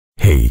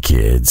Hey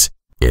kids,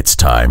 it's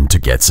time to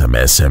get some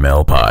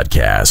SML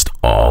podcast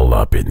all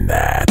up in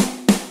that.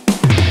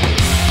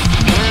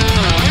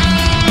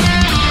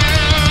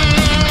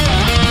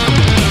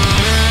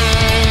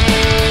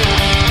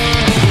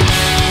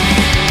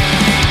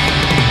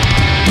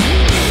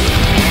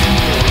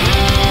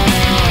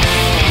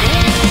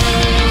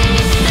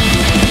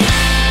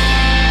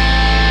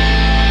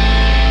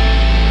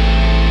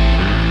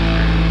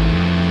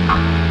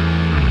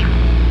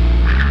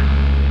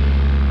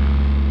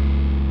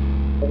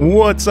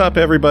 What's up,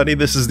 everybody?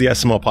 This is the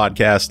SML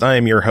podcast. I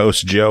am your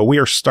host, Joe. We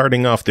are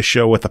starting off the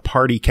show with a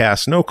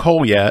PartyCast. No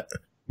Cole yet.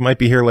 Might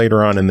be here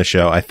later on in the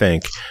show, I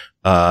think.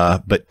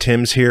 But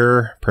Tim's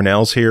here,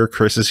 Pernell's here,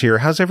 Chris is here.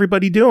 How's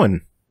everybody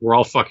doing? We're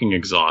all fucking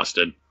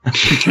exhausted.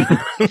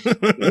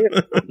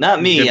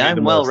 Not me.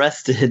 I'm well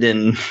rested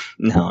and...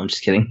 No, I'm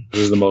just kidding.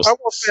 This is the most... I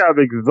won't say I'm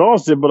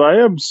exhausted, but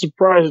I am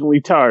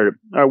surprisingly tired.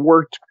 I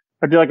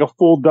did like a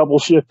full double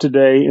shift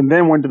today and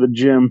then went to the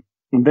gym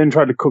and then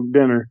tried to cook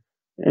dinner.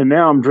 And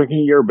now I'm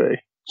drinking Yerbae.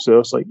 So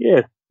it's like,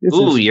 yeah.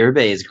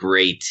 Yerbae is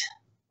great.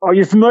 Are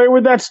you familiar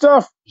with that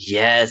stuff?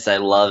 Yes, I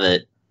love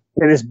it.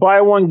 And it's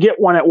buy one, get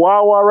one at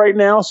Wawa right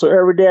now. So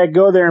every day I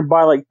go there and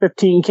buy like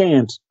 15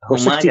 cans.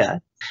 Oh my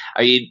God.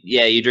 Are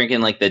you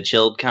drinking like the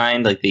chilled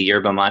kind, like the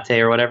yerba mate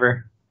or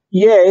whatever?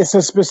 Yeah, it's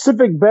a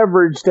specific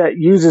beverage that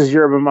uses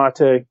yerba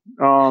mate.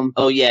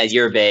 Oh yeah,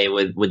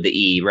 Yerbae with the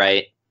E,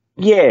 right?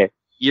 Yeah.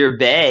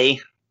 Yerbae.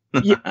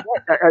 Yeah,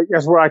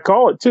 that's what I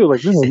call it too.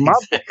 Like, this is my...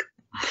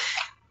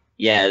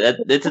 Yeah,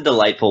 that's a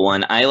delightful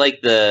one. I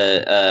like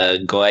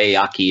the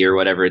goyaki or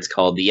whatever it's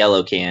called, the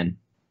yellow can.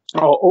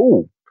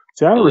 Oh.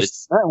 See, I never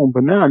seen that one,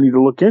 but now I need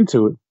to look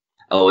into it.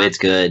 Oh, it's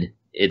good.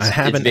 I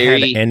haven't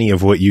had any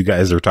of what you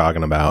guys are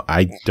talking about.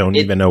 I don't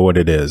even know what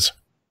it is.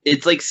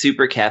 It's like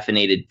super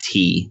caffeinated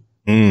tea.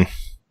 Mm.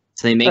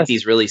 So they make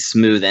these really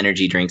smooth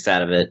energy drinks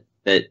out of it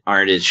that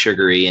aren't as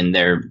sugary, and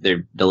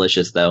they're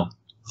delicious though.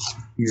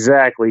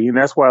 Exactly, and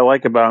that's what I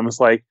like about them. It's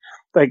like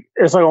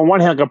on one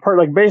hand,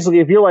 like basically,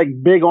 if you're like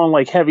big on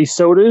like heavy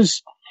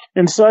sodas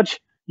and such,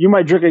 you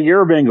might drink a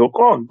yerba and go,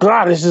 "Oh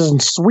God, this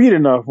isn't sweet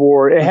enough,"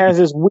 or it has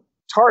this weird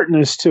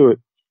tartness to it.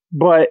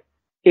 But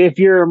if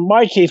you're in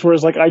my case, where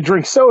it's like I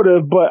drink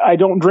soda, but I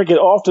don't drink it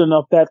often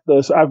enough that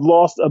I've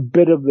lost a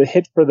bit of the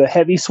hit for the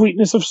heavy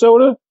sweetness of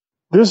soda,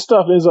 this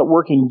stuff ends up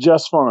working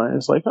just fine.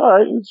 It's like, all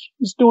right,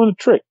 it's doing the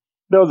trick.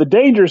 Though the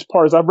dangerous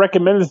part is I've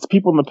recommended it to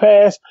people in the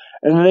past,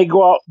 and then they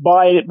go out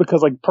buy it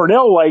because like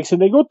Pernell likes it,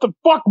 and they go, "What the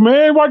fuck,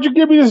 man? Why'd you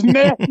give me this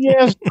nasty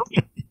ass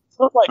drink?"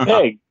 So I'm like,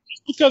 hey,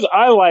 just because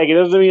I like it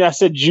doesn't mean I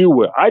said you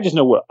will. I just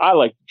know what I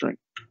like to drink.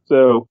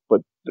 So,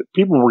 but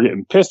people were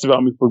getting pissed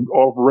about me for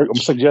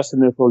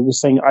suggesting this or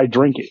just saying I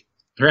drink it.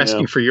 They're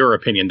asking for your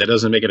opinion. That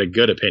doesn't make it a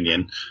good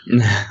opinion.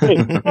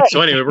 So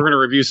anyway, we're going to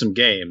review some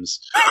games.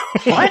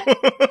 What?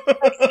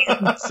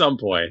 At some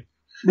point.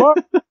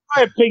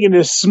 My opinion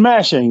is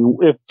smashing.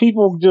 If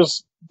people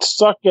just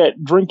suck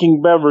at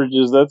drinking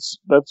beverages,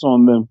 that's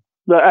on them.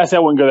 I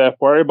wouldn't go that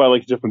far. Everybody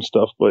likes different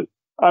stuff. But,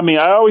 I mean,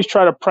 I always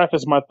try to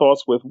preface my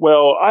thoughts with,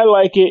 well, I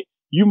like it.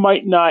 You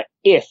might not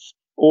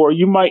or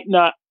you might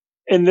not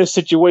in this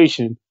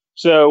situation.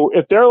 So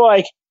if they're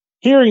like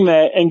hearing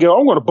that and go,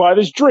 "I'm going to buy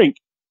this drink,"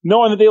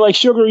 knowing that they like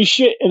sugary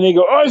shit, and they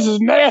go, "Oh, this is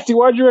nasty.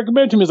 Why'd you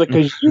recommend it to me?" It's like,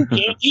 because you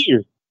can't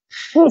hear.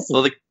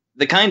 Well,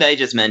 the kind I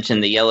just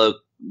mentioned, the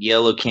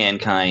yellow can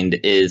kind,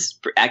 is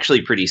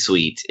actually pretty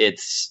sweet.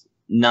 It's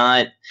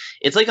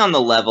like on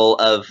the level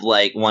of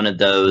like one of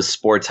those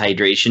sports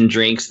hydration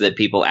drinks that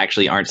people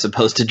actually aren't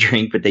supposed to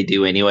drink, but they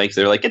do anyway because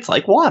they're like, it's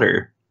like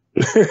water.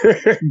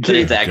 But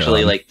it's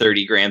actually like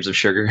 30 grams of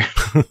sugar.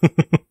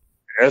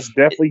 That's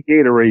definitely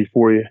Gatorade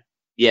for you.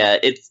 Yeah,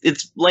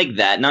 it's like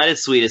that. Not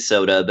as sweet as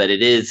soda, but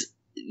it is,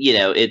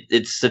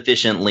 it's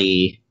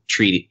sufficiently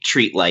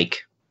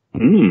treat-like.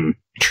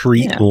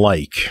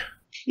 Treat-like.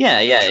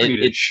 Yeah.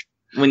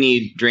 When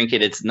you drink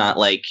it, it's not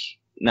like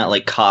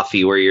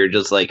coffee where you're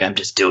just like, I'm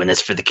just doing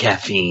this for the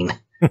caffeine.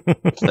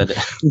 But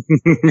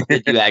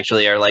you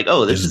actually are like,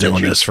 oh, this is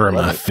doing this for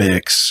my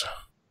fix.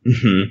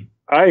 Mm-hmm.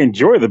 I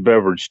enjoy the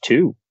beverage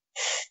too.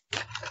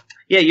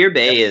 Yeah,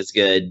 Yerbae is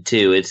good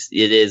too. It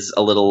is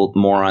a little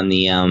more on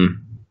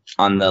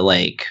the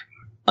like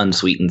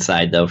unsweetened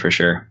side though, for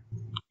sure.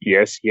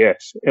 Yes.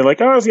 And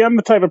like, honestly, I'm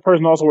the type of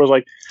person also where it's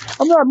like,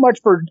 I'm not much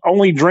for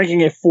only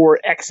drinking it for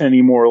X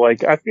anymore.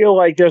 Like, I feel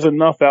like there's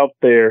enough out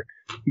there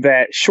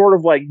that short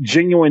of like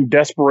genuine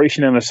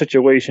desperation in a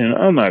situation,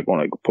 I'm not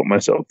going to put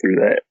myself through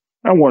that.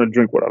 I want to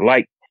drink what I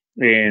like.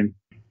 And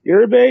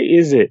Yerbae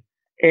is it.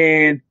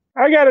 And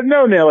I got to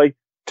know now, like,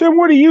 Tim,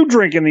 what are you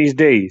drinking these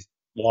days?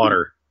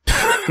 Water.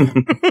 How do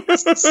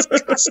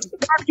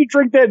you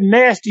drink that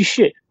nasty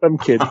shit? I'm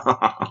kidding.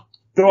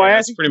 So I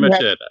asked that's pretty much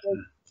it.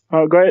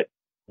 Oh, go ahead.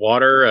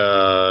 Water,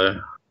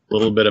 a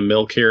little bit of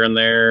milk here and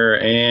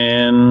there,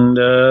 and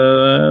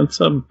that's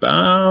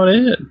about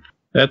it.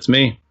 That's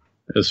me.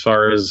 As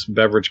far as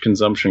beverage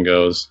consumption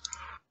goes,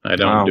 I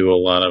don't do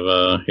a lot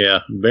of,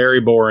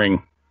 very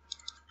boring.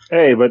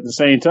 Hey, but at the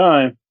same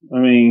time, I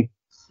mean,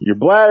 your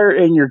bladder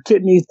and your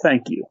kidneys,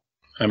 thank you.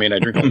 I mean, I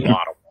drink a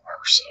lot of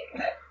water, so.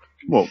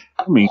 Well,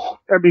 I mean,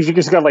 that means you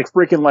just got like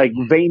freaking like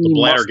veiny. The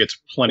bladder gets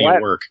plenty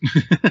of work.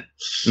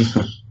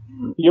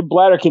 Your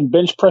bladder can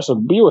bench press a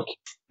Buick.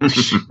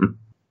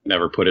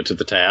 Never put it to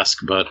the task,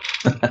 but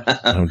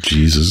Oh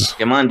Jesus!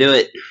 Come on, do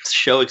it. It's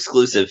show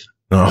exclusive.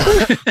 Oh.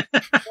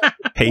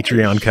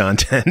 Patreon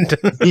content.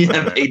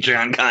 Yeah,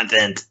 Patreon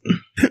content.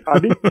 I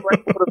need to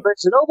write for the bench.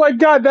 Oh my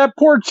God, that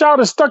poor child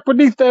is stuck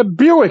beneath that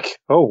Buick.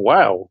 Oh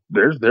wow,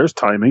 there's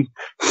timing.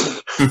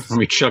 let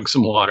me chug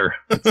some water.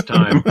 It's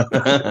time.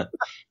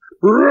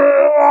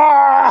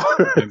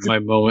 My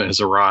moment has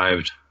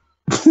arrived.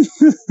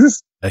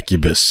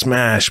 Ekkebus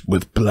smash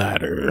with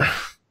bladder.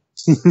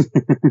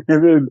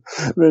 and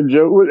then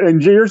Joe,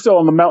 and you're still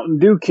on the Mountain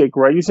Dew kick,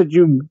 right? You said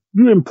you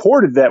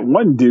imported that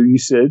one Dew. You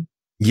said,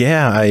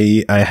 yeah,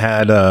 I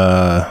had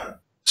a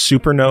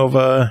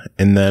Supernova,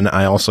 and then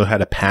I also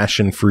had a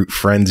Passion Fruit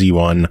Frenzy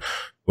one,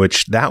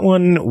 which that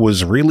one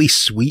was really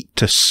sweet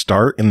to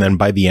start, and then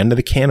by the end of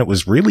the can, it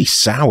was really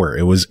sour.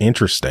 It was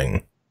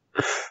interesting.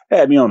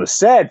 Had me on a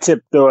sad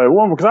tip though at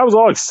one because I was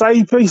all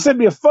excited. He sent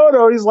me a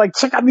photo. He's like,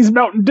 check out these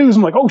Mountain Dews.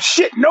 I'm like, oh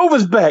shit,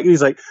 Nova's back. And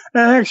he's like,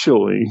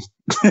 actually.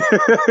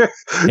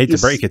 Hate to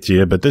break it to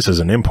you, but this is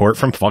an import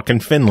from fucking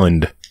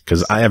Finland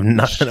because I have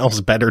nothing else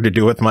better to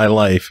do with my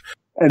life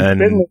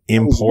and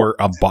import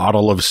a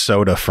bottle of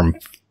soda from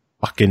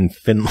fucking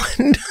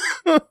Finland.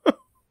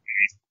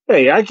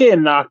 Hey, I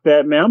can't knock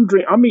that, man.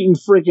 I'm eating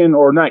freaking,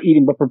 or not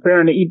eating, but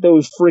preparing to eat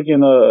those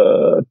freaking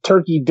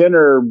turkey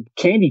dinner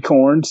candy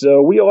corn.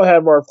 So we all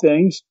have our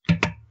things.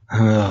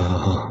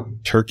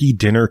 Turkey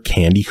dinner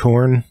candy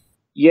corn?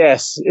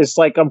 Yes, it's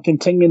like I'm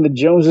continuing the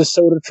Jones's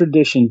soda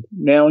tradition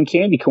now in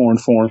candy corn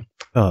form.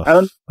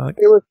 Oh,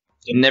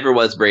 Never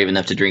was brave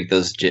enough to drink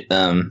those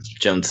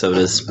Jones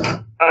sodas.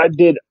 I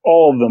did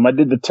all of them. I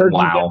did the turkey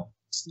dinner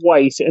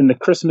twice and the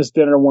Christmas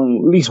dinner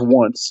one at least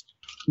once.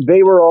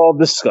 They were all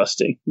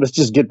disgusting. Let's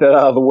just get that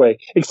out of the way.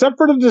 Except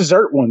for the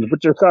dessert ones,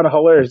 which are kind of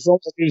hilarious. It's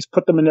almost like you just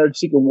put them in there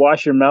so you can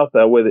wash your mouth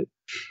out with it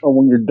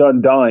when you're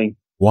done dying.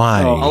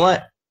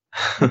 Why?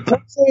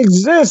 Because they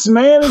exist,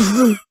 man.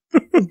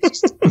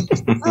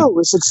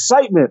 It's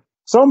excitement.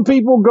 Some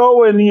people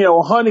go and,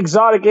 hunt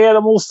exotic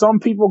animals. Some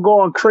people go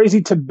on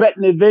crazy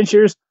Tibetan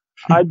adventures.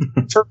 I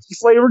turkey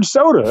flavored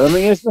soda. I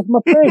mean, it's just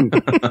my thing.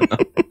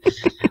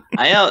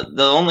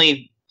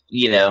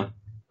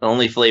 The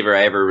only flavor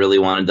I ever really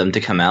wanted them to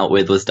come out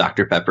with was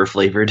Dr. Pepper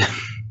flavored.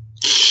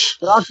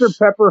 Dr.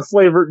 Pepper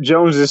flavored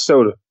Jones's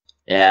soda.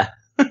 Yeah.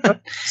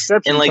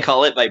 And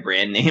call it by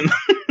brand name.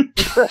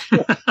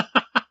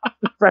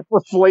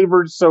 Pepper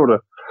flavored soda.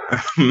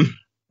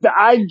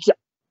 I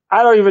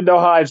don't even know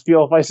how I'd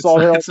feel if I saw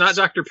it. It's not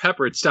Dr.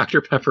 Pepper, it's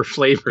Dr. Pepper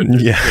flavored.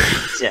 Yeah.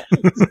 Yeah.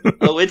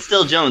 Oh, it's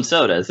still Jones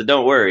soda, so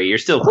don't worry. You're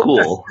still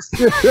cool.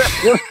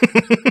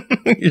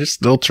 You're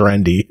still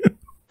trendy.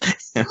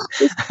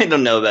 I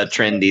don't know about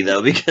trendy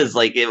though, because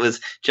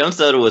Jones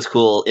soda was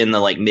cool in the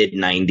mid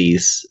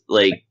 90s,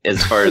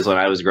 as far as when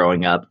I was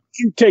growing up.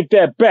 You take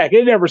that back.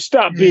 It never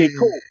stopped being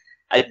cool.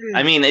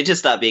 I mean, it just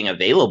stopped being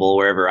available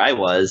wherever I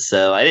was.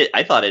 So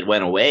I thought it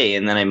went away,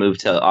 and then I moved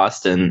to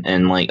Austin,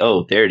 and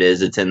oh, there it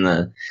is. It's in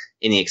the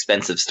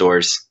expensive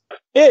stores.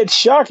 It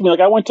shocked me.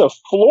 I went to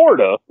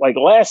Florida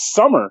last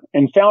summer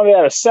and found it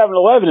at a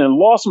 7-Eleven and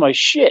lost my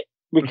shit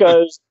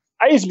because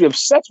I used to be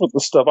obsessed with the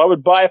stuff. I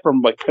would buy it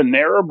from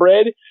Panera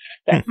Bread,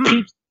 that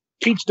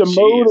peach de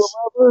mode or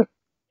whatever,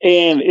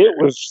 and it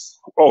was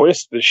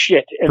it's the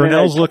shit. And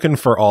Pernell's looking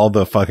for all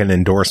the fucking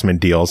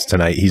endorsement deals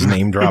tonight. He's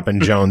name dropping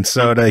Jones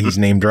Soda. He's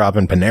name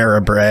dropping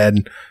Panera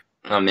Bread.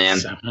 Oh man,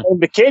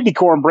 and the candy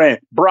corn brand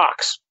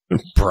Brock's.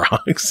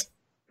 Brock's.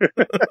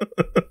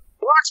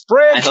 Brock's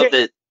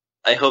bread.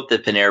 I hope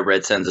that Panera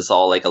Bread sends us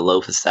all a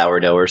loaf of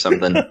sourdough or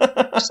something.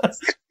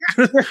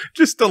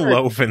 Just a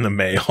loaf in the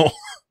mail.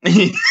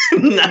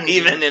 Not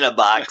even in a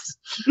box.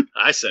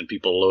 I send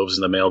people loaves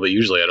in the mail, but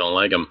usually I don't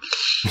like them.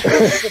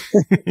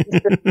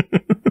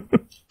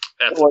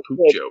 That's a poop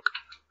joke.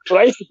 But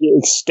I used to get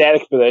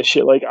ecstatic for that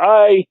shit.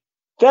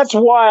 That's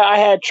why I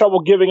had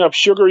trouble giving up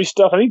sugary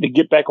stuff. I need to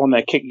get back on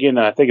that kick again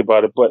now I think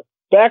about it. But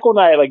back when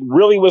I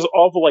really was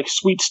off of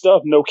sweet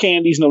stuff, no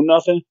candies, no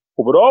nothing,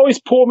 what would always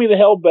pull me the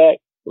hell back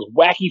was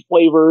wacky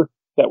flavor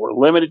that were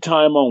limited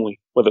time only.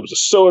 Whether it was a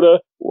soda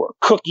or a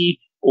cookie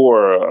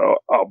or a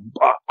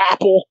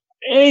apple,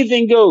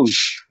 anything goes.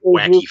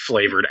 Wacky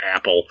flavored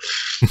apple.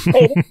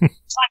 Hey,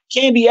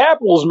 candy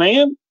apples,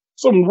 man.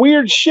 Some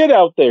weird shit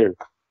out there.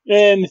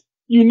 And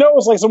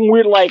it's some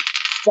weird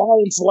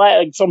science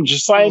some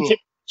scientific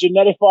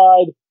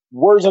genetified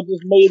words I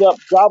just made up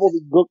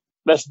gobbledygook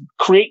that's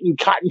creating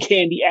cotton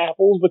candy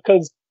apples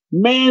because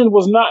man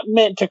was not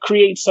meant to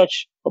create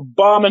such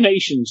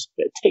abominations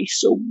that taste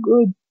so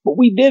good. But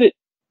we did it.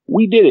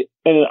 We did it.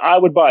 And I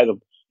would buy them.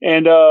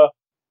 And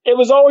it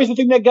was always the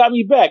thing that got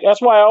me back.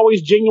 That's why I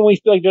always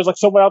genuinely feel there's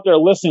someone out there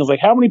listening.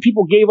 It's how many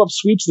people gave up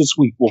sweets this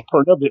week? Well,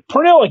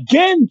 Pernell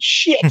again?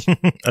 Shit.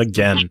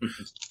 Again.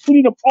 We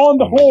need him on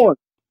the horn.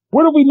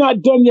 What have we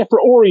not done yet for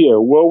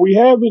Oreo? Well, we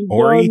haven't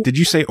Ori? Did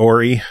you say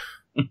Ori?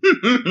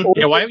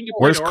 Yeah, why haven't you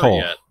played Where's Ori Cole?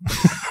 yet?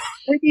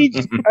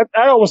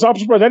 I was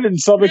surprised that didn't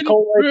sub it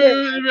cold right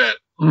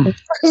there.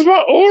 It's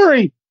about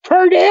Ori.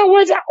 Pernell,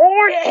 where's that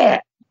Ori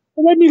at?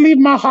 Let me leave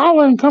my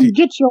holler and come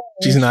get you.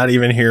 She's not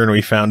even here, and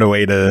we found a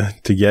way to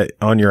get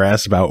on your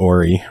ass about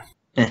Ori.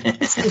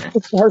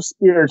 Her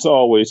spirit's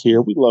always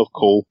here. We love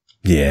Cole.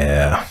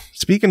 Yeah.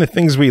 Speaking of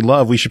things we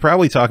love, we should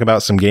probably talk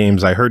about some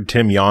games. I heard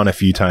Tim yawn a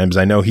few times.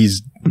 I know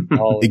he's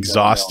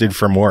exhausted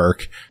from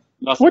work.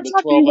 Nothing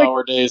but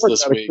 12-hour days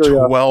this week.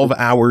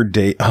 12-hour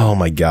day. Oh,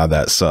 my God,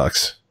 that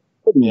sucks.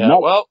 Yeah,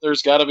 well,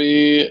 there's got to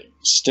be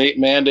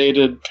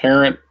state-mandated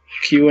parent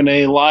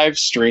Q&A live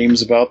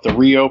streams about the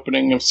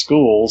reopening of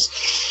schools.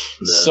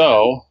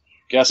 So,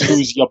 guess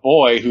who's your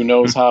boy who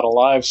knows how to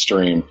live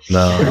stream?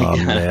 Oh,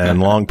 man.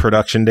 Long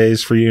production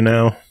days for you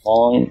now?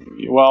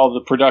 Well,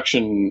 the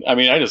production, I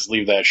mean, I just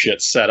leave that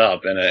shit set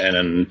up and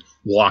then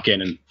walk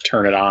in and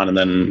turn it on and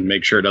then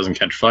make sure it doesn't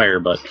catch fire.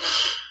 But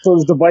so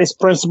does the vice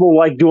principal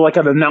do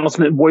an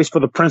announcement voice for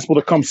the principal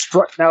to come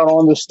strutting out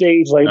on the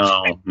stage? Like,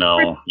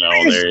 no,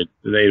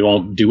 they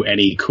won't do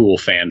any cool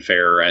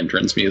fanfare or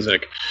entrance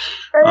music.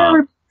 Hey,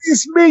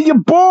 it's me, your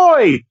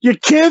boy. Your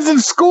kids in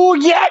school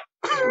yet?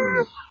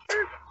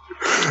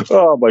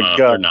 Oh my God!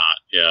 They're not.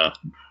 Yeah,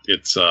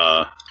 it's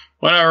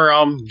whatever.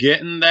 I'm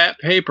getting that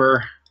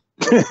paper.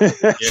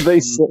 They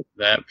say.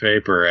 That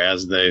paper,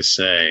 as they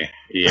say.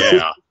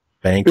 Yeah,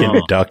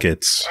 banking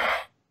ducats,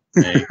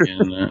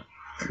 banking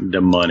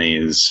the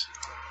monies,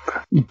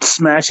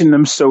 smashing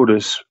them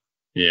sodas.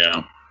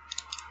 Yeah.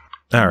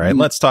 All right,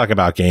 let's talk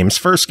about games.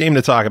 First game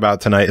to talk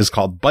about tonight is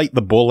called Bite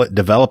the Bullet,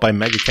 developed by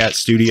Megacat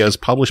Studios,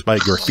 published by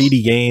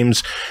Graffiti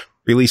Games.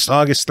 Released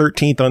August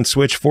 13th on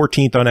Switch,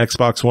 14th on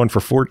Xbox One for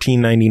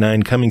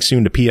 $14.99, coming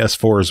soon to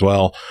PS4 as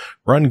well.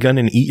 Run, gun,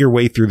 and eat your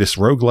way through this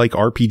roguelike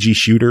RPG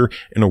shooter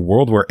in a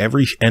world where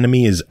every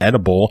enemy is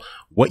edible.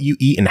 What you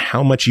eat and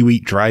how much you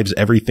eat drives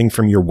everything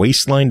from your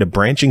waistline to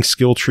branching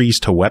skill trees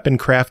to weapon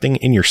crafting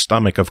in your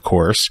stomach, of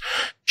course.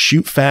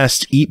 Shoot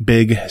fast, eat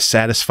big,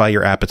 satisfy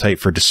your appetite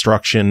for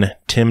destruction.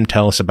 Tim,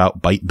 tell us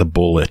about Bite the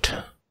Bullet.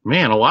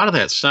 Man, a lot of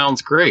that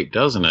sounds great,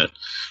 doesn't it?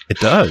 It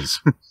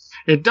does.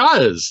 It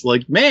does.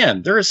 Like,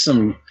 man, there are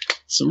some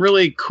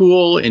really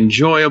cool,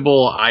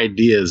 enjoyable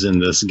ideas in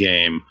this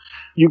game.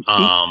 You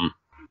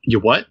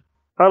what?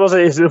 I was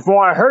saying, from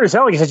what I heard, it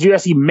sounded like it says you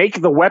actually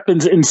make the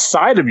weapons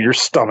inside of your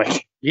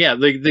stomach. Yeah,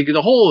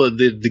 the whole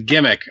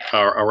gimmick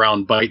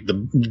around Bite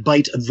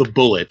the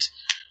Bullet,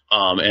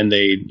 and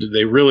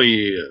they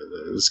really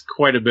there's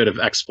quite a bit of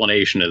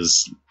explanation,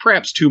 is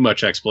perhaps too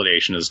much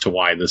explanation as to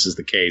why this is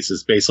the case.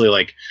 It's basically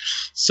like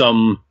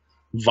some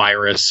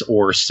virus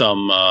or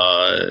some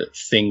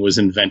thing was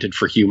invented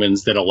for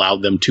humans that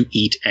allowed them to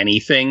eat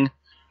anything,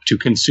 to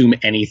consume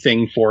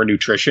anything for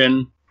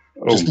nutrition.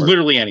 Just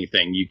literally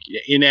anything.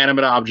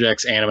 Inanimate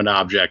objects, animate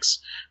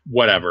objects,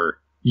 whatever,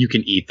 you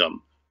can eat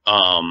them.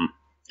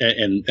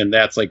 And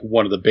that's like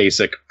one of the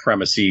basic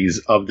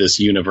premises of this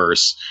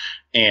universe.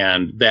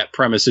 And that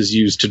premise is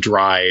used to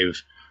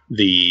drive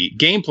the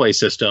gameplay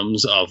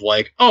systems of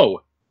like,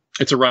 oh,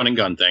 it's a run and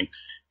gun thing.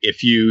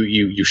 If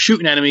you shoot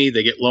an enemy,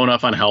 they get low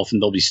enough on health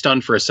and they'll be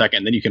stunned for a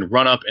second. Then you can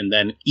run up and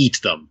then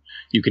eat them.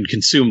 You can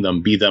consume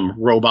them, be them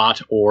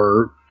robot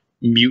or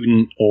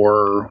mutant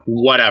or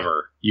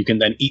whatever. You can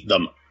then eat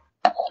them.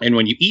 And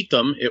when you eat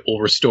them, it will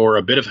restore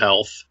a bit of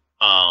health.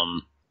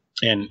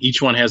 And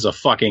each one has a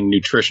fucking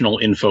nutritional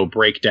info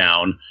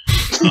breakdown.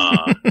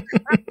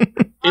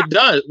 It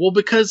does. Well,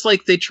 because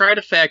like they try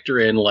to factor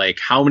in like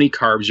how many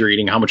carbs you're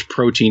eating, how much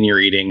protein you're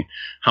eating,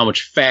 how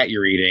much fat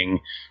you're eating,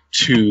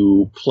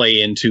 to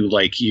play into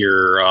like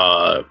your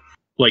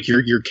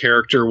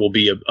character will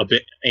be a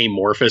bit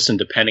amorphous, and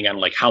depending on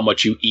like how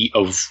much you eat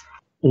of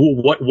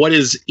what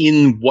is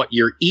in what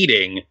you're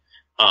eating,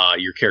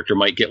 your character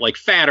might get like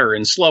fatter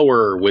and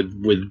slower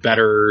with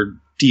better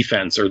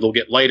defense, or they'll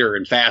get lighter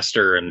and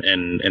faster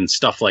and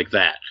stuff like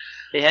that.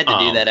 They had to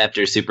do that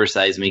after Super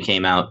Size Me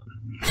came out.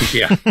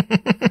 Yeah.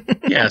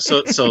 Yeah,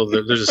 so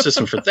there's a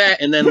system for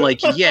that, and then like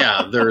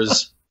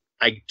there's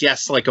I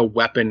guess like a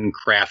weapon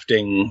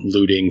crafting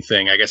looting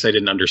thing. I guess I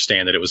didn't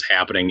understand that it was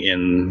happening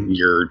in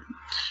your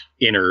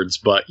innards,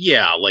 but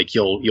yeah, like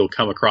you'll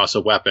come across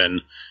a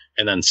weapon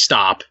and then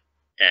stop,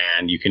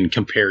 and you can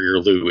compare your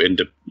loot and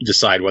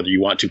decide whether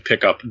you want to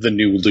pick up the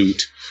new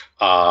loot.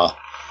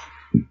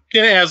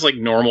 It has like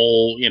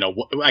normal,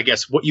 I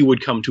guess what you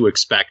would come to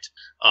expect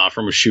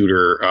from a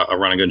shooter, a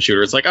run and gun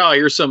shooter. It's like, oh,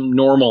 here's some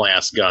normal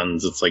ass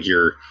guns. It's like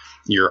your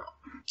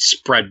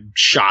spread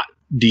shot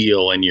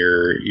deal and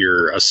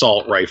your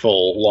assault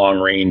rifle long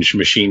range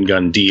machine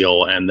gun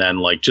deal, and then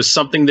like just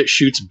something that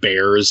shoots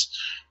bears.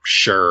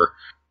 Sure.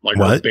 Like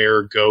what?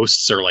 Bear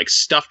ghosts or like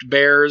stuffed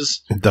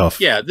bears. Duff.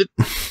 Yeah. Then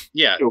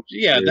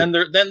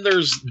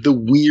there's the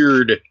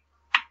weird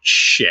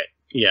shit.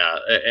 Yeah.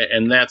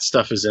 And that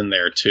stuff is in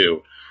there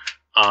too.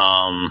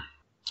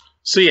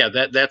 So yeah,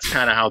 that's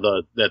kind of how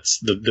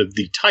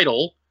the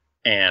title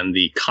and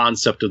the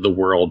concept of the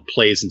world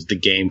plays into the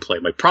gameplay.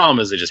 My problem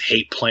is I just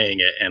hate playing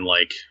it and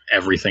like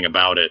everything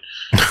about it.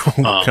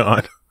 Oh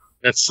God.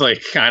 That's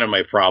like kind of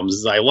my problems.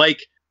 Is I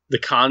like the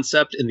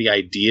concept and the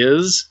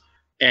ideas,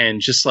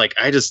 and just like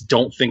I just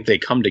don't think they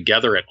come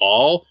together at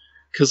all.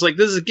 Because like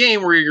this is a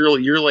game where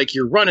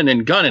you're running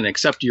and gunning,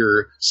 except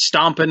you're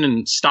stomping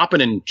and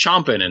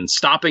chomping and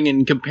stopping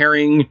and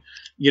comparing,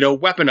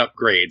 weapon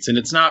upgrades, and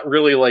it's not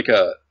really like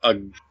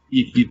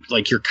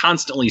like you're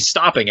constantly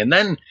stopping. And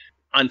then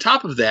on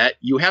top of that,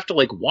 you have to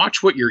like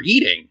watch what you're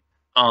eating.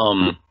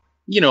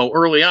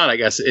 Early on, I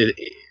guess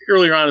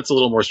earlier on it's a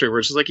little more straightforward.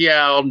 It's just like,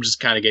 yeah, I'm just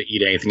kind of gonna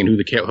eat anything, and who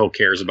the hell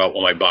cares about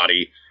what my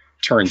body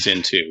turns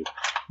into.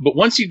 But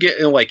once you get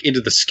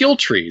into the skill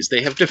trees,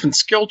 they have different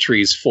skill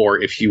trees for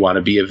if you want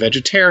to be a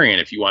vegetarian,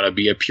 if you want to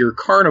be a pure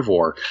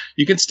carnivore.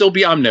 You can still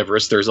be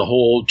omnivorous. There's a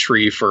whole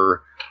tree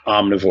for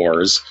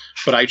omnivores,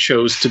 but I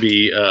chose to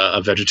be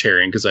a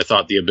vegetarian because I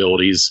thought the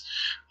abilities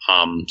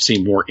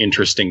seemed more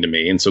interesting to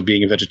me. And so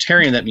being a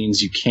vegetarian, that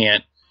means you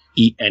can't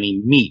eat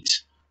any meat.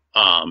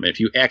 If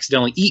you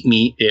accidentally eat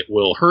meat, it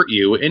will hurt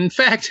you. In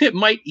fact, it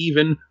might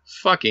even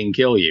fucking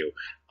kill you.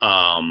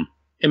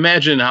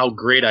 Imagine how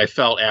great I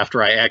felt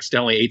after I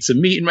accidentally ate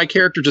some meat and my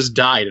character just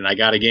died and I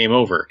got a game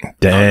over.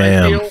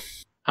 Damn.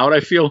 How would I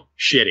feel?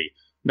 Shitty.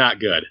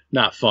 Not good.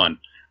 Not fun.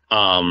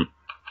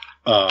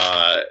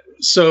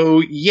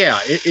 So yeah,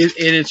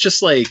 it's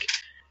just like,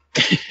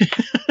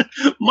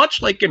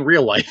 much like in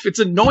real life, it's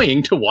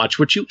annoying to watch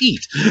what you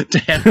eat, to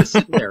have to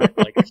sit there and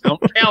like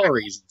count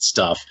calories and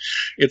stuff.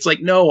 It's like,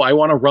 no, I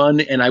want to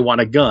run and I want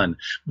to gun.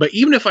 But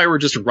even if I were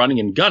just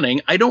running and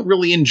gunning, I don't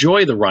really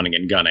enjoy the running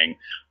and gunning.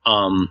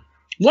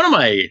 One of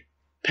my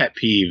pet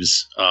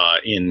peeves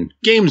in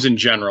games in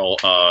general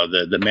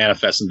that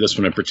manifests in this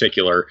one in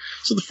particular.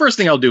 So the first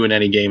thing I'll do in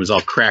any game is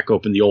I'll crack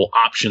open the old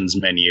options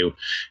menu.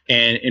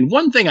 And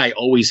one thing I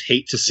always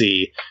hate to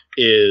see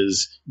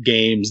is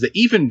games that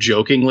even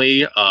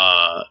jokingly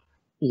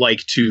like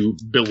to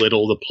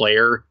belittle the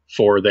player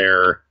for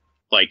their,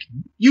 like,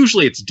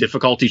 usually it's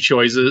difficulty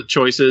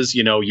choices.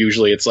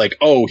 Usually it's like,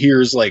 oh,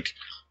 here's like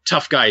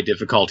tough guy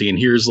difficulty and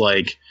here's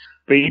like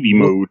baby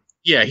mode.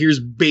 Yeah, here's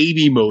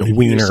baby mode.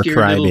 Wiener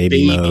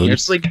crybaby mode.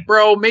 It's like,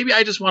 bro, maybe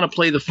I just want to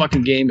play the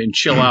fucking game and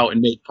chill out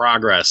and make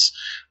progress.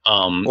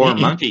 Or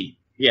monkey.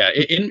 Yeah,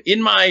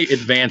 in my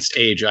advanced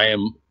age, I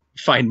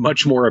find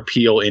much more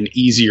appeal in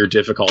easier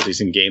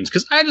difficulties in games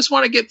because I just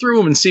want to get through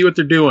them and see what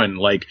they're doing.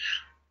 Like,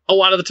 a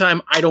lot of the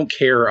time, I don't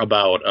care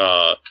about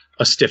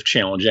a stiff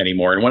challenge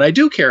anymore. And when I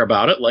do care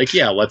about it, like,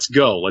 yeah, let's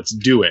go. Let's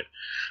do it.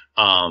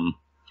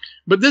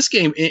 But this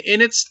game,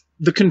 and it's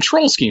the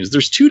control schemes.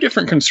 There's two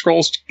different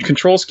control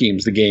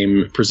schemes the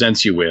game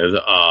presents you with.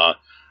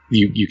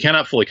 You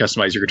cannot fully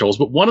customize your controls,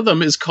 but one of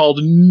them is called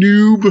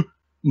noob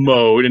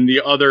mode, and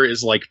the other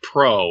is like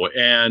pro.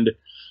 And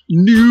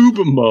noob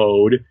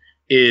mode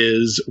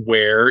is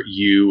where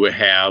you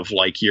have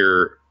like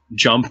your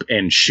jump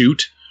and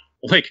shoot.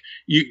 Like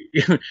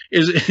noob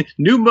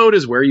mode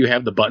is where you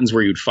have the buttons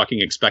where you'd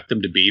fucking expect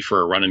them to be for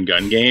a run and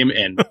gun game,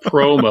 and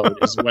pro mode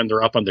is when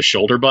they're up on the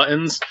shoulder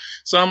buttons.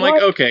 So I'm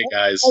like, okay,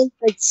 guys, that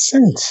makes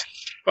sense.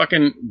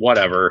 Fucking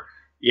whatever.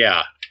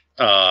 Yeah.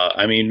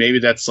 I mean, maybe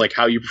that's like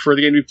how you prefer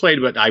the game to be played,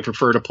 but I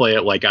prefer to play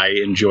it like I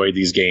enjoyed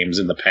these games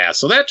in the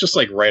past. So that just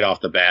like right off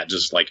the bat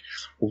just like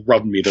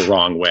rubbed me the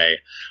wrong way.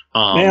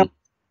 Now,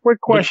 quick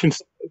question: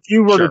 if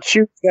you were to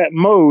choose that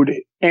mode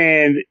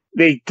and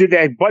they did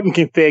that button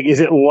config, is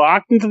it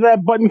locked into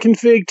that button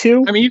config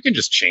too? I mean, you can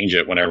just change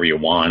it whenever you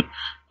want,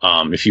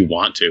 if you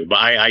want to. But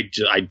I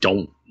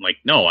don't like.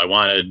 No, I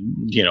want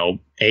to.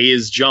 A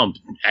is jump,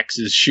 X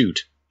is shoot.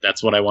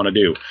 That's what I want to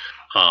do.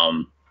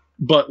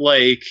 But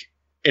like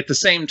at the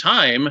same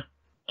time,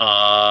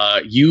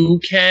 you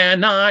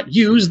cannot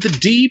use the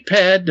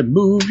D-pad to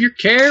move your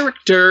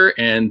character,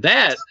 and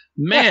that,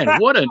 man,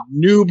 what a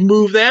noob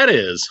move that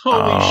is!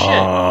 Holy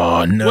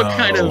shit! No. What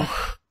kind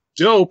of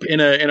dope in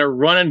a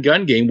run and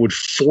gun game would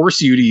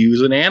force you to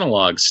use an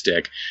analog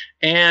stick?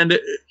 And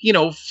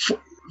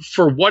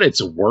for what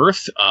it's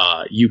worth,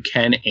 you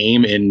can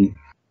aim in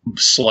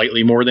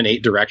slightly more than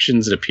 8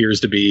 directions. It appears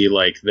to be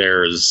like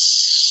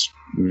there's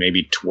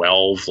maybe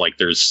 12. Like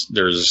there's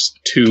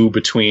 2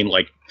 between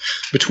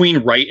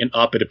right and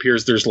up. It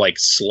appears there's like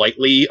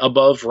slightly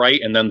above right,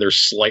 and then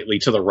there's slightly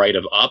to the right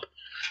of up.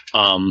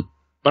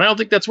 But I don't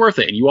think that's worth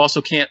it. And you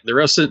also can't. There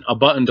isn't a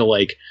button to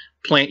like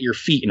plant your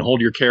feet and hold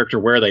your character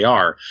where they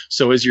are.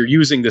 So as you're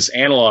using this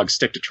analog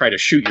stick to try to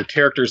shoot, your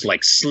character's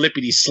like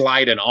slippity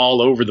sliding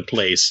all over the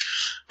place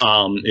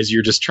as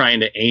you're just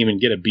trying to aim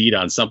and get a beat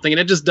on something. And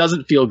it just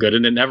doesn't feel good,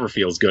 and it never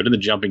feels good. And the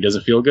jumping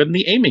doesn't feel good, and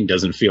the aiming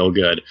doesn't feel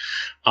good.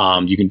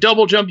 You can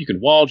double jump, you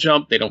can wall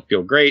jump. They don't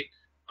feel great.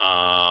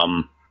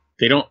 There's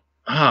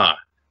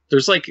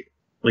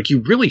like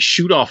you really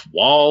shoot off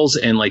walls,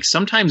 and like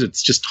sometimes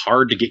it's just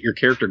hard to get your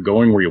character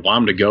going where you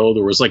want him to go.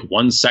 There was like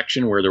one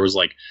section where there was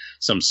like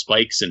some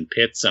spikes and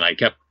pits, and I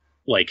kept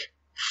like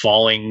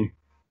falling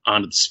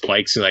onto the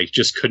spikes, and I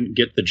just couldn't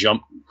get the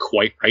jump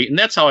quite right. And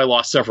that's how I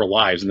lost several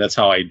lives, and that's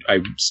how I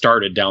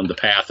started down the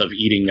path of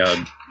eating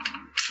a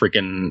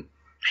freaking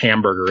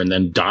hamburger and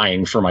then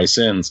dying for my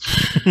sins.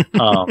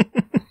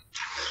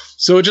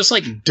 So it just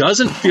like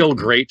doesn't feel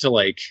great to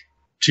like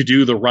to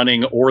do the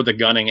running or the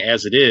gunning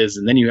as it is,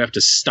 and then you have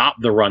to stop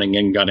the running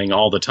and gunning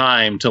all the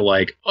time to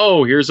like,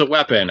 oh, here's a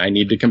weapon, I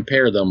need to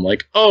compare them,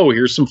 like, oh,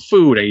 here's some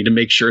food, I need to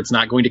make sure it's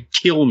not going to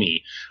kill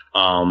me,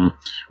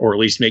 or at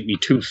least make me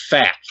too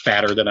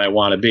fatter than I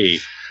want to be.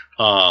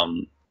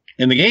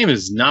 And the game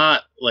is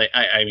not like,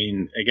 I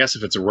mean, I guess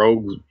if it's a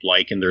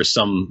rogue-like and there's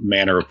some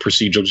manner of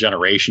procedural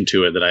generation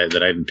to it that I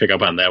didn't pick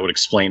up on, that would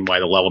explain why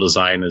the level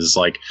design is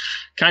like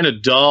kind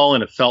of dull,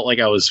 and it felt like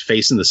I was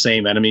facing the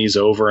same enemies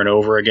over and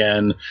over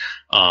again.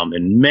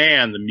 And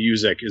man, the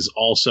music is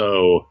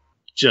also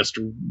just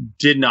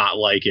did not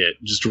like it.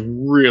 Just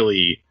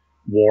really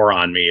wore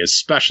on me,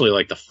 especially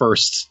like the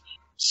first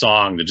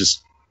song,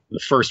 the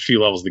first few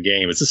levels of the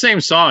game. It's the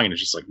same song, and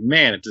it's just like,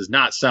 man, it does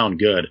not sound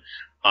good.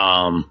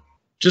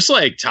 Just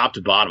like top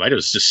to bottom, I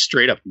was just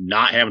straight up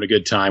not having a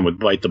good time with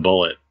Bite the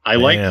Bullet. I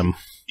like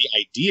the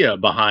idea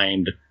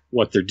behind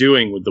what they're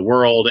doing with the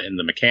world and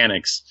the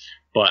mechanics,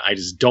 but I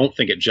just don't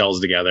think it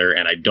gels together,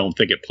 and I don't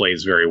think it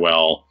plays very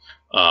well.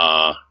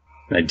 And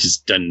I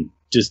just didn't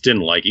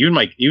like it.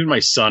 Even my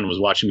son was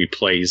watching me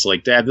play. He's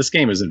like, "Dad, this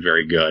game isn't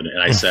very good."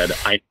 And I said,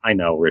 I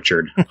know,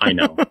 Richard, I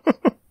know.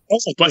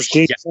 That's like this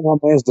game somehow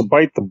managed to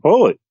bite the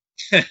bullet.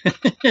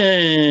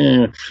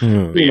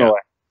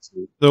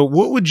 So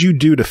what would you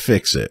do to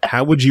fix it?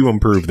 How would you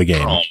improve the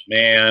game? Oh,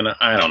 man,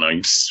 I don't know.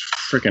 You just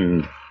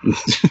freaking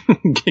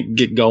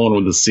get going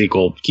with the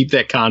sequel. Keep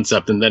that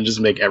concept and then just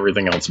make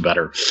everything else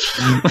better.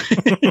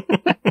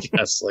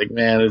 Yes, like,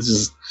 man, it's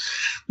just,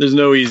 there's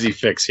no easy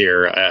fix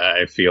here.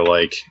 I feel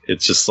like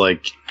it's just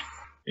like,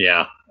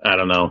 yeah, I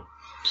don't know.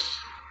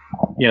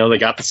 You know, they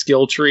got the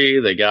skill tree.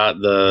 They got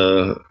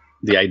the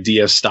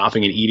idea of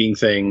stopping and eating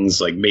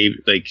things.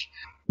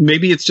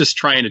 Maybe it's just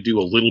trying to do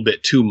a little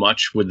bit too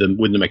much with the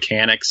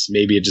mechanics.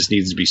 Maybe it just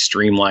needs to be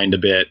streamlined a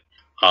bit.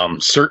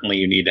 Certainly,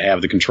 you need to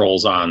have the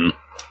controls on,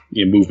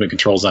 movement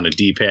controls on a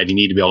D-pad. You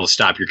need to be able to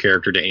stop your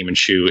character to aim and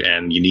shoot,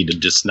 and you need to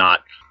just not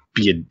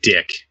be a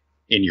dick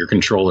in your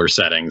controller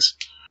settings.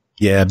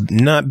 Yeah,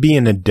 not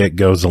being a dick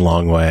goes a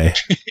long way.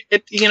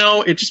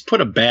 It just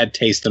put a bad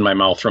taste in my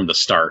mouth from the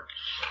start.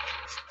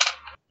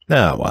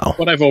 Oh, well.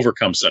 But I've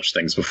overcome such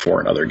things before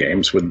in other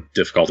games with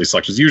difficulty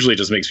selections. Usually it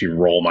just makes me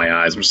roll my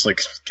eyes. I'm just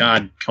like,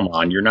 God, come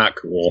on. You're not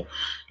cool.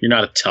 You're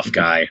not a tough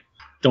guy.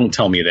 Don't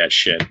tell me that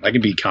shit. I can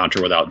beat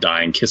Contra without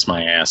dying. Kiss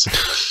my ass.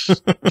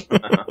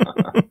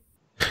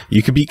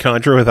 You can beat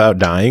Contra without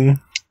dying?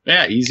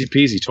 Yeah, easy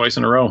peasy. Twice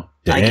in a row.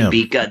 Damn. I can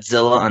beat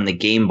Godzilla on the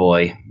Game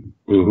Boy.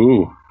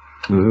 Woohoo.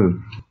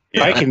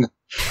 Yeah. I can.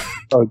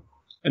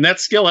 And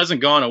that skill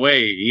hasn't gone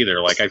away either.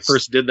 Like, I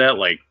first did that,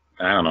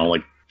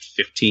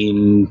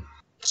 15,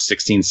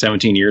 16,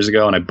 17 years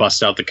ago, and I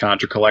bust out the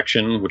Contra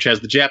collection, which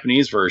has the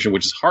Japanese version,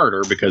 which is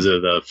harder because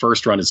of the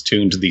first run is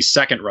tuned to the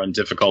second run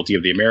difficulty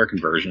of the American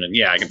version. And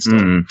yeah, I can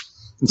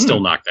still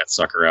knock that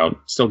sucker out.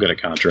 Still good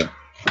at Contra.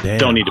 Damn.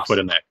 Don't need to put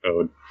in that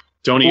code.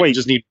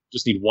 Just need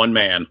one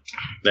man.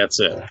 That's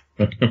it.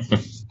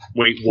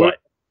 Wait, what?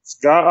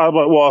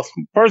 Well,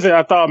 personally,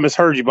 I thought I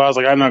misheard you, but I was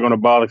like, I'm not going to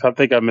bother because I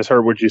think I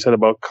misheard what you said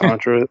about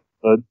Contra,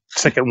 the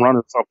second run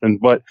or something.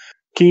 But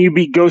can you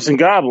beat Ghosts and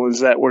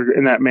Goblins that were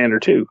in that manner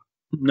too?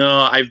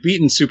 No, I've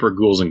beaten Super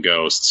Ghouls and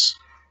Ghosts,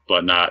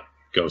 but not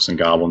Ghosts and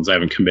Goblins. I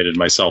haven't committed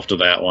myself to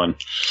that one.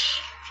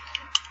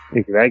 I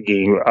think that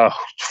game.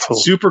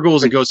 Super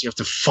Ghouls and Ghosts, you have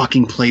to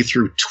fucking play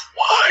through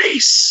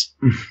twice.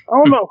 I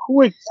don't know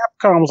who at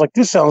Capcom was like,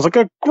 this sounds like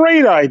a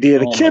great idea.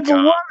 The kids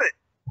will love it.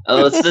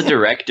 Oh, it's the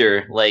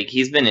director. Like,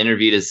 he's been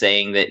interviewed as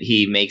saying that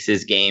he makes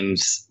his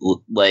games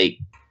like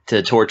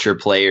to torture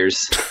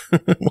players.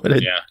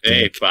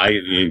 Hey,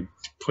 I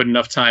put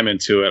enough time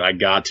into it. I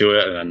got to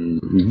it,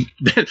 and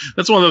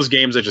that's one of those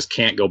games I just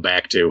can't go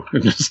back to.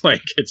 It's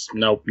like, it's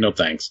no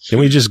thanks. Can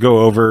we just go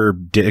over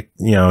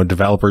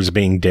developers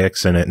being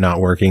dicks and it not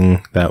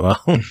working that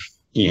well?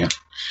 Yeah.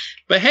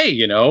 But hey,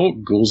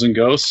 Ghouls and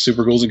Ghosts,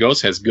 Super Ghouls and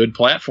Ghosts has good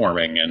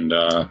platforming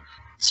and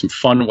some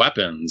fun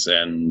weapons,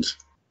 and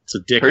it's a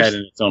dickhead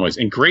in its own ways,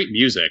 and great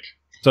music.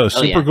 So,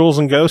 Super Ghouls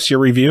and Ghosts, your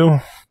review?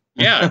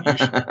 Yeah. You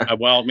should,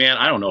 well, man,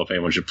 I don't know if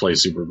anyone should play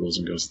Super Ghouls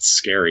and Ghosts. It's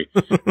scary.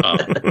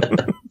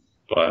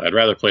 But I'd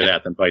rather play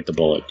that than Bite the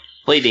Bullet.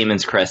 Play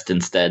Demon's Crest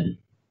instead.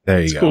 There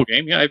you it's go. A cool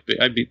game. Yeah,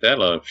 I beat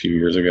that a few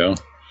years ago.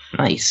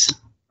 Nice.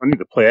 I need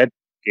to play that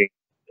game.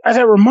 As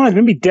that reminds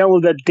me,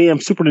 download that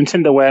damn Super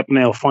Nintendo app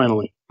now,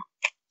 finally.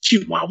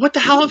 Wow, what the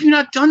hell have you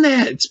not done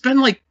that? It's been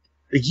like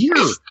a year.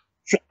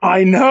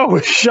 I know.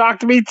 It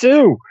shocked me,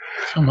 too.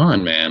 Come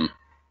on, man.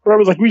 I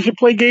was like, we should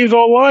play games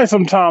online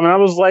sometime. And I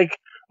was like,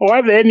 I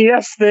have the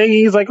NES thing.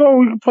 He's like, we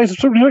can play some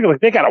Super Nintendo.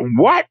 Like, they got a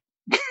what?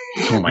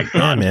 Oh, my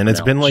God. Man,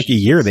 it's been like a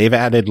year. They've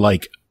added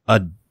like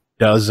a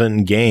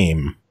dozen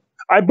game.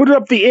 I put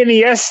up the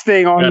NES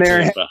thing on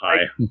there. I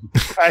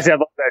love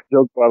that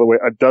joke, by the way.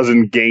 A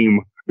dozen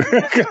game.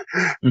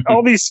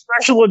 All these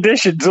special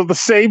editions of the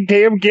same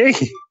damn game.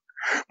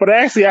 But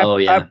actually,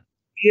 the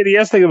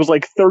NES thing, it was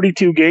like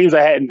 32 games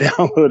I hadn't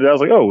downloaded. I was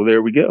like,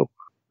 there we go.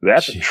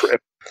 That's a trip.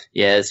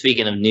 Yeah,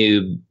 speaking of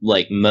new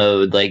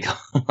mode, a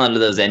lot of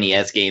those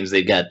NES games,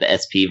 they've got the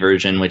SP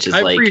version, which is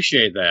I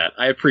appreciate that.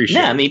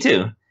 Yeah, me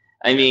too.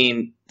 I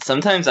mean,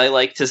 sometimes I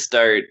like to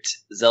start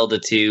Zelda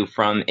 2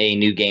 from a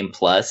New Game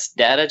Plus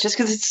data just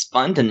because it's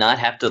fun to not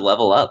have to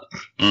level up.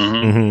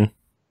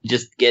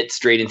 Just get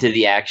straight into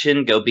the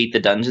action, go beat the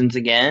dungeons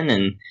again,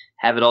 and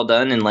have it all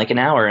done in an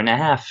hour and a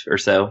half or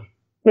so.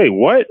 Wait,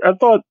 what? I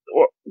thought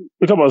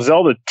we're talking about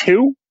Zelda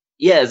 2?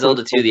 Yeah,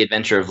 Zelda 2, The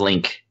Adventure of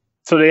Link.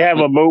 So they have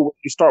a mode where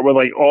you start with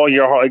all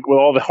your with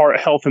all the heart,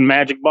 health, and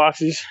magic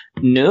boxes?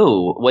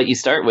 No, what you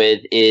start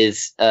with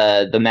is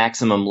the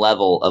maximum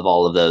level of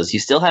all of those. You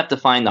still have to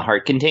find the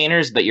heart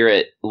containers, but you're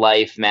at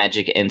life,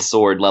 magic, and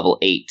sword level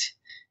 8.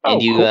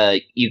 And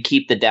you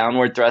keep the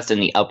downward thrust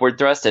and the upward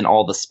thrust and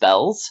all the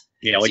spells.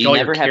 Yeah, so all you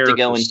never your have to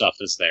go in stuff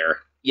is there.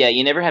 Yeah,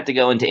 you never have to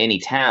go into any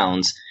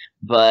towns,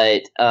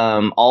 but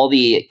all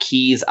the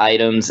keys,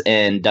 items,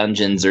 and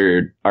dungeons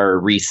are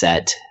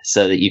reset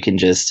so that you can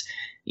just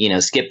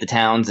skip the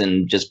towns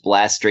and just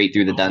blast straight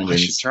through the dungeons. I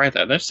should try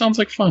that. That sounds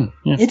like fun.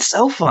 Yeah. It's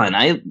so fun.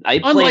 I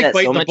play that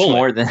so much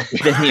more than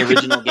the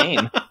original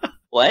game.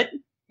 What?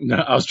 No,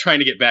 I was trying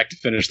to get back to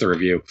finish the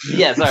review.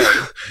 Yeah, sorry.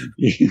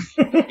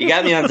 You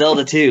got me on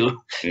Zelda 2.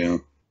 Yeah.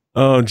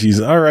 Oh, geez.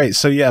 All right.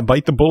 So, yeah,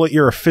 Bite the Bullet,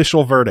 your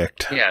official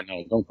verdict. Yeah,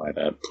 no, don't buy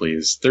that,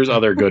 please. There's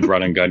other good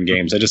run and gun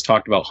games. I just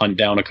talked about Hunt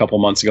Down a couple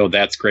months ago.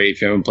 That's great.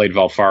 If you haven't played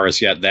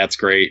Valfaris yet, that's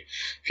great.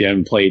 If you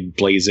haven't played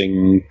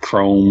Blazing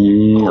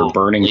Chrome or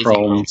Burning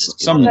Chrome,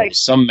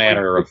 some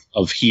manner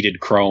of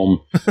heated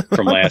chrome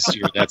from last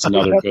year, that's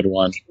another good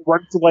one.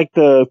 Run to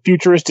the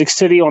futuristic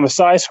city on the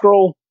side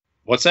scroll.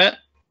 What's that?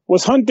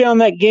 Was Hunt Down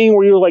that game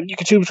where you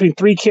could choose between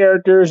 3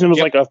 characters and it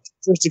was a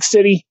futuristic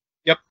city?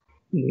 Yep.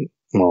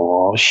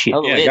 Oh, shit.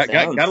 Yeah,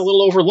 got a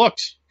little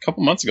overlooked a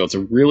couple months ago. It's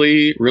a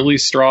really, really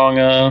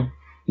strong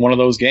one of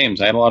those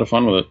games. I had a lot of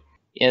fun with it.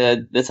 Yeah,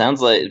 that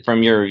sounds like,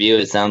 from your review,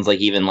 it sounds like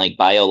even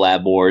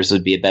Biolab Wars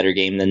would be a better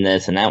game than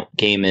this, and that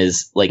game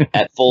is,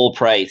 at full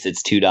price,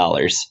 it's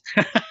 $2.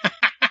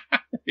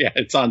 Yeah,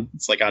 it's on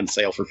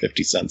sale for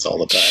 50 cents all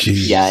the time.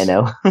 Jeez. Yeah, I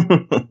know.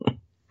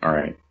 All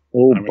right.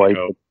 Oh, I'm going to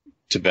go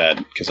to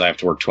bed because I have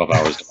to work 12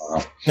 hours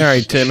tomorrow. All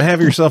right, Tim,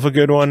 have yourself a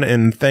good one,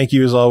 and thank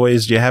you as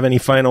always. Do you have any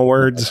final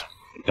words?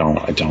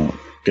 I don't.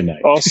 Good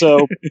night.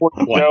 Also, before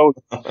you go,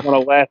 I want to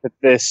laugh at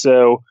this.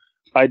 So,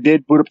 I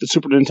did boot up the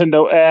Super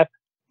Nintendo app.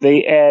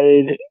 They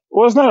added,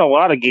 it's not a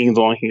lot of games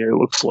on here, it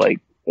looks like.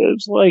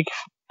 It's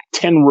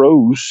 10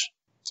 rows.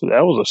 So,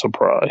 that was a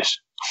surprise.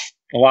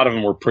 A lot of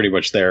them were pretty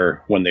much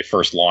there when they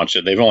first launched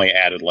it. They've only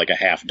added a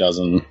half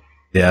dozen.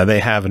 Yeah,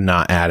 they have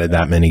not added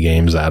that many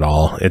games at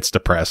all. It's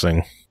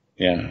depressing.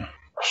 Yeah.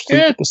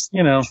 What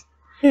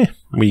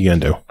are you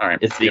going to do? All right.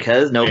 It's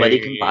because nobody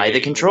can buy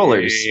the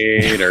controllers.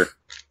 Later.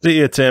 See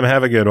you, Tim.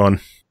 Have a good one.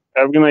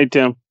 Have a good night,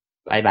 Tim.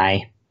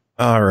 Bye-bye.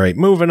 All right,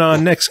 moving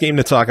on. Next game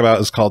to talk about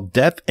is called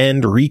Death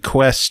End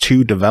Request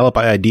 2, developed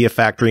by Idea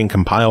Factory and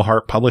Compile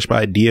Heart, published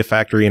by Idea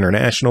Factory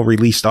International,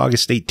 released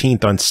August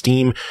 18th on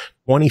Steam,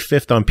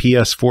 25th on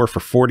PS4 for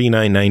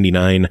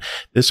 $49.99.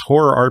 This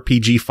horror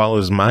RPG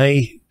follows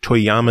Mai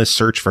Toyama's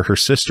search for her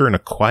sister in a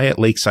quiet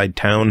lakeside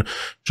town.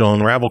 She'll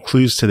unravel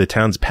clues to the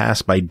town's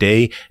past by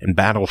day and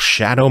battle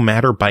shadow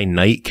matter by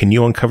night. Can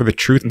you uncover the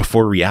truth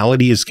before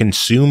reality is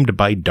consumed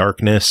by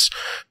darkness?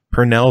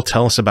 Pernell,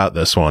 tell us about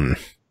this one.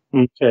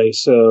 Okay,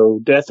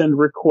 so Death End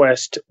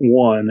Request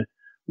 1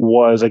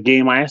 was a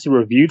game I actually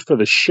reviewed for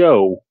the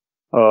show,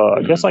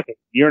 I guess a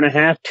year and a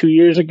half, 2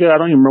 years ago. I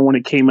don't even remember when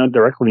it came out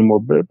directly anymore,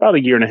 but about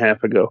a year and a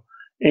half ago.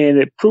 And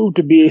it proved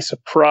to be a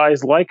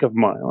surprise of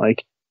mine.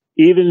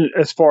 Even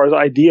as far as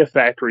Idea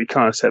Factory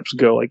concepts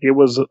go, it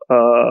was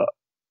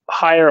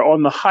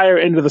on the higher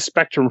end of the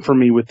spectrum for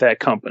me with that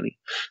company.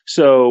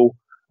 So,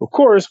 of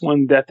course,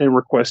 when Death End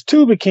Request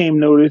 2 became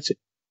noted,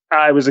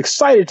 I was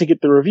excited to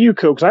get the review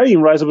code because I didn't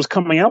even realize it was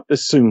coming out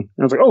this soon. And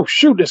I was like, oh,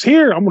 shoot, it's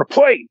here. I'm going to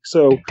play.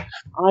 So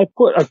I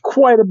put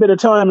quite a bit of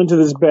time into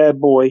this bad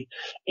boy.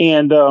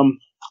 And,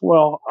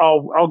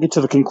 I'll get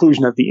to the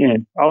conclusion at the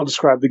end. I'll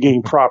describe the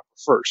game proper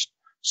first.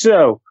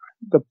 So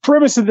the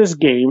premise of this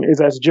game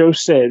is, as Joe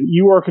said,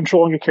 you are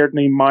controlling a character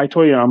named Mai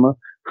Toyama,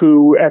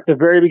 who at the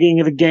very beginning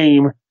of the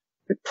game,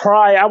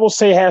 I will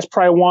say has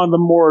probably one of the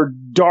more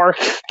dark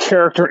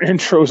character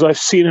intros I've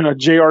seen in a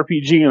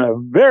JRPG in a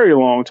very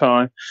long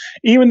time.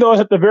 Even though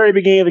it's at the very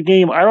beginning of the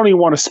game, I don't even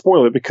want to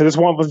spoil it because it's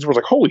one of those where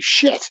it's holy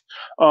shit.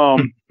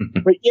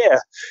 But yeah,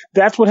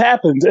 that's what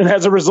happens. And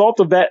as a result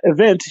of that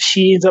event,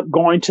 she ends up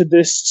going to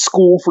this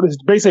school for this,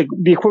 basically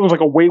the equivalent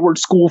of a wayward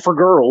school for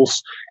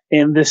girls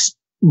in this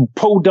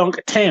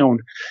podunk town.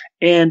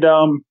 And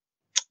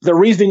the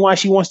reasoning why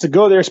she wants to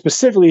go there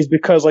specifically is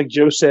because, like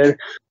Joe said,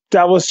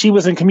 she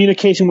was in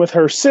communication with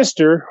her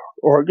sister,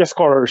 or I guess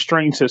call her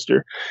estranged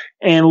sister,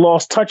 and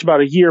lost touch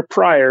about a year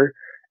prior,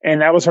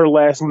 and that was her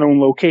last known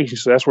location,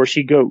 so that's where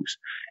she goes.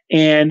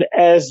 And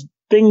as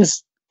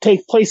things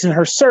take place in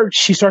her search,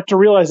 she starts to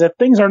realize that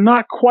things are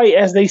not quite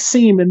as they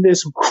seem in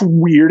this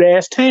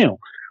weird-ass town.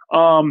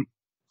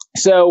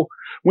 So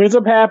what ends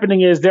up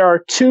happening is there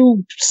are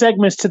 2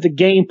 segments to the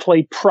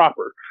gameplay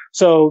proper.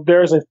 So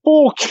there's a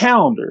full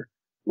calendar.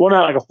 Well,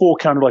 not like a full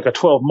calendar, like a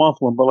 12-month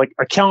one, but like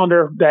a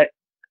calendar that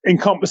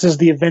encompasses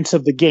the events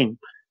of the game.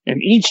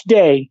 And each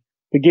day,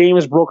 the game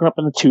is broken up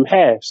into two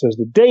halves. There's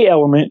the day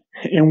element,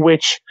 in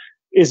which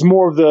is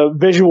more of the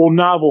visual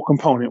novel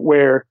component,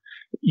 where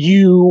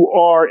you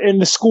are in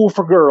the school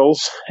for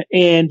girls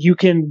and you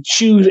can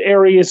choose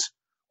areas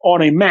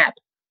on a map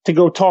to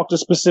go talk to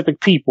specific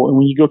people. And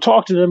when you go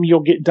talk to them,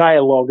 you'll get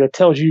dialogue that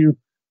tells you,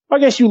 I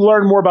guess you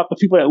learn more about the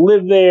people that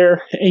live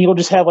there, and you'll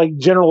just have like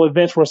general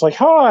events where it's like,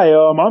 hi,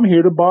 I'm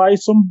here to buy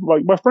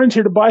my friend's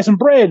here to buy some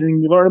bread.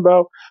 And you learn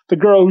about the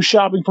girl who's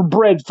shopping for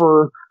bread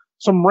for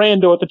some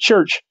rando at the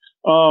church.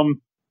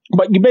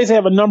 But you basically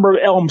have a number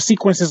of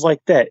sequences like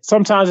that.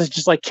 Sometimes it's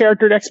just like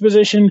character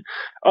exposition.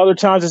 Other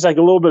times it's like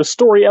a little bit of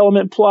story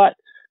element plot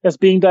that's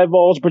being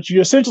divulged. But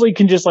you essentially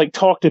can just like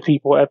talk to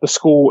people at the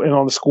school and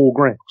on the school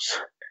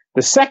grounds.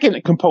 The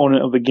second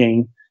component of the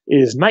game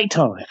is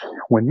nighttime.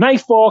 When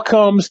nightfall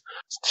comes,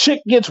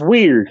 shit gets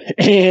weird.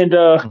 And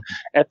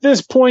at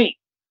this point,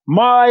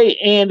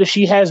 and if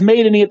she has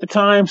made any at the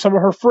time, some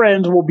of her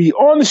friends will be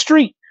on the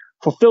street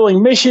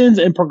fulfilling missions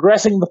and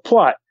progressing the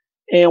plot.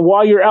 And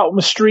while you're out in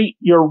the street,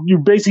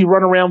 you basically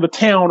run around the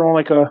town on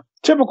like a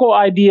typical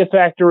Idea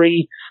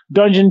Factory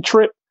dungeon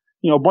trip.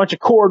 A bunch of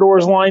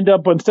corridors lined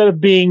up, but instead of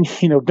being,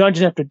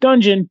 dungeon after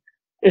dungeon,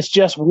 it's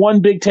just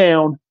one big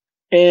town,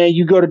 and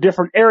you go to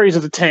different areas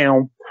of the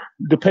town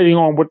depending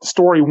on what the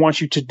story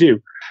wants you to do.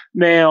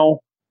 Now,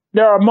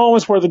 there are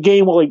moments where the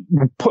game will like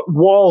put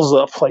walls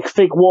up, like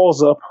fake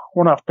walls up.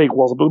 Well, not fake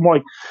walls, but more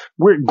like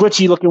weird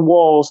glitchy looking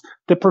walls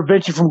that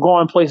prevent you from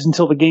going places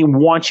until the game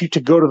wants you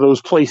to go to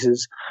those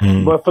places.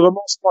 But for the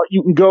most part,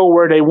 you can go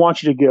where they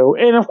want you to go.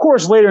 And of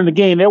course, later in the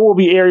game, there will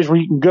be areas where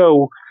you can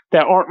go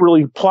that aren't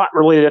really plot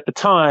related at the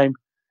time.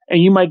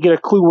 And you might get a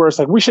clue where it's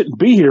like, we shouldn't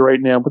be here right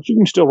now, but you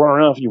can still run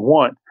around if you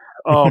want.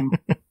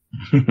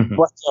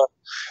 But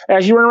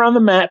as you run around the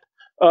map,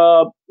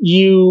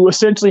 you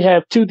essentially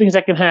have two things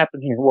that can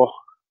happen here. Well,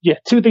 yeah,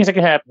 two things that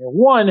can happen here.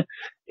 One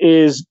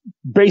is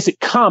basic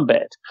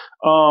combat.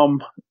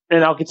 And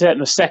I'll get to that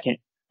in a second.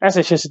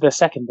 Actually, I should say the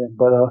second thing.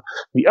 But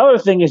the other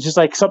thing is just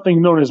like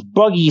something known as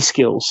buggy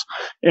skills,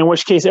 in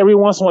which case every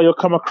once in a while you'll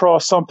come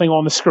across something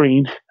on the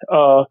screen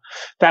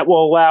that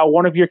will allow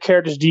one of your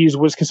characters to use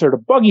what's considered a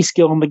buggy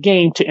skill in the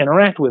game to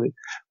interact with it.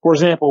 For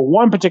example,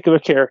 one particular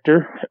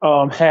character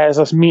has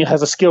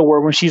a skill where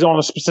when she's on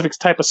a specific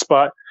type of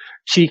spot,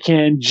 she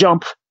can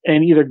jump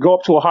and either go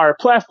up to a higher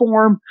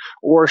platform,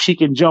 or she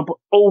can jump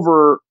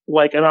over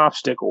like an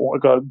obstacle,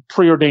 like a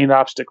preordained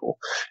obstacle.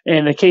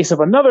 In the case of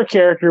another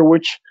character,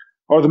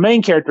 or the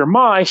main character,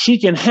 she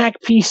can hack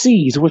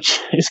PCs, which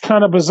is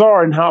kind of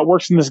bizarre in how it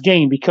works in this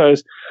game,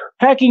 because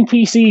hacking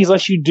PCs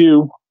lets you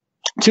do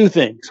two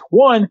things.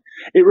 One,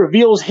 it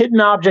reveals hidden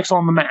objects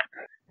on the map.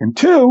 And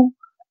two,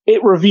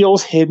 it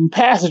reveals hidden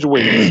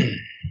passageways.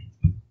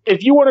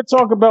 If you want to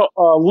talk about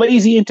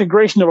lazy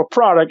integration of a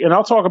product, and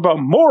I'll talk about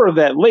more of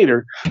that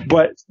later,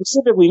 but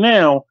specifically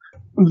now,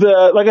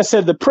 like I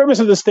said, the premise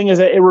of this thing is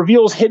that it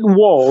reveals hidden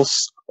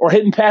walls or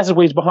hidden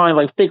passageways behind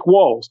like fake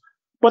walls.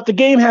 But the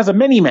game has a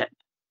mini-map,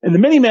 and the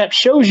mini-map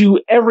shows you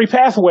every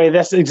pathway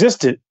that's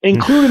existed,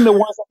 including the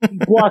ones that can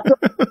be blocked up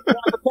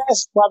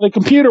by the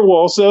computer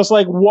wall. So it's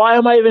like, why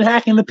am I even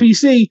hacking the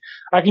PC?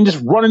 I can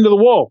just run into the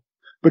wall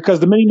because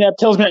the mini-map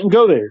tells me I can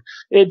go there.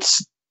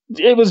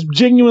 It was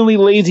genuinely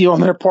lazy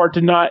on their part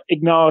to not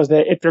acknowledge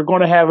that if they're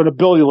going to have an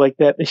ability like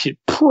that, they should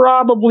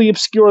probably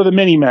obscure the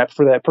mini-map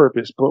for that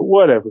purpose, but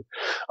whatever.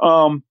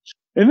 And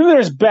then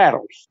there's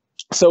battle.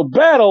 So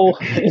battle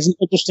is an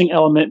interesting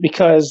element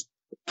because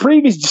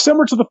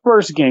similar to the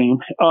first game,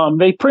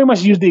 they pretty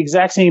much use the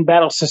exact same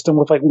battle system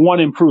with like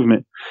one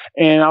improvement.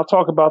 And I'll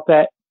talk about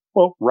that,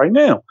 right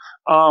now.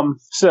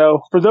 So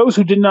for those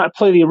who did not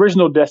play the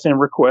original Death End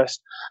Request,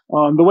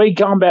 the way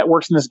combat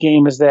works in this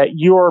game is that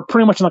you're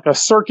pretty much in like a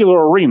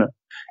circular arena.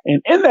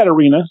 And in that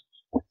arena,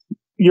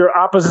 your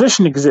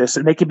opposition exists,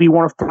 and they could be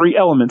one of three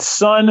elements: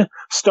 sun,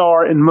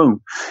 star, and moon.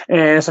 And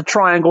it's a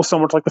triangle,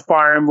 similar to like the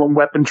Fire Emblem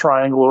weapon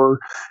triangle, or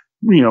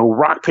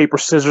rock, paper,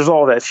 scissors,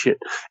 all that shit.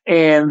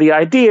 And the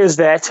idea is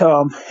that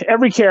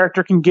every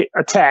character can get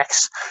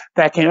attacks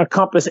that can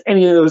encompass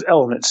any of those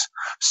elements.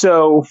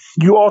 So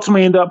you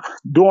ultimately end up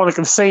doing like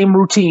the same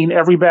routine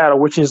every battle,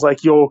 which is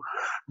like you'll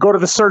go to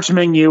the search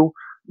menu,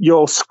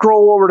 you'll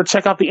scroll over to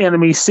check out the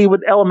enemies, see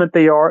what element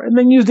they are, and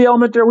then use the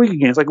element they're weak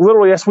against. Like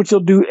literally, that's what you'll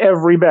do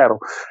every battle.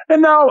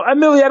 And now,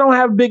 admittedly, I don't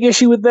have a big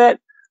issue with that,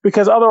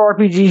 because other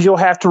RPGs, you'll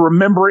have to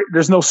remember it.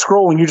 There's no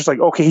scrolling. You're just like,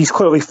 okay, he's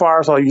clearly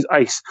fire, so I'll use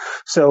ice.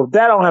 So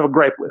that I don't have a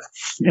gripe with.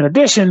 In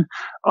addition,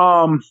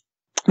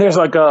 there's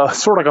like a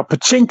sort of like a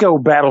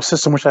pachinko battle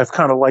system, which I've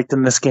kind of liked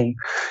in this game.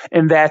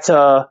 And that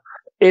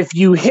if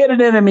you hit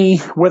an enemy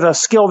with a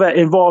skill that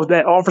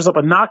offers up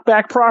a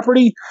knockback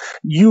property,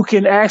 you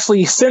can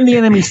actually send the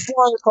enemy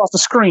flying across the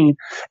screen.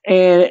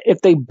 And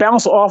if they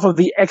bounce off of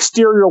the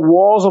exterior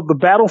walls of the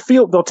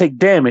battlefield, they'll take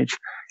damage.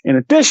 In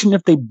addition,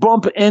 if they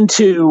bump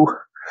into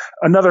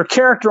another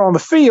character on the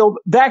field,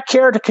 that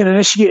character can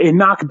initiate a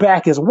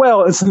knockback as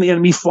well and send the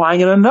enemy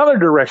flying in another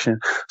direction.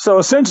 So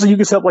essentially you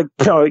can set up like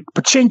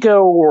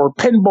pachinko or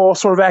pinball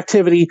sort of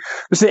activity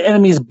because the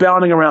enemy is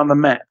bounding around the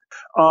map.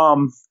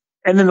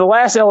 And then the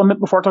last element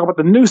before I talk about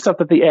the new stuff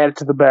that they added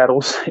to the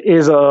battles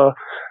is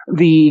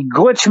the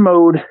glitch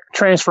mode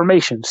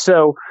transformation.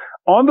 So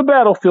on the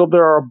battlefield,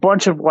 there are a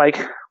bunch of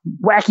like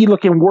wacky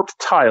looking warped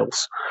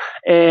tiles.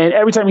 And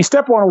every time you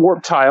step on a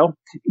warped tile,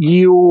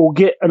 you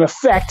get an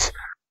effect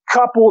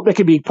coupled that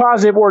can be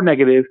positive or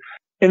negative.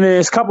 And then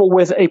it's coupled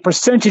with a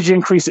percentage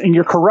increase in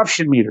your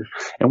corruption meter.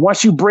 And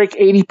once you break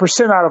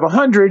 80% out of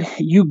 100,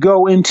 you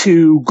go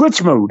into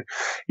glitch mode.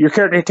 Your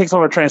character takes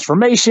on a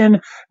transformation,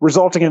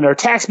 resulting in their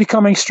attacks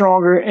becoming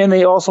stronger, and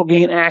they also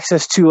gain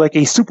access to like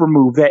a super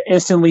move that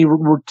instantly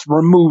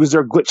removes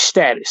their glitch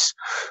status.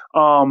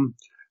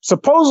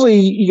 Supposedly,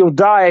 you'll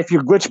die if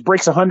your glitch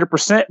breaks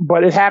 100%,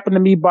 but it happened to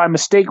me by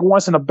mistake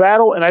once in a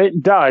battle, and I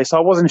didn't die, so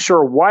I wasn't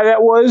sure why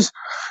that was.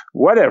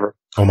 Whatever.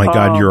 Oh my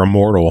God, you're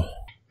immortal.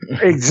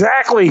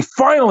 Exactly.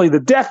 Finally, the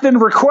death in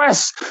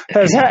request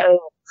has had,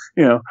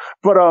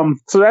 but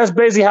so that's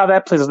basically how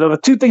that plays. Now, the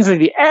two things that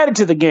they added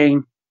to the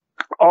game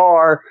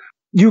are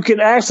you can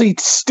actually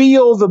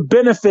steal the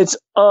benefits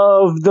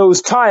of those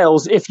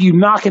tiles if you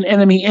knock an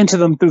enemy into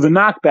them through the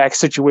knockback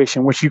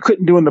situation, which you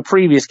couldn't do in the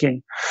previous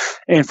game.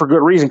 And for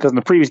good reason, because in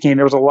the previous game,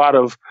 there was a lot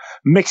of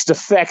mixed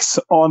effects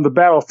on the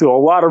battlefield, a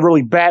lot of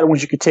really bad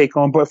ones you could take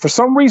on. But for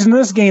some reason, in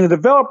this game, the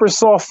developers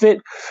saw fit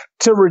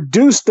to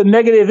reduce the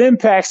negative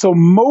impact. So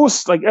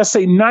most, like let's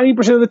say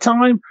 90% of the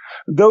time,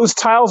 those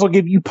tiles will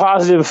give you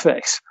positive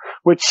effects,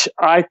 which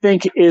I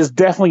think is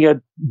definitely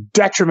a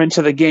detriment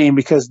to the game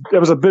because there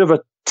was a bit of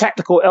a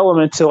technical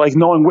element to like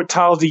knowing what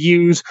tiles to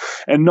use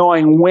and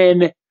knowing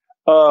when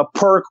a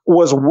perk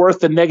was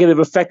worth the negative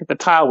effect that the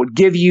tile would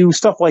give you,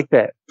 stuff like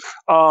that.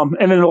 And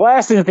then the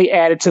last thing that they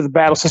added to the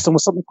battle system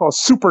was something called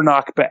Super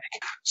Knockback.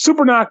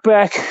 Super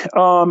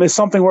Knockback is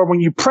something where when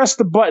you press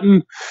the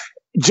button,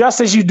 just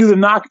as you do the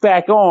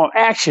knockback on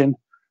action,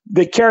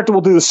 the character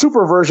will do the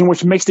super version,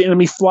 which makes the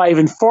enemy fly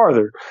even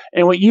farther.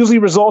 And what usually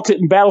resulted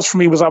in battles for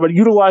me was I would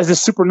utilize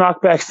this super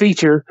knockback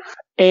feature,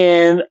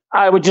 and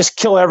I would just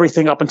kill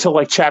everything up until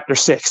like chapter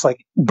 6.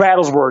 Like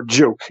battles were a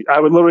joke. I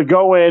would literally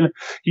go in,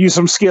 use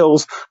some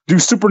skills, do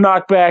super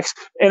knockbacks,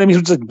 enemies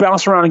would just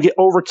bounce around and get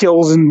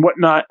overkills and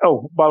whatnot.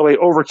 Oh, by the way,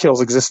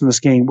 overkills exist in this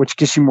game, which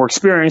gives you more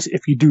experience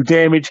if you do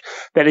damage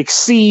that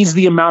exceeds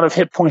the amount of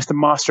hit points the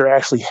monster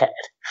actually had.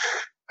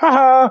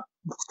 Haha,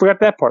 forgot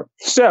that part.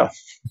 So,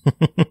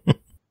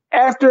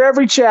 after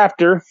every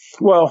chapter,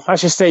 well, I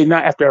should say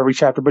not after every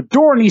chapter, but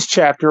during each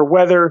chapter,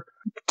 whether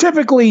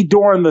typically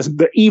during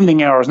the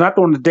evening hours, not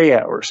during the day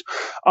hours,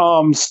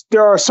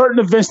 there are certain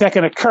events that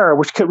can occur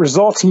which could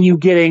result in you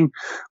getting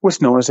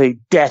what's known as a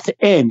death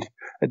end.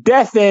 A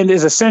death end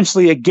is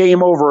essentially a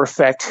game over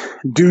effect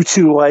due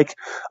to like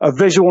a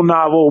visual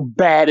novel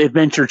bad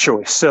adventure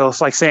choice. So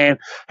it's like saying,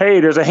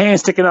 hey, there's a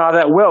hand sticking out of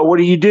that well. What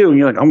do? And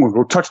you're like, I'm going to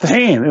go touch the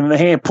hand. And the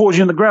hand pulls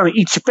you in the ground and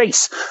eats your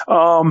face.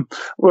 Well,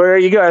 there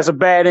you go. That's a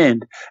bad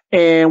end.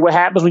 And what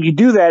happens when you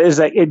do that is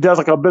that it does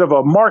like a bit of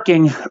a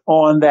marking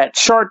on that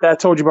chart that I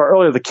told you about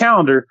earlier, the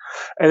calendar.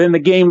 And then the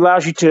game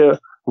allows you to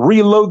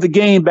reload the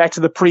game back to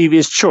the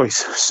previous choice.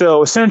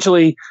 So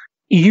essentially,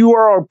 you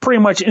are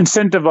pretty much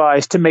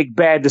incentivized to make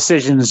bad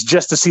decisions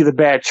just to see the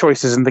bad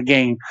choices in the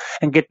game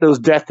and get those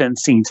death end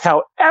scenes.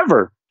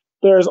 However,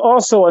 there's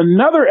also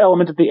another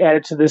element that they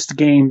added to this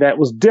game that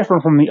was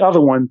different from the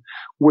other one,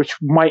 which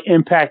might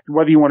impact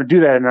whether you want to do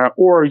that or not,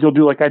 or you'll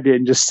do like I did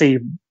and just save,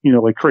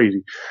 like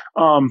crazy.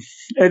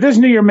 At this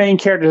your main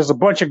character, there's a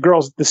bunch of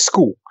girls at this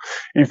school.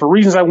 And for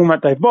reasons I will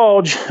not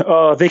divulge,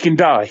 they can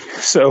die.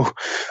 So,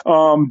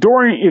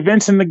 during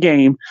events in the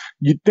game,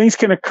 things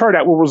can occur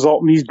that will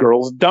result in these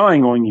girls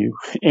dying on you.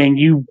 And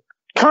you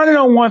kind of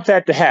don't want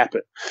that to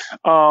happen.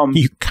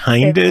 You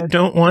kind of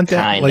don't want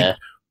that? Kinda. Like,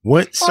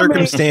 what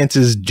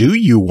circumstances do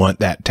you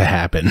want that to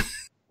happen?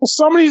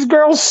 Some of these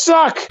girls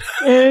suck.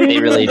 And They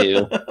really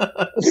do.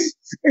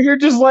 you're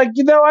just like,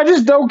 I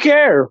just don't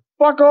care.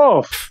 Fuck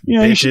off.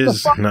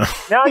 Bitches, no.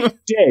 Now you're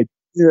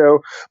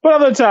dead. But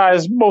other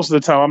times, most of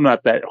the time, I'm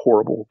not that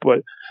horrible.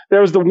 But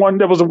there was the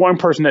one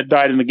person that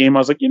died in the game. I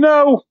was like, I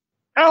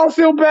don't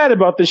feel bad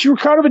about this. You were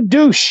kind of a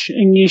douche,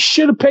 and you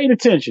should have paid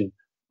attention.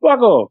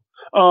 Fuck off.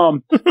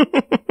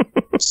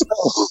 So,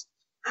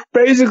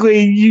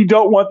 basically, you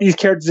don't want these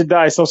characters to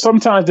die. So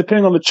sometimes,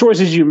 depending on the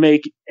choices you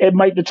make, it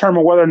might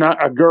determine whether or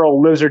not a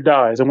girl lives or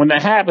dies. And when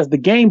that happens, the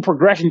game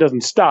progression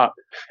doesn't stop.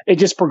 It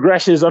just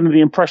progresses under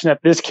the impression that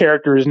this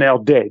character is now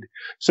dead.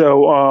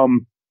 So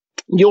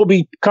you'll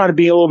be kind of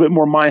being a little bit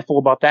more mindful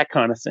about that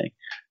kind of thing.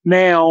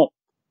 Now,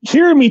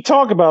 hearing me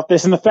talk about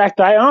this and the fact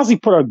that I honestly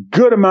put a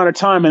good amount of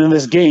time into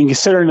this game,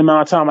 considering the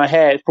amount of time I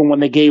had from when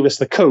they gave us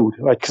the code,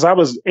 because I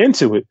was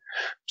into it.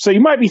 So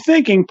you might be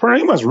thinking, Pernell,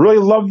 you must really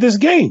love this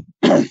game.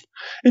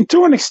 And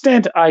to an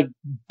extent, I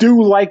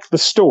do like the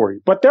story.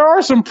 But there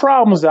are some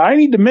problems that I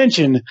need to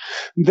mention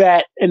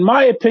that, in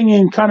my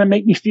opinion, kind of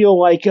make me feel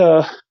like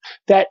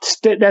that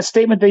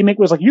statement they make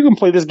was like, you can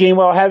play this game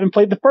while having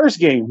played the first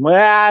game. Well,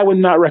 I would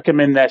not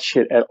recommend that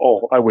shit at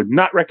all. I would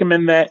not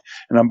recommend that,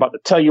 and I'm about to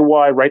tell you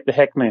why right the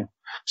heck now.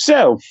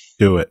 So,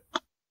 do it.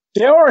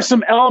 There are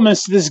some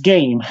elements to this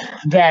game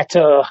that,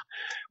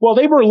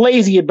 they were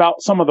lazy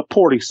about some of the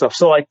porting stuff.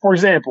 So, like, for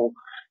example,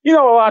 a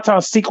lot of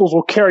times sequels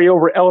will carry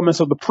over elements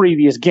of the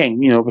previous game,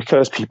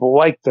 because people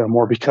like them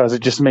or because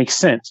it just makes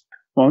sense.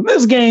 Well, in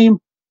this game,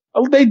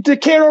 they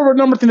carry over a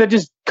number of things that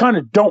just kind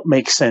of don't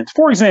make sense.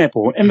 For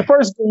example, in the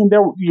first game,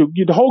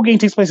 the whole game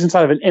takes place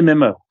inside of an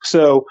MMO.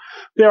 So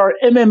there are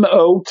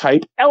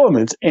MMO-type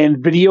elements and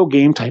video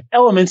game-type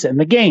elements in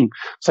the game,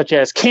 such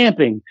as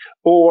camping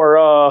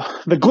or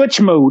the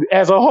glitch mode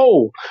as a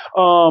whole.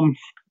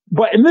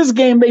 But in this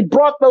game, they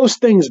brought those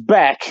things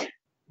back,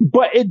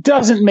 but it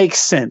doesn't make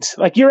sense.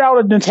 Like, you're out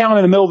in the town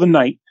in the middle of the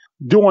night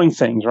doing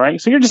things,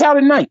 right? So you're just out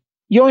at night.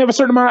 You only have a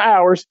certain amount of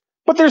hours,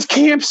 but there's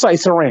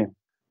campsites around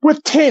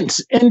with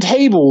tents and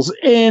tables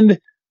and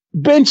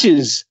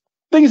benches,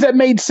 things that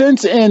made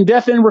sense in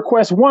Death End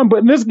Request 1. But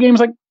in this game,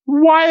 it's like,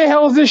 why the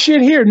hell is this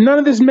shit here? None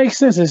of this makes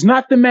sense. It's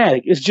not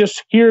thematic. It's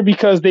just here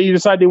because they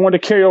decided they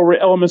wanted to carry over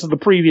elements of the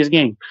previous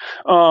game.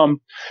 And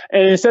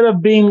instead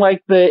of being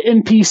like the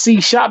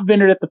NPC shop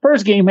vendor that the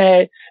first game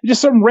had,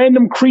 just some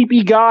random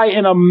creepy guy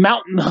in a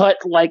mountain hut,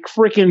 like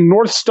freaking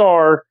North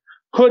Star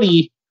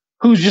hoodie,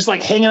 who's just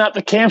like hanging out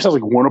the camp. So I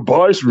was like, want to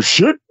buy some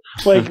shit?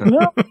 Like,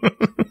 no.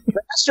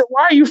 Master,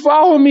 why are you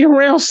following me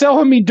around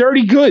selling me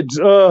dirty goods?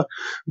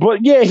 But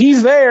yeah,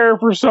 he's there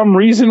for some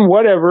reason,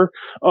 whatever.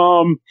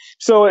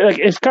 So like,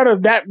 it's kind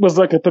of, that was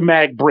like a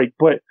thematic break.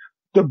 But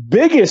the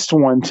biggest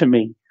one to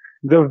me,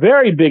 the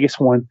very biggest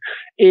one,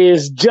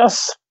 is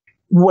just,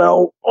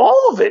 all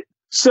of it.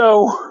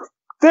 So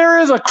there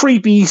is a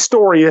creepy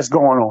story that's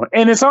going on,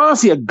 and it's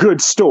honestly a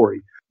good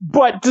story.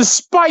 But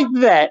despite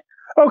that,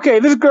 okay,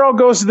 this girl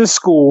goes to this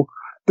school.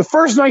 The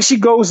first night she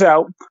goes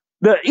out,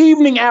 the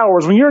evening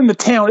hours when you're in the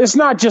town, it's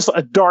not just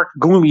a dark,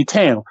 gloomy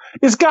town.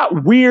 It's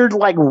got weird,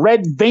 like,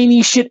 red,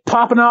 veiny shit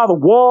popping out of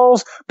the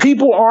walls.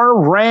 People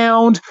aren't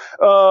around.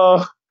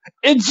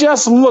 It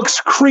just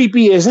looks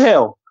creepy as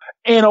hell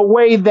in a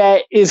way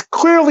that is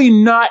clearly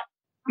not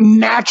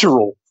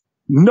natural.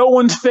 No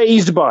one's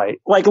fazed by it.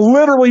 Like,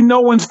 literally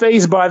no one's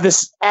fazed by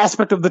this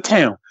aspect of the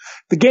town.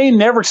 The game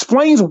never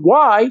explains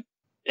why.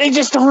 They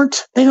just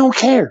aren't. They don't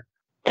care.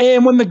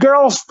 And when the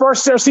girls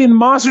first start seeing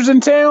monsters in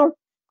town,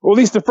 or at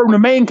least from the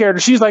main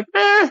character, she's like,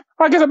 I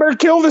guess I better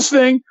kill this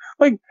thing.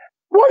 Like,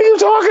 what are you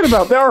talking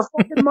about? There are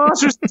fucking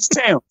monsters in this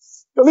town.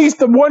 At least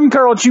the one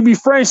girl that you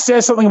befriend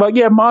says something about,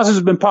 monsters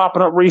have been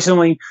popping up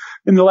recently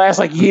in the last,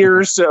 year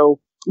or so.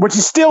 Which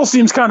still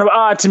seems kind of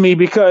odd to me,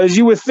 because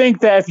you would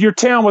think that if your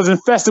town was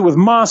infested with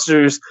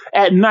monsters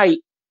at night,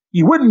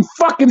 you wouldn't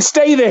fucking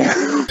stay there.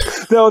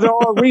 Though there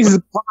are reasons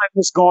behind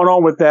what's going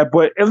on with that.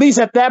 But at least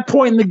at that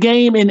point in the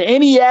game, in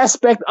any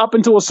aspect up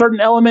until a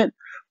certain element,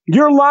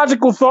 your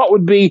logical thought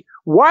would be,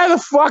 why the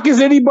fuck is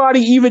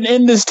anybody even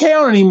in this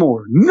town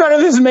anymore? None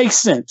of this makes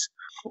sense.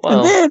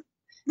 Well, and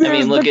then, I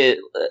mean, look at...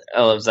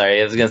 Oh, I'm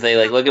sorry. I was going to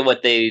say, look at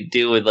what they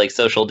do with,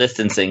 social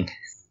distancing.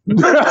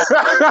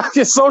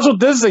 Just social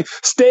distancing.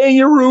 Stay in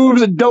your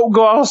rooms and don't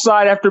go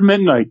outside after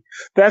midnight.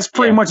 That's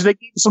pretty much, they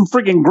keep some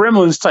freaking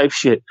Gremlins type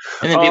shit.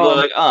 And then people are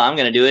like, I'm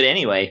going to do it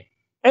anyway.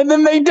 And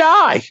then they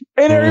die.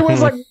 And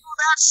everyone's like,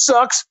 that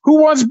sucks. Who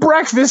wants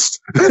breakfast?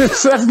 So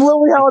that's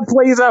literally how it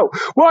plays out.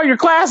 Well, your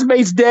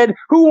classmate's dead.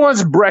 Who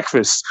wants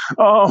breakfast?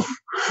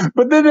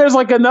 But then there's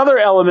another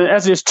element.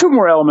 As there's two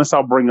more elements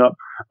I'll bring up.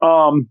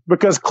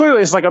 Because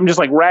clearly it's I'm just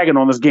ragging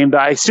on this game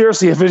that I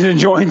seriously have been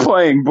enjoying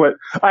playing, but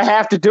I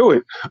have to do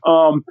it.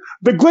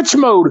 The glitch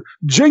mode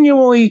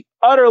genuinely,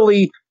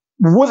 utterly,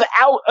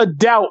 without a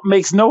doubt,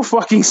 makes no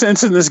fucking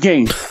sense in this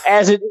game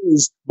as it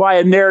is by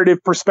a narrative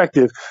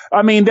perspective.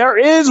 I mean, there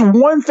is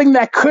one thing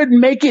that could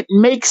make it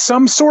make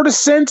some sort of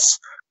sense,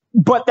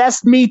 but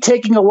that's me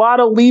taking a lot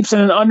of leaps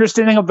and an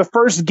understanding of the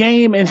first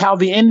game and how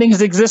the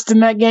endings exist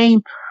in that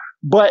game.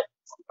 But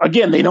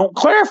again, they don't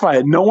clarify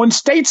it. No one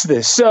states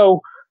this.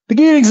 So to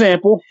give you an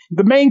example,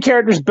 the main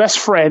character's best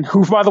friend,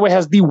 who, by the way,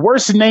 has the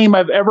worst name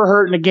I've ever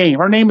heard in a game.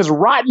 Her name is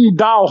Rotten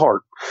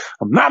Dollheart.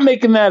 I'm not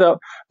making that up.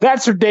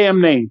 That's her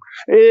damn name.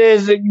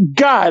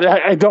 God,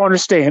 I don't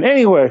understand.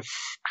 Anyway,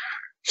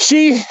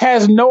 she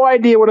has no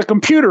idea what a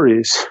computer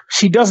is.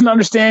 She doesn't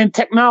understand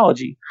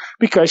technology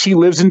because she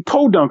lives in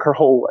Podunk her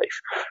whole life,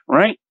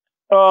 right?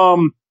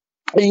 And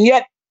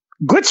yet,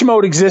 glitch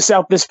mode exists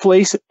out this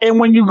place,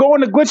 and when you go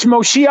into glitch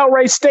mode, she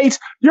outright states,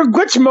 your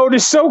glitch mode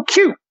is so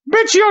cute.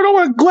 Bitch, you don't know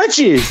what a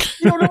glitch is.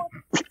 You don't know what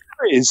a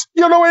computer is.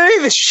 You don't know what any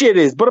of this shit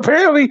is. But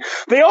apparently,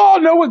 they all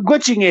know what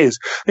glitching is.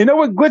 They know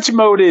what glitch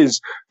mode is,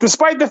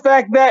 despite the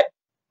fact that,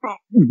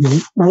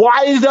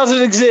 why does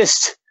it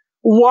exist?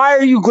 Why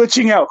are you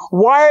glitching out?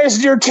 Why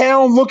is your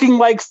town looking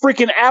like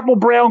freaking Apple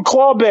Brown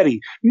Claw Betty?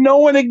 No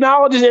one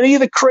acknowledges any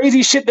of the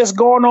crazy shit that's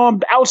going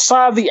on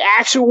outside of the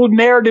actual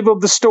narrative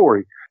of the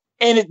story.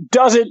 And it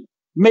doesn't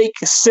make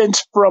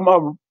sense from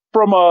a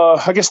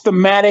I guess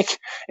thematic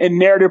and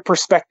narrative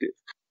perspective.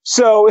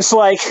 So it's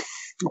like,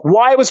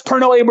 why was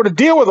Pernell able to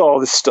deal with all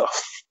this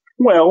stuff?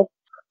 Well,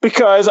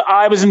 because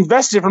I was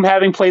invested from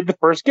having played the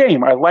first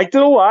game. I liked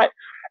it a lot,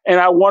 and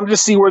I wanted to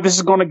see where this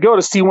is going to go,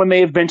 to see when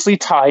they eventually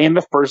tie in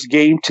the first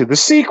game to the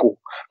sequel,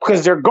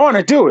 because they're going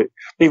to do it.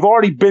 They've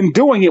already been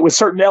doing it with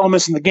certain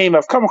elements in the game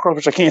I've come across,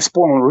 which I can't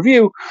spoil in the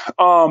review.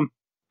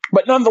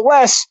 But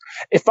nonetheless,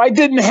 if I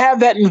didn't have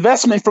that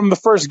investment from the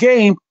first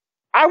game,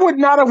 I would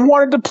not have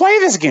wanted to play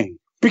this game,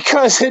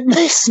 because it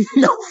makes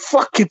no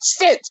fucking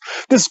sense.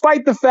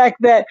 Despite the fact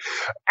that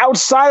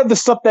outside of the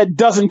stuff that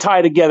doesn't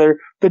tie together,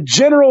 the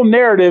general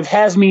narrative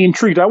has me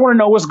intrigued. I want to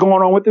know what's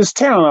going on with this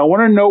town. I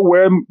want to know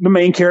where the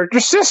main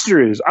character's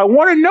sister is. I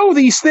want to know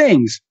these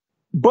things.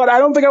 But I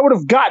don't think I would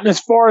have gotten as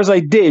far as I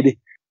did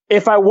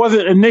if I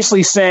wasn't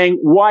initially saying,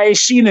 why is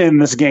Sheena in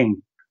this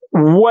game?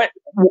 What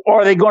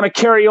are they going to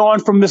carry on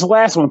from this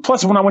last one?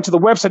 Plus, when I went to the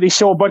website, they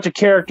show a bunch of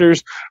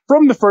characters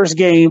from the first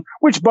game,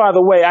 which, by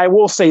the way, I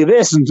will say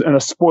this in a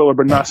spoiler,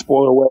 but not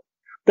spoiler way.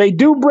 They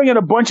do bring in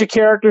a bunch of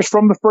characters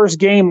from the first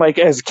game, like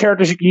as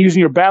characters you can use in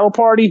your battle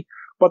party.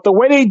 But the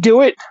way they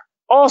do it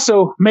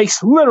also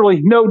makes literally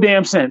no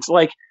damn sense,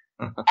 like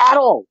at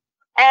all.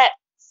 At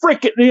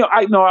freaking,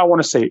 I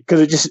want to say it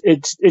because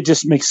it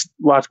just makes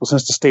logical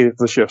sense to state it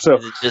for the show. So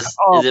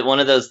is it one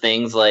of those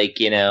things like,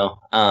 the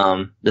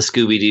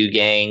Scooby-Doo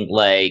gang,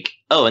 like,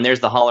 oh, and there's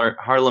the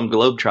Harlem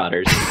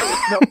Globetrotters.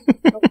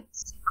 No.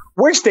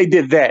 Wish they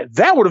did that.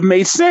 That would have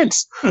made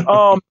sense.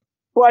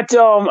 But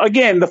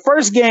again, the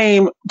first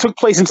game took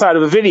place inside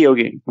of a video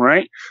game,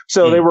 right?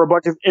 So there were a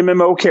bunch of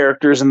MMO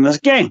characters in this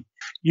game.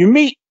 You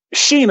meet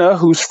Sheena,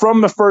 who's from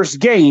the first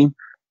game,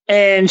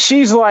 and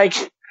she's like,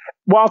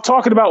 while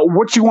talking about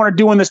what you want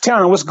to do in this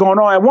town and what's going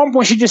on, at one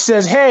point she just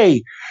says,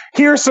 "Hey,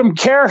 here's some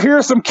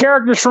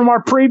characters from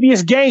our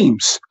previous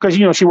games," because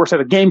she works at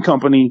a game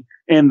company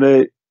in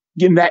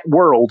that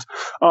world.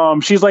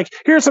 She's like,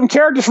 "Here's some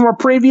characters from our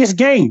previous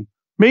game.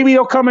 Maybe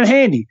they'll come in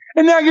handy."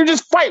 And now you're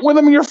just fighting with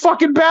them in your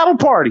fucking battle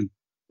party.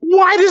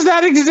 Why does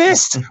that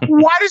exist?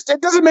 That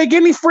doesn't make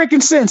any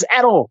freaking sense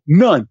at all.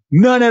 None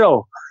at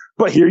all.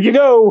 But here you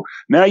go.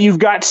 Now you've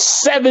got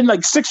 6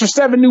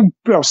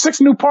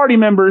 new party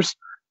members.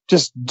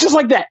 Just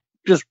like that.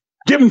 Just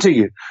give them to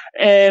you.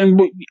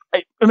 And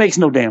it makes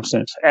no damn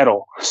sense at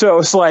all. So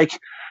it's like,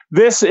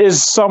 this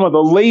is some of the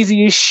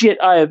laziest shit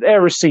I have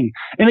ever seen.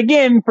 And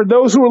again, for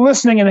those who are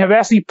listening and have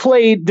actually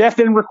played Death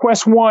End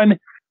Request 1,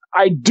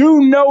 I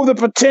do know the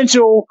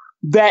potential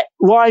that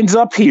lines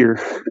up here.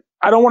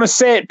 I don't want to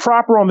say it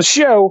proper on the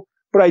show,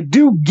 but I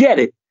do get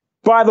it.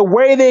 By the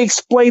way they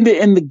explained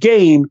it in the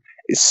game,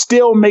 it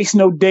still makes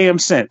no damn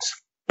sense.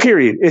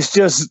 Period. It's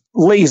just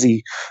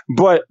lazy.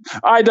 But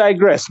I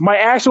digress. My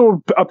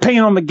actual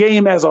opinion on the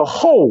game as a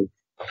whole,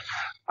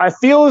 I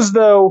feel as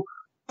though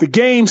the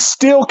game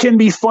still can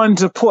be fun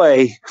to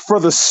play for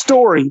the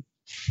story,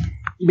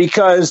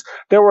 because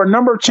there were a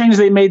number of changes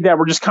they made that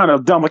were just kind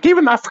of dumb. Like,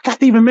 I forgot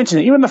to even mention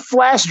it. Even the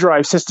flash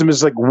drive system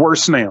is like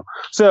worse now.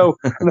 So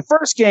in the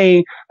first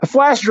game, the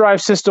flash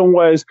drive system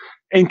was,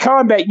 in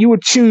combat, you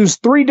would choose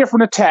 3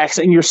 different attacks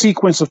in your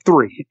sequence of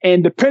 3.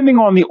 And depending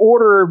on the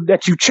order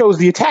that you chose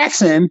the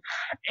attacks in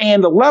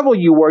and the level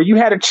you were, you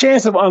had a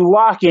chance of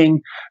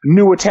unlocking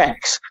new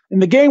attacks. And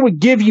the game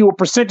would give you a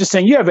percentage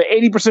saying you have an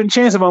 80%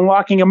 chance of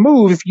unlocking a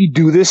move if you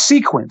do this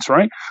sequence,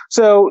 right?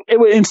 So it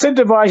would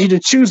incentivize you to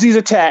choose these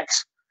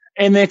attacks.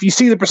 And then if you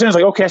see the percentage,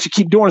 like, okay, I should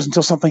keep doing this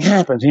until something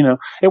happens,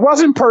 It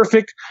wasn't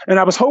perfect, and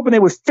I was hoping they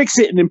would fix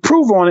it and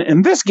improve on it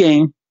in this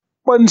game.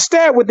 But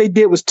instead, what they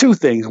did was 2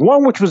 things.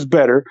 One, which was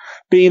better,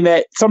 being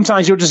that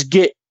sometimes you'll just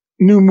get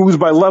new moves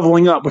by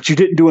leveling up, which you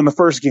didn't do in the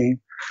first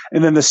game.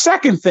 And then the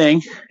second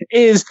thing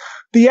is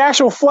the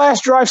actual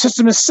flash drive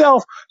system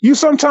itself. You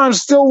sometimes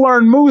still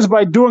learn moves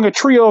by doing a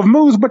trio of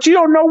moves, but you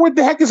don't know what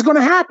the heck is going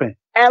to happen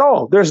at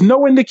all. There's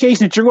no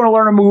indication that you're going to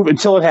learn a move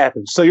until it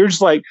happens. So you're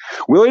just like,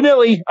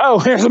 willy-nilly, oh,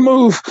 here's a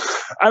move.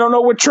 I don't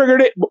know what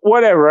triggered it, but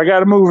whatever. I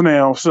got a move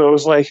now. So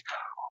it's like,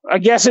 I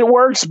guess it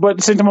works, but at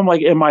the same time, I'm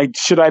like,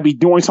 should I be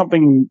doing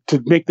something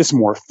to make this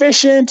more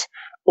efficient?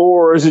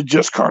 Or is it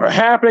just kind of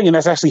happening and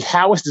that's actually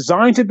how it's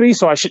designed to be,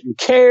 so I shouldn't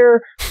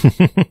care?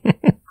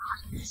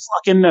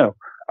 Fucking no.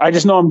 I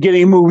just know I'm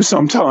getting moves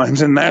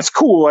sometimes, and that's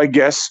cool, I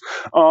guess.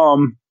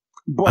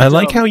 But, I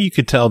like how you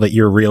could tell that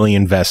you're really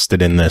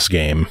invested in this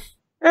game.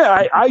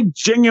 Yeah, I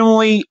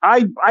genuinely,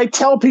 I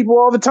tell people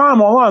all the time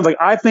online, like,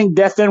 I think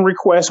Death End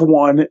Request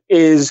 1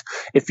 is,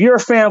 if you're a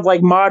fan of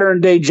like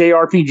modern day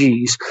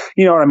JRPGs,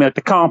 you know what I mean, like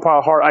the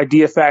Compile Heart,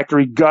 Idea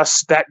Factory,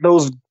 Gus,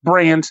 those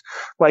brands,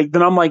 like,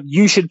 then I'm like,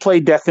 you should play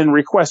Death End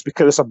Request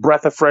because it's a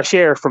breath of fresh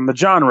air from the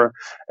genre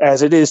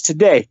as it is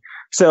today.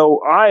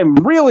 So I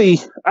really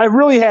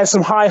had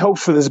some high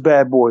hopes for this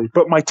bad boy.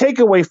 But my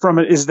takeaway from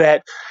it is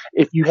that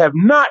if you have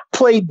not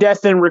played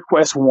Death End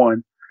Request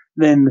 1,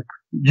 then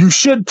you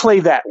should play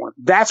that one.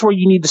 That's where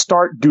you need to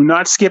start. Do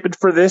not skip it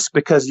for this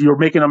because you're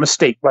making a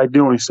mistake by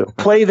doing so.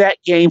 Play that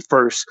game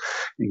first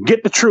and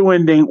get the true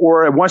ending,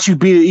 or once you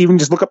beat it, even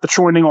just look up the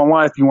true ending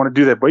online if you want to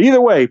do that. But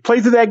either way,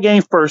 play through that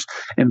game first.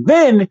 And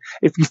then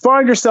if you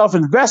find yourself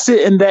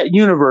invested in that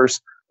universe,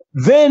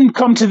 then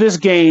come to this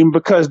game,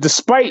 because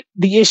despite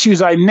the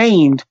issues I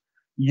named,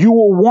 you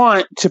will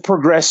want to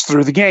progress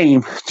through the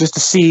game just to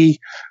see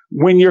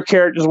when your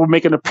characters will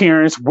make an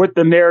appearance, what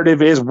the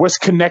narrative is, what's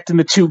connecting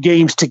the two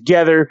games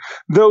together,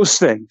 those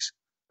things.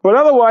 But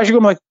otherwise, you're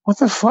going to be like, what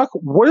the fuck?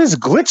 What is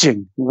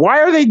glitching? Why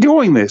are they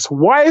doing this?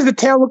 Why does the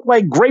town look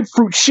like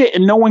grapefruit shit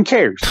and no one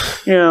cares?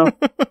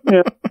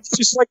 It's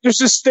just like there's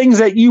just things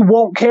that you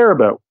won't care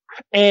about.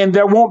 And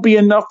there won't be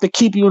enough to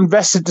keep you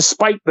invested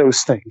despite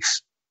those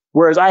things.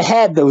 Whereas I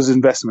had those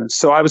investments.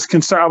 So I was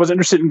concerned. I was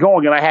interested in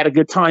going, and I had a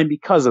good time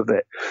because of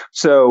it.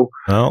 So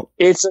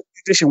it's a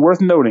condition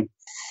worth noting.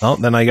 Well,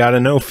 then I got to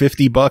know,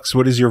 $50.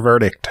 What is your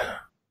verdict?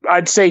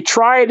 I'd say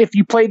try it if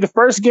you played the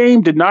first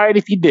game, deny it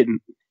if you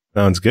didn't.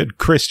 Sounds good.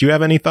 Chris, do you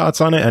have any thoughts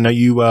on it? I know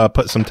you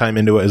put some time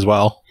into it as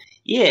well.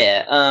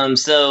 Yeah.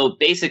 So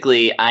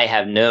basically, I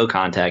have no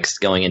context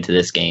going into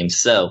this game.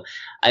 So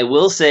I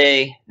will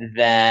say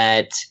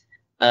that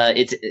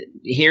it's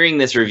hearing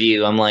this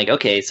review, I'm like,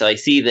 okay, so I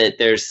see that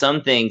there's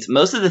some things,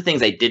 most of the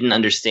things I didn't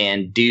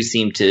understand do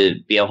seem to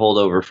be a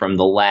holdover from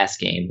the last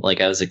game.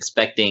 Like I was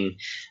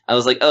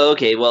like, oh,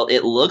 okay, well,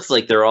 it looks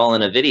like they're all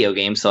in a video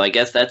game, so I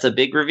guess that's a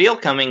big reveal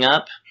coming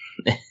up.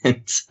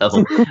 And so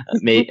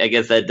I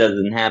guess that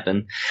doesn't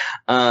happen.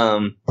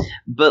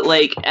 But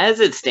like, as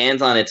it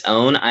stands on its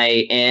own,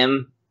 I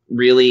am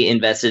really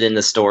invested in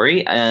the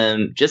story.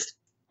 Just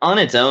on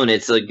its own,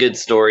 it's a good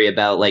story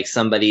about like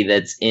somebody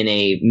that's in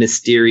a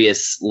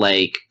mysterious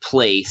like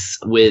place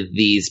with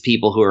these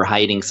people who are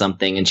hiding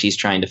something, and she's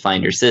trying to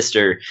find her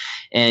sister.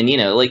 And,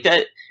 like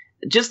that,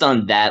 just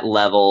on that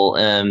level,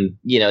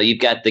 you've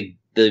got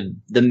the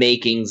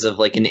makings of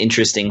like an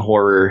interesting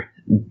horror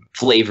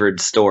flavored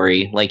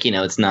story. Like,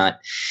 it's not,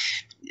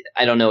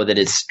 I don't know that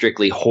it's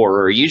strictly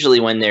horror.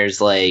 Usually when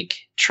there's like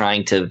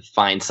trying to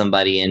find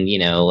somebody and,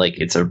 like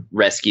it's a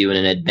rescue and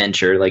an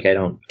adventure, like I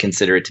don't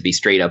consider it to be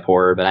straight up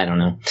horror, but I don't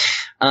know.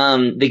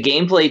 The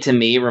gameplay to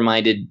me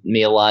reminded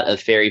me a lot of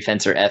Fairy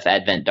Fencer F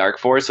Advent Dark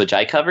Force, which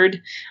I covered.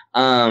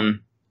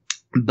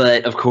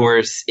 But of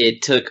course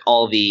it took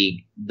all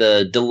the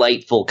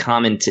delightful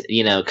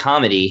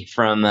comedy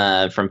from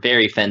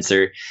Fairy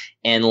Fencer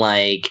and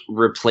like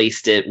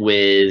replaced it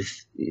with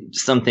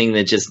something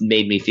that just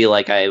made me feel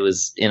like I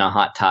was in a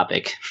Hot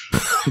Topic.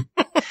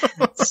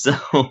 So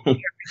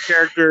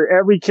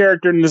every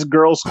character in this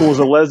girls' school is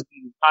a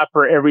lesbian, hot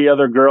for every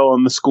other girl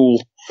in the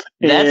school.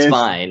 That's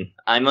fine.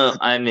 I'm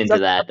into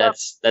that.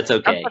 That's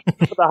okay.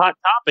 The Hot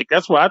Topic.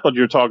 That's what I thought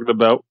you were talking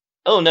about.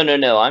 Oh,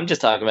 no. I'm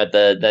just talking about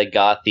the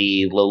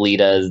gothy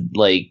Lolita,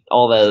 like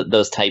all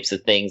those types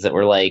of things that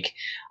were like,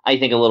 I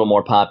think a little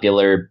more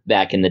popular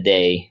back in the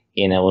day,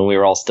 when we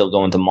were all still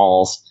going to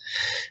malls.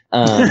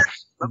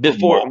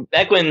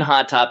 Back when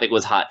Hot Topic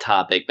was Hot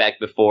Topic, back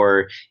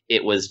before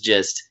it was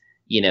just,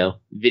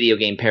 video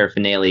game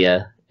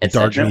paraphernalia,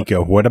 etc.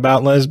 Dark what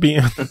about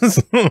lesbians?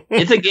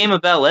 It's a game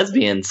about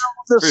lesbians.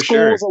 The for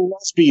school's sure. a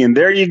lesbian.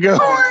 There you go.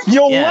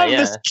 You'll love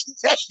this.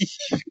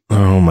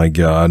 Oh my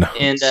god.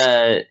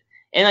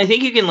 And I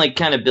think you can like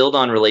kind of build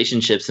on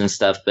relationships and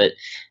stuff, but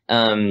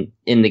in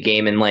the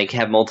game, and like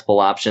have multiple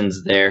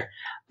options there.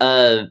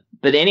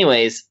 But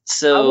anyways,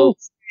 so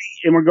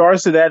in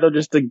regards to that, though,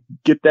 just to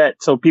get that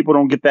so people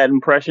don't get that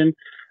impression,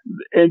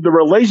 and the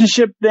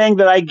relationship thing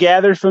that I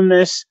gathered from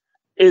this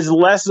is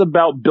less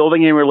about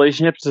building in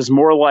relationships. It's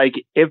more like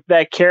if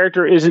that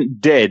character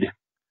isn't dead,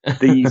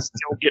 then you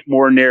still get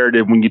more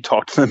narrative when you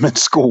talk to them in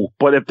school.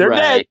 But if they're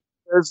dead,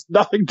 there's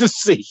nothing to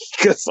see,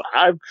 because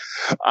I'm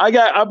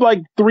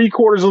like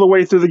 3/4 of the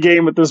way through the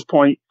game at this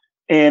point,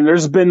 and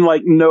there's been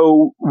like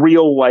no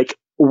real like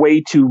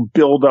way to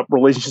build up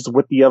relationships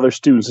with the other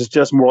students. It's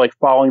just more like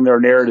following their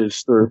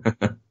narratives through.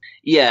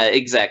 Yeah,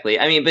 exactly.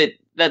 I mean, but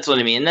that's what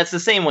I mean. And that's the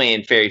same way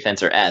in Fairy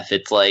Fencer F.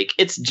 It's like,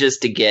 it's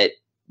just to get,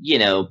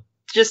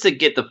 just to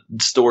get the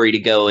story to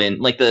go in,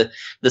 like the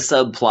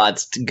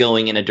subplots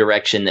going in a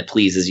direction that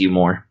pleases you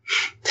more.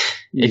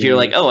 If you're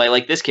like, oh, I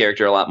like this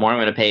character a lot more, I'm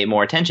going to pay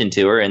more attention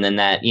to her. And then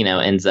that,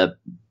 ends up,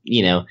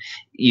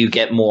 you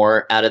get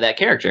more out of that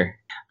character.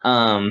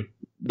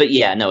 But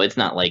yeah, no, it's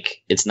not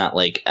like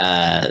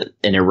an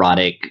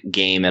erotic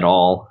game at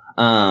all.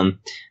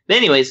 But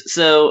anyways,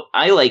 so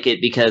I like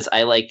it because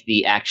I like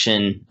the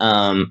action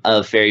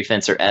of Fairy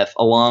Fencer F,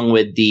 along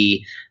with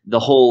the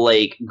whole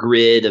like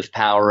grid of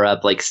power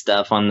up like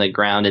stuff on the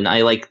ground, and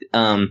I like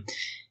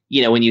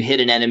when you hit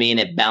an enemy and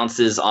it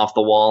bounces off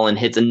the wall and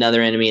hits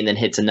another enemy and then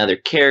hits another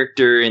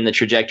character in the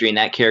trajectory, and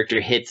that character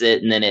hits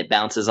it and then it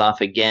bounces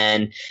off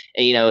again.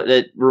 And,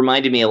 that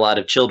reminded me a lot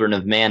of Children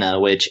of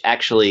Mana, which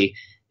actually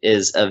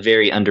is a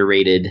very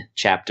underrated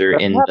chapter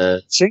in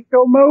the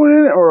Shinko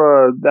mode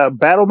or a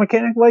battle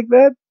mechanic like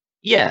that.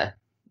 Yeah,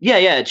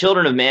 Yeah,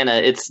 Children of Mana.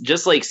 It's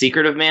just like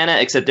Secret of Mana,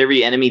 except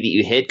every enemy that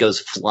you hit goes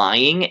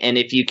flying, and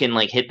if you can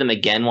like hit them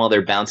again while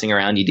they're bouncing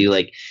around,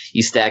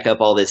 you stack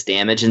up all this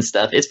damage and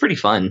stuff. It's pretty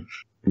fun.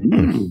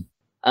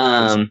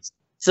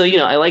 So,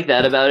 I like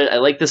that about it. I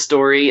like the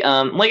story.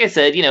 Like I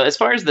said, as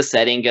far as the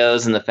setting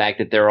goes and the fact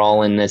that they're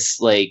all in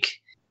this like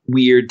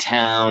weird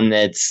town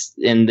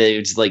and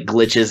there's like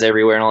glitches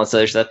everywhere and all this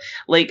other stuff.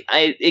 Like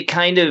it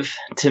kind of,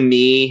 to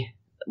me,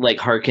 like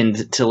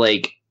harkened to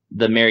like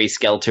the Mary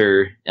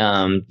Skelter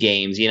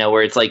games,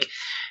 where it's like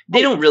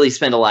they don't really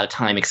spend a lot of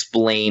time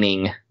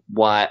explaining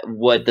what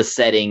the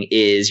setting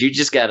is. You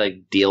just got to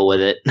deal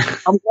with it.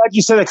 I'm glad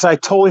you said it because I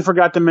totally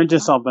forgot to mention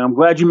something. I'm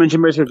glad you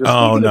mentioned Mary Skelter.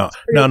 Oh, no.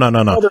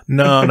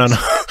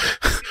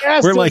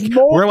 Yes,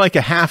 we're like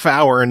a half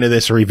hour into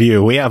this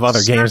review. We have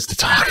other games to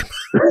talk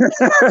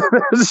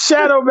about.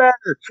 Shadow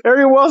Matter.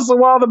 Every once in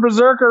a while, the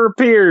Berserker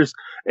appears.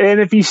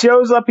 And if he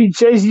shows up, he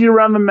chases you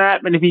around the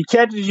map. And if he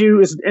catches you,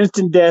 it's an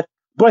instant death.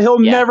 But he'll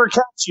never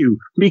catch you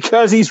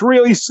because he's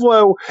really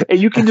slow and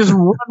you can just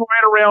run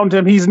right around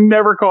him. He's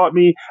never caught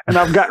me, and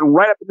I've gotten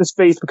right up in his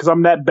face because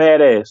I'm that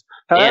badass.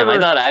 However, I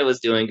thought I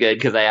was doing good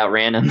because I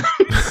outran him.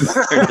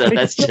 Turns out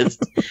that's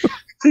just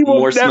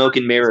more smoke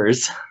and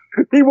mirrors.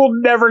 He will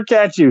never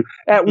catch you.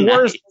 At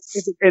worst,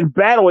 in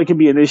battle, it can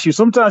be an issue.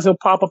 Sometimes he'll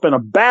pop up in a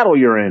battle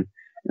you're in,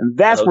 and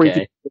that's where he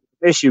can be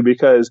an issue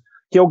because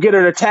he'll get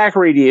an attack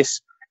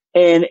radius,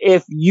 and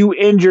if you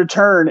end your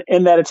turn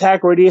in that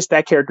attack radius,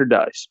 that character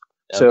dies.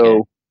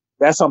 So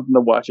that's something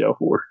to watch out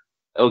for.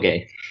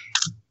 Okay.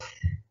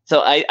 So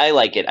I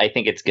like it. I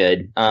think it's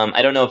good.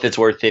 I don't know if it's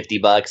worth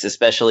 $50,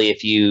 especially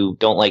if you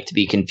don't like to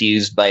be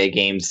confused by a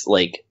game's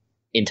like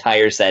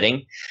entire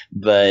setting.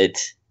 But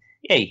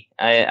hey,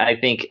 I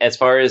think as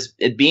far as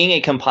it being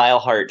a Compile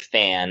Heart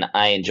fan,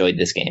 I enjoyed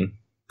this game.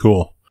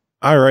 Cool.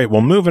 All right, well,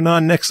 moving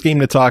on. Next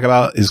game to talk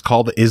about is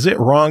called Is It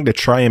Wrong to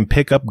Try and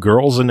Pick Up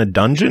Girls in a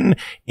Dungeon?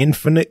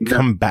 Infinite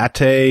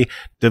Combate,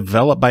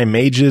 developed by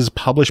Mages,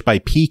 published by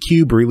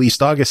PQube,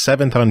 released August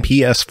 7th on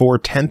PS4,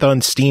 10th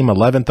on Steam,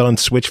 11th on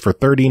Switch for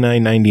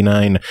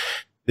 $39.99.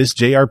 This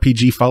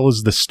JRPG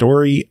follows the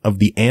story of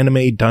the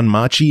anime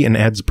Danmachi and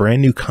adds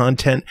brand new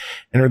content.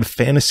 Enter the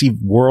fantasy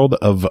world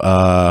of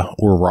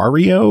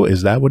Orario.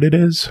 Is that what it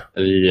is?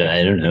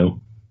 I don't know.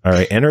 All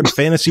right. Enter the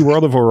fantasy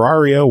world of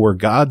Orario, where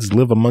gods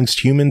live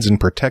amongst humans and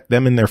protect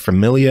them and their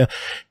familia,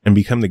 and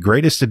become the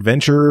greatest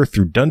adventurer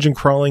through dungeon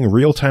crawling,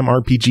 real-time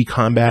RPG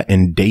combat,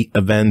 and date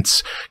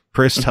events.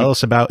 Chris, tell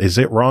us about Is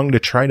It Wrong to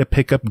Try to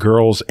Pick Up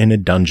Girls in a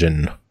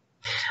Dungeon?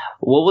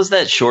 What was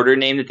that shorter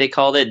name that they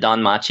called it?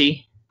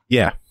 Danmachi?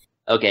 Yeah.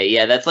 Okay,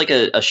 yeah, that's like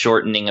a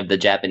shortening of the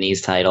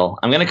Japanese title.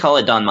 I'm going to call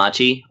it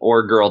Danmachi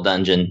or Girl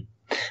Dungeon.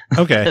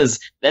 Okay. Because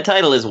that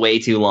title is way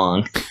too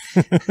long.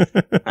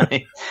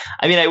 I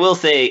mean, I will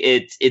say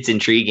it's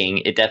intriguing.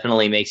 It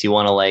definitely makes you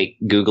want to like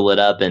Google it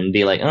up and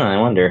be like, oh, I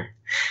wonder.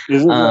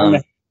 Is it wrong to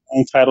have a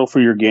long title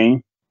for your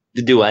game?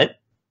 To do what?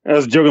 I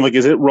was joking. Like,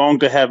 is it wrong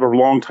to have a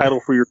long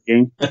title for your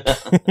game?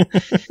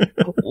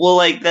 Well,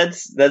 like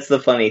that's the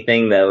funny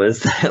thing though,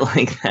 is that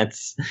like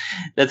that's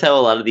how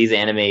a lot of these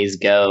animes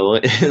go.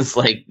 Is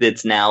like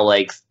it's now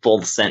like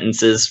full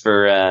sentences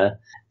for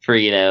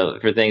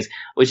things,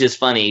 which is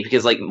funny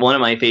because like one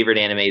of my favorite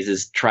animes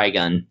is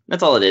Trigun.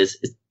 That's all it is.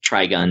 It's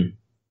Trigun. It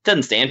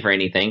doesn't stand for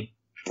anything.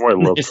 Oh, I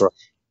love Trigun.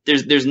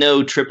 There's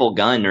no triple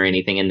gun or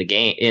anything in the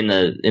game in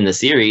the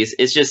series.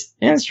 It's just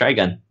it's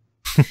Trigun.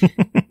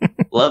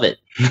 Love it.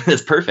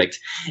 That's perfect.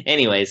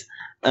 Anyways,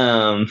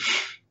 I'm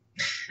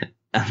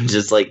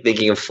just like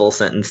thinking of full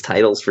sentence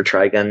titles for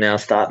Trigun now.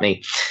 Stop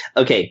me.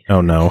 Okay. Oh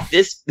no.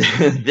 This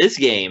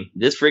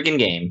freaking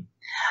game,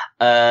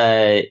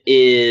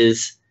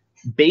 is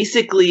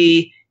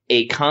basically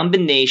a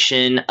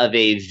combination of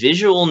a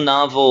visual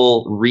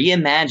novel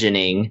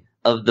reimagining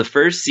of the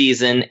first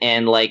season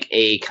and like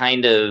a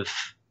kind of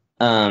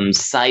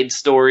side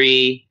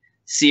story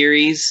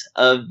series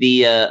of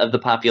the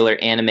popular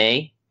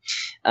anime,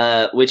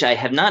 which I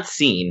have not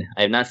seen.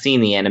 I have not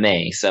seen the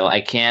anime, so I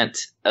can't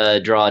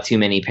draw too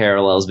many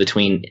parallels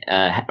between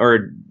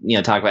or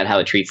talk about how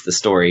it treats the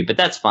story. But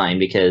that's fine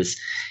because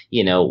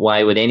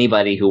why would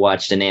anybody who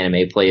watched an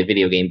anime play a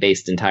video game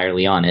based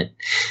entirely on it?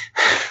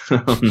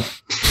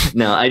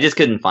 No, I just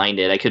couldn't find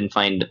it. I couldn't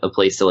find a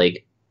place to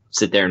like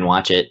sit there and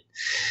watch it.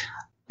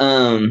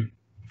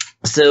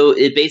 So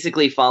it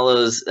basically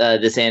follows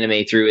this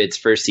anime through its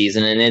first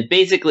season, and it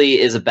basically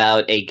is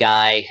about a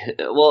guy.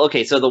 Well,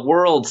 okay, so the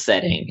world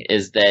setting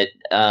is that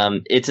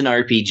it's an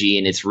RPG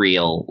and it's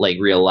real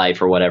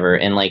life or whatever,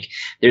 and like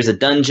there's a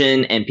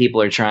dungeon and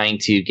people are trying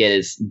to get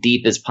as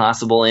deep as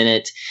possible in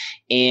it.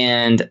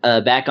 And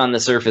back on the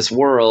surface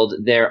world,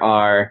 there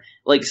are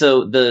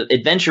so the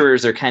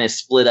adventurers are kind of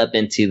split up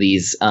into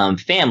these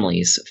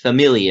familias,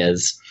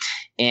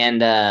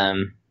 and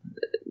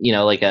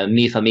like a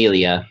Mi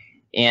Familia.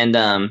 And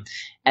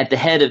at the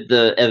head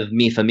of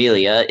Mi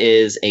Familia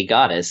is a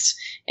goddess,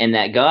 and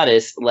that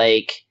goddess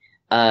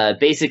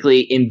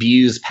basically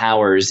imbues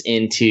powers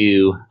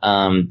into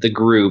the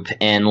group,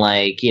 and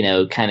they're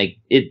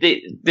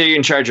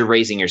in charge of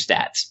raising your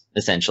stats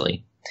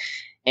essentially.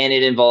 and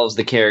it involves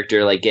the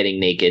character like getting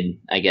naked,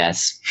 I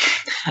guess.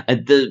 I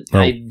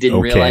didn't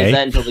realize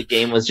that until the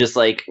game was just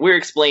like, we're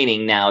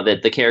explaining now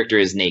that the character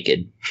is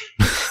naked.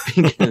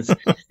 Because,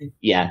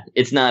 yeah,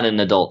 it's not an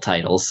adult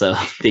title, so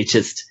they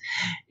just...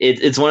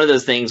 It's one of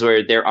those things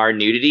where there are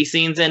nudity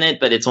scenes in it,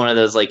 but it's one of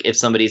those, like, if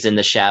somebody's in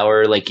the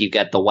shower, like, you've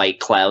got the white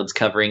clouds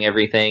covering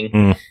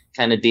everything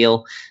kind of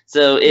deal.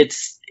 So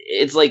it's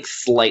like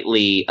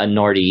slightly a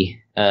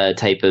naughty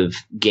type of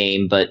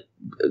game, but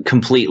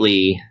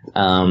completely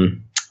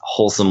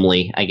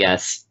wholesomely, I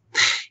guess.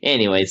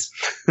 Anyways,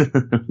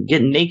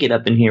 getting naked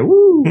up in here.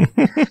 Woo!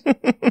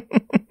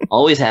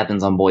 Always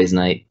happens on boys'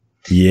 night.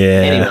 Yeah,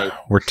 anyway.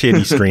 We're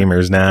titty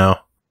streamers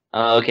now.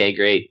 Oh, okay,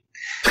 great.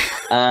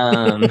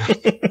 Well,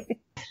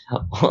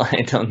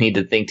 I don't need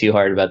to think too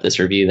hard about this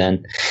review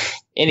then.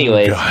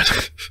 Anyways,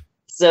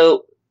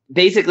 so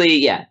basically,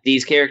 yeah,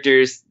 these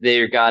characters,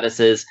 they're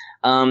goddesses.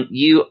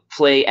 You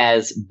play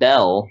as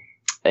Belle,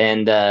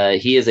 and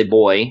he is a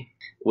boy,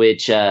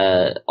 which,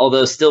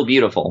 although still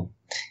beautiful.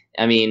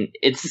 I mean,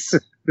 it's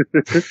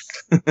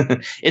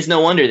it's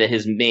no wonder that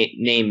his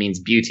name means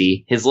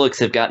beauty. His looks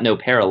have got no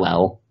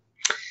parallel.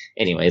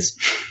 Anyways,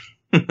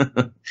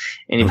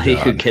 anybody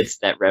who gets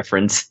that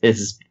reference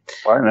is...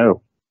 I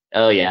know.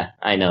 Oh, yeah,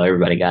 I know.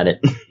 Everybody got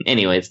it.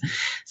 Anyways,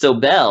 so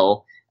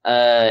Belle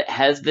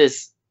has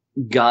this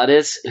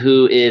goddess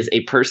who is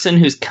a person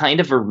who's kind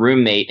of a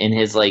roommate in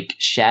his, like,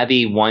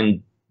 shabby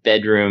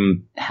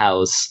one-bedroom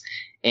house.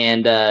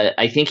 And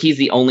I think he's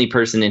the only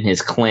person in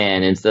his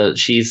clan. And so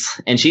she's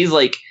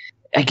like,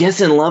 I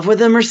guess in love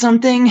with him or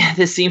something.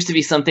 This seems to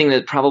be something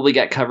that probably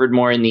got covered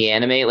more in the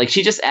anime. Like,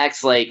 she just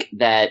acts like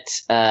that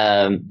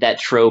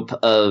trope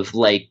of,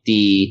 like,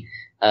 the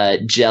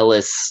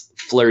jealous,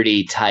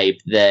 flirty type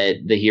that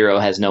the hero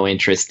has no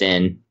interest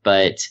in,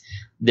 but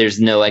there's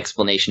no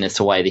explanation as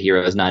to why the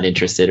hero is not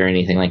interested or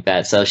anything like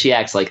that. So she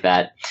acts like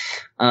that.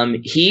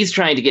 He's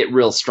trying to get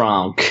real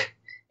strong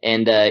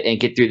and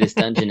get through this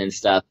dungeon and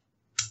stuff.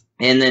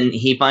 And then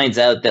he finds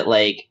out that,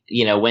 like,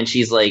 you know, when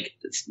she's, like,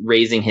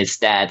 raising his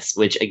stats,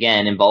 which,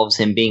 again, involves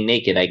him being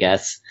naked, I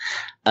guess,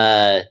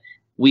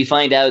 we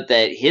find out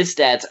that his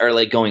stats are,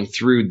 like, going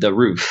through the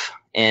roof.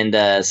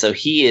 And so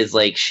he is,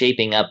 like,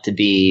 shaping up to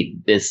be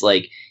this,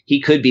 like,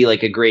 he could be,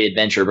 like, a great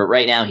adventurer, but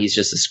right now he's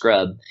just a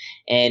scrub.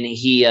 And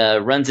he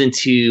runs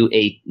into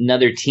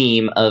another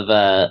team of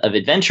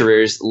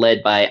adventurers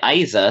led by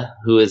Aiza,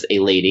 who is a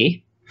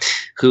lady,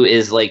 who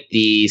is, like,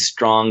 the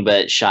strong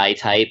but shy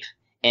type.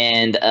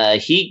 And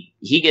he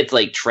gets,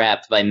 like,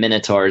 trapped by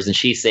minotaurs, and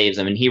she saves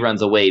him, and he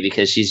runs away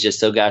because she's just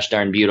so gosh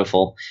darn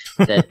beautiful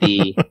that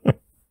the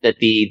that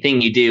the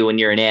thing you do when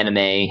you're in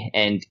anime,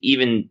 and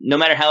even no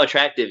matter how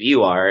attractive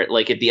you are,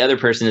 like, if the other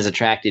person is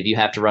attractive, you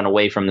have to run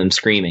away from them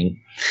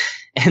screaming.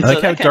 And I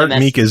like how Dark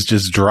Meek is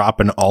just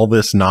dropping all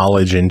this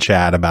knowledge in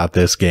chat about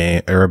this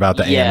game or about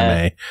the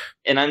anime.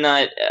 And I'm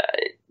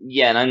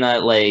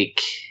not,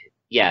 like,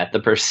 yeah, the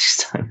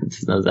person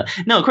knows that.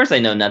 No, of course I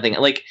know nothing.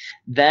 Like,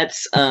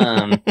 that's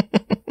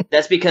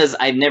that's because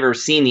I've never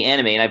seen the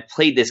anime, and I've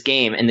played this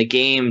game, and the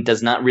game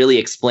does not really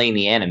explain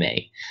the anime.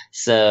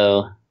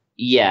 So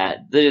yeah,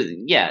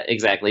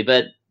 exactly.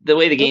 But the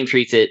way the game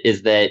treats it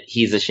is that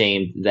he's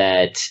ashamed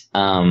that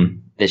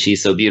that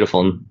she's so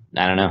beautiful.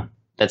 I don't know.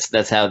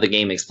 That's how the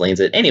game explains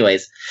it.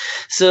 Anyways,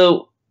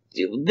 so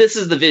this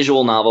is the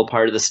visual novel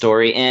part of the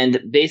story, and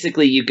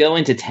basically you go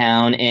into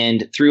town,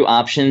 and through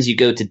options you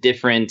go to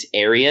different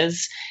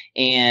areas,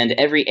 and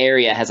every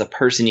area has a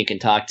person you can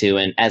talk to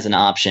and as an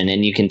option,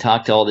 and you can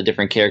talk to all the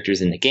different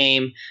characters in the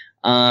game.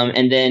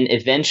 And then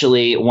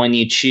eventually when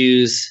you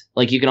choose,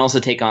 like, you can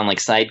also take on, like,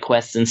 side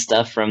quests and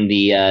stuff from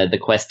the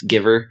quest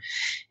giver.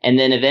 And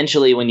then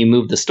eventually when you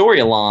move the story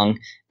along,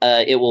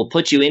 it will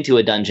put you into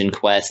a dungeon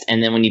quest.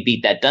 And then when you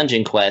beat that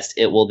dungeon quest,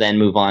 it will then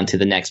move on to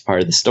the next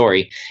part of the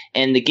story.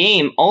 And the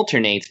game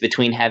alternates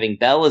between having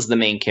Belle as the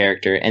main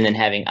character and then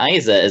having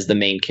Aiza as the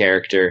main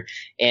character.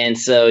 And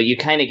so you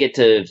kind of get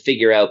to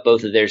figure out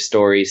both of their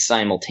stories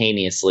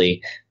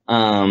simultaneously.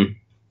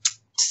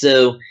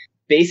 So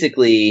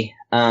basically,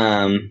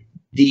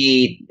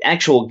 the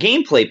actual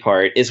gameplay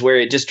part is where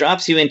it just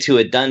drops you into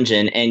a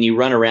dungeon and you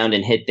run around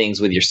and hit things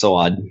with your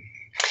sword.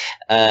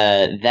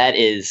 That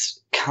is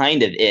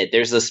kind of it.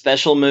 There's a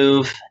special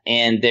move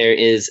and there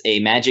is a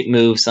magic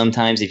move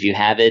sometimes if you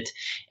have it.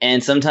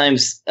 And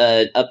sometimes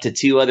up to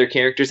 2 other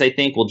characters, I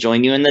think, will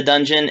join you in the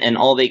dungeon, and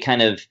all they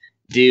kind of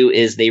do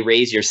is they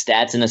raise your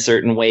stats in a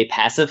certain way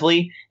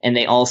passively, and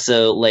they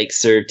also, like,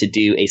 serve to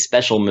do a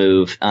special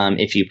move.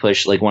 If you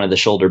push, like, one of the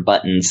shoulder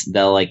buttons,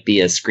 they'll, like,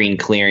 be a screen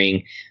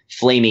clearing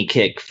flamey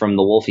kick from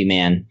the Wolfie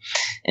Man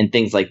and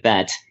things like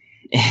that.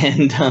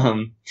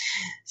 And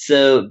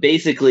so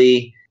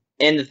basically,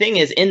 and the thing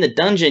is, in the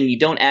dungeon you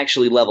don't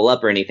actually level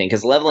up or anything,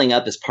 because leveling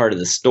up is part of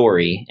the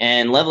story,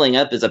 and leveling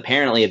up is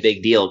apparently a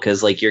big deal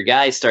because, like, your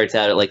guy starts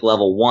out at, like,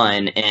 level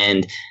 1,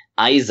 and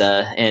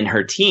Aiza and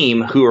her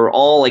team, who are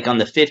all, like, on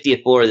the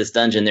 50th floor of this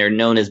dungeon, they're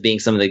known as being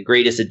some of the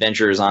greatest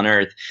adventurers on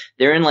Earth.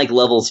 They're in, like,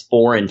 levels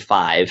 4 and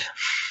 5.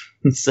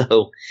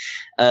 So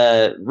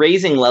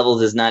raising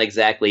levels is not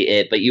exactly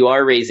it, but you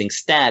are raising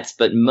stats,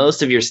 but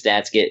most of your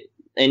stats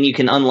and you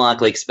can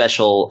unlock like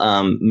special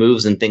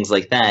moves and things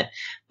like that.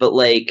 But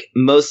like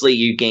mostly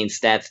you gain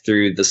stats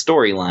through the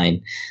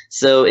storyline.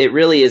 So it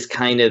really is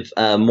kind of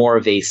more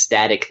of a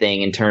static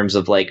thing in terms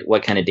of like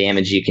what kind of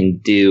damage you can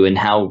do and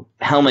how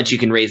much you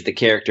can raise the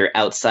character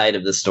outside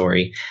of the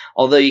story.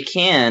 Although you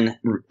can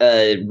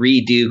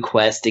redo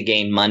quests to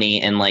gain money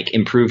and like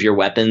improve your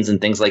weapons and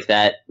things like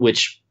that,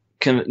 which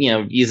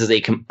uses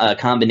a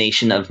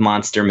combination of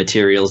monster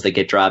materials that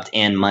get dropped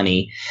and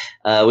money,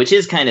 which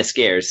is kind of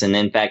scarce. And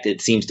in fact,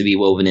 it seems to be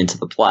woven into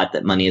the plot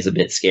that money is a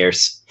bit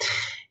scarce.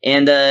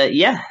 And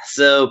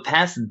so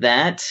past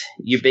that,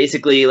 you're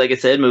basically, like I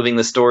said, moving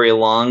the story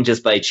along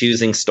just by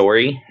choosing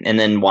story and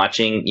then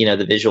watching,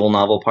 the visual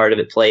novel part of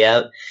it play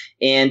out.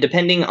 And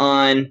depending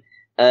on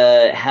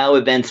how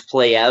events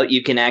play out,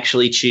 you can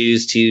actually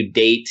choose to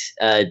date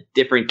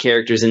different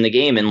characters in the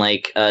game and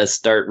like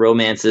start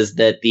romances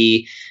that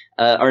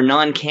are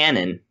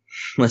non-canon,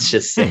 let's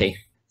just say.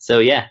 So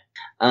yeah.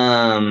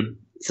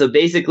 So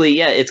basically,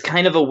 yeah, it's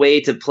kind of a way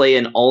to play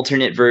an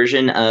alternate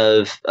version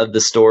of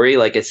the story.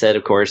 Like I said,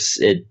 of course,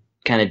 it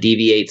kind of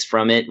deviates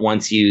from it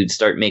once you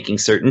start making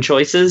certain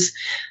choices.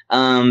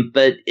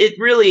 But it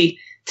really,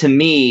 to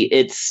me,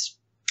 it's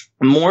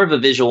more of a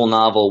visual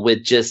novel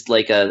with just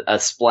like a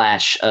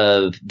splash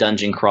of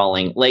dungeon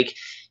crawling. Like,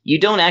 you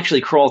don't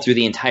actually crawl through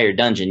the entire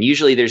dungeon.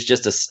 Usually there's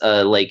just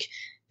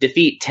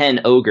defeat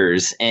 10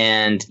 ogres,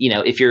 and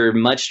if you're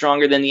much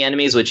stronger than the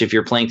enemies, which if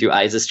you're playing through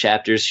Isa's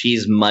chapters,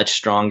 she's much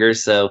stronger,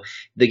 so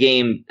the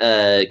game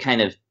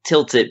kind of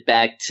tilts it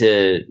back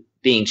to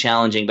being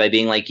challenging by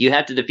being like, you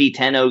have to defeat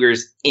 10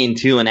 ogres in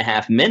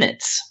 2.5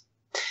 minutes.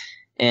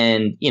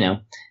 And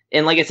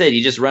and like I said,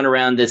 you just run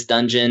around this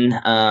dungeon.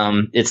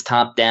 It's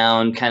top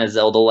down, kind of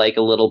Zelda like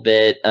a little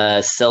bit,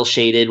 cell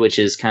shaded, which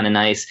is kind of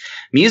nice.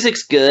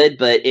 Music's good,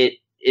 but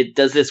it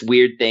does this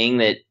weird thing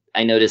that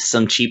I noticed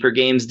some cheaper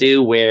games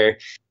do, where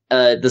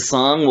the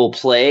song will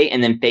play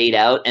and then fade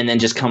out and then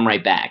just come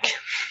right back.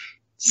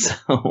 So,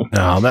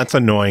 oh, that's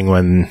annoying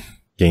when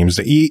games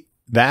eat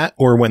that,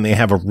 or when they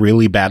have a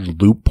really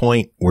bad loop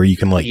point where you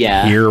can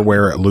hear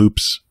where it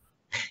loops.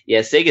 Yeah,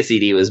 Sega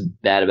CD was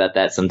bad about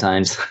that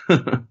sometimes.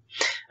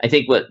 I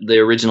think the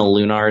original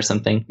Lunar or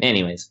something.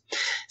 Anyways,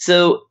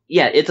 so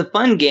yeah, it's a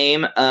fun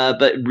game,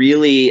 but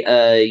really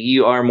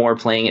you are more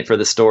playing it for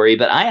the story.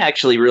 But I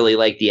actually really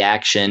like the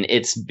action.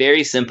 It's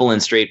very simple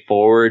and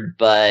straightforward,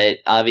 but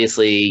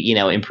obviously,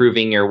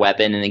 improving your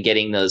weapon and then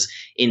getting those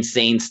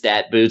insane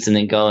stat boosts and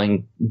then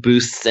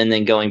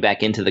going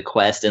back into the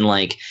quest and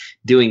like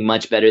doing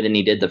much better than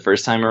you did the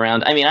first time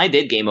around. I mean, I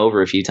did game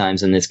over a few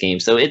times in this game,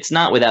 so it's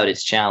not without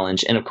its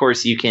challenge. And of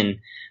course, you can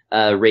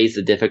raise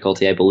the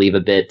difficulty, I believe, a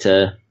bit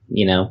to,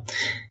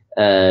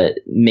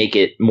 make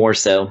it more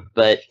so.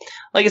 But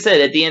like I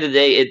said, at the end of the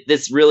day,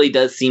 this really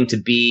does seem to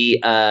be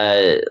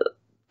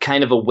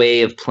kind of a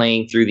way of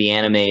playing through the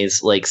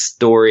anime's like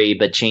story,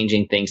 but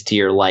changing things to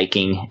your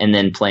liking and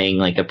then playing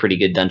like a pretty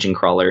good dungeon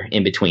crawler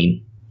in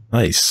between.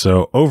 Nice.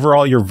 So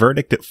overall, your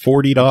verdict at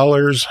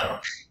 $40?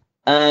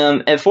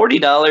 At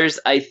 $40,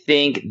 I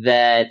think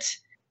that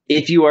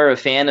if you are a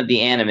fan of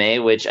the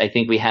anime, which I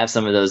think we have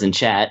some of those in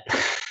chat,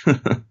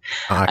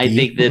 I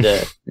think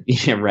that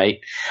yeah, right.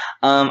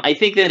 I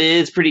think that it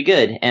is pretty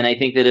good, and I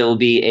think that it will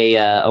be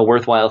a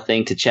worthwhile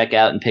thing to check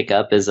out and pick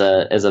up as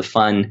a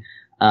fun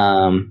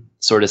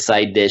sort of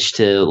side dish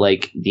to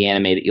like the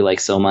anime that you like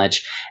so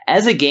much.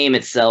 As a game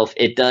itself,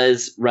 it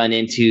does run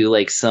into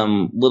like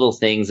some little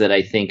things that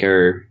I think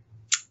are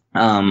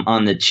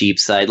on the cheap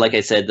side. Like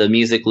I said, the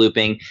music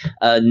looping,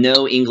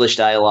 no English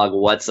dialogue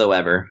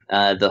whatsoever.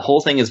 The whole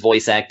thing is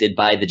voice acted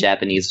by the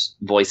Japanese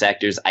voice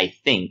actors, I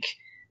think.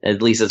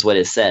 At least that's what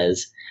it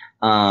says.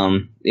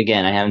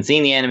 Again, I haven't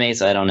seen the anime,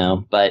 so I don't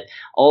know. But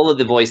all of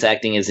the voice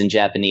acting is in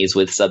Japanese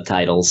with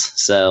subtitles.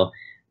 So,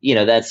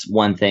 that's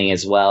one thing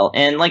as well.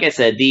 And like I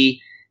said,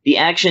 the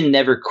action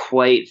never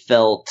quite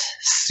felt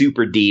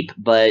super deep,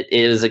 but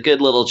it was a good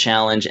little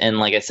challenge. And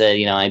like I said,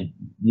 I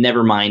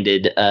never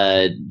minded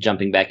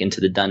jumping back into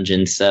the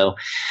dungeon. So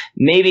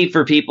maybe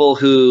for people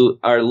who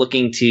are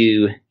looking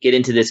to get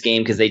into this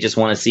game because they just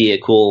want to see a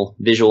cool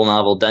visual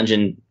novel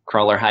dungeon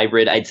crawler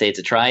hybrid, I'd say it's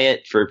a try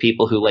it. For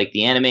people who like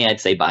the anime,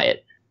 I'd say buy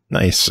it.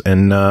 Nice.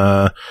 And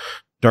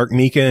Dark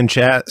Mika in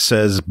chat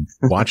says,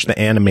 watch the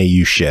anime,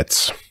 you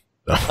shits.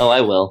 Oh, I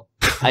will.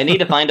 I need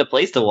to find a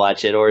place to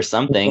watch it or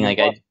something. Like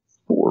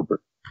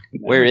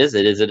where is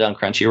it? Is it on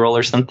Crunchyroll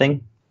or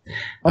something?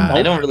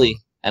 I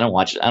don't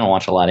watch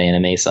a lot of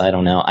anime, so I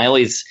don't know.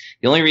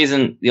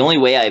 The only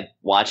way I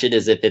watch it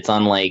is if it's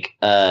on like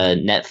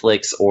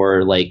Netflix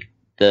or like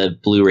the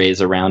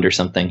Blu-rays around or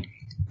something.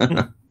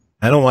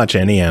 I don't watch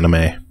any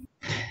anime.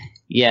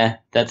 Yeah,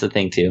 that's a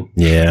thing too.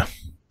 Yeah.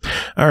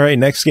 All right,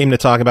 next game to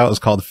talk about is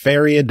called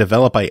Faria,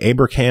 developed by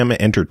Abraham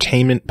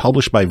Entertainment,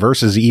 published by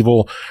Versus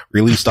Evil,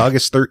 released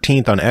August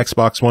 13th on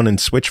Xbox One and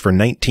Switch for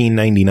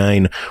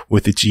 $19.99.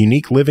 With its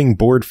unique living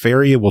board,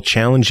 Faria will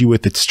challenge you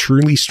with its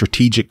truly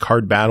strategic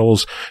card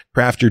battles.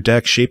 Craft your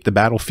deck, shape the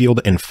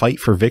battlefield, and fight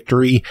for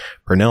victory.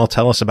 Pernell,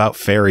 tell us about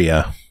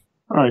Faria.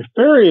 All right,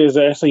 Faria is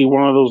actually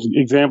one of those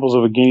examples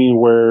of a game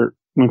where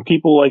when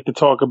people like to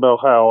talk about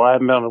how I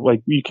haven't done it,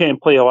 like you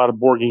can't play a lot of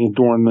board games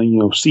during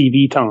the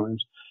CD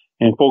times,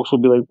 and folks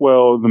will be like,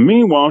 "Well, in the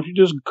meanwhile, why don't you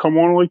just come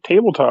on like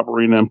Tabletop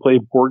Arena and play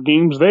board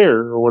games there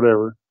or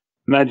whatever?"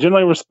 And I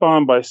generally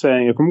respond by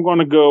saying, if I'm going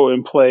to go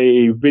and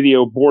play a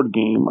video board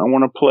game, I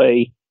want to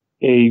play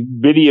a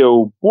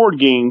video board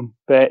game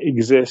that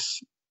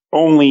exists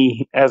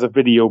only as a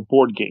video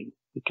board game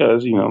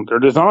because they're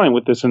designed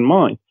with this in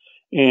mind.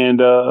 And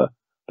the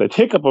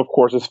hiccup, of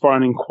course, is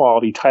finding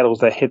quality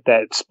titles that hit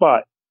that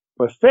spot.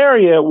 But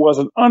Faria was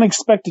an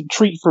unexpected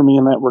treat for me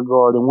in that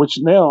regard, in which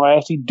now I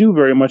actually do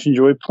very much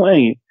enjoy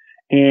playing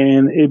it.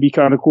 And it'd be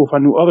kind of cool if I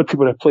knew other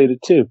people that played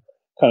it too.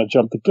 Kind of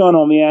jumped the gun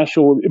on the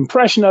actual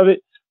impression of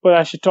it, but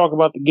I should talk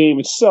about the game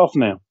itself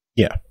now.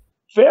 Yeah.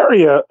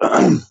 Faria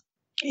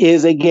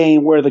is a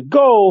game where the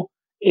goal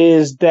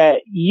is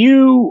that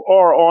you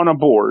are on a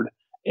board,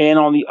 and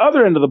on the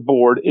other end of the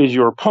board is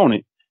your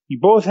opponent. You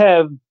both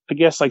have, I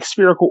guess, like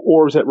spherical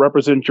orbs that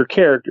represent your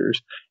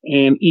characters,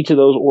 and each of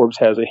those orbs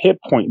has a hit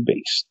point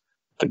base.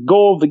 The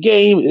goal of the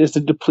game is to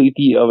deplete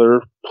the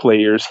other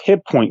player's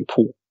hit point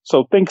pool.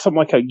 So think something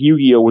like how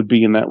Yu-Gi-Oh! Would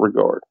be in that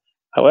regard.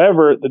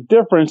 However, the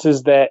difference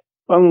is that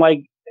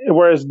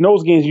whereas in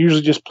those games you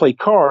usually just play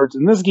cards,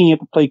 in this game you have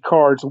to play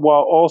cards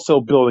while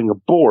also building a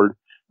board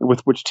with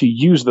which to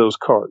use those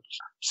cards.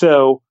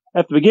 So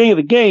at the beginning of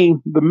the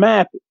game, the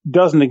map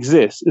doesn't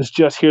exist. It's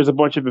just here's a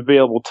bunch of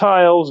available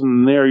tiles,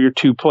 and there are your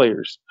two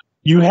players.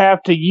 You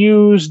have to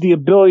use the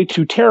ability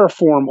to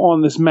terraform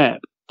on this map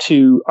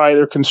to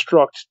either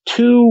construct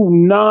two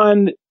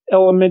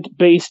non-element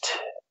based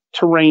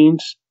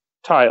terrains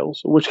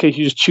tiles, in which case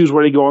you just choose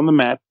where they go on the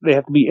map. They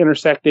have to be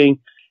intersecting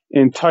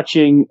and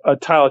touching a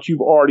tile that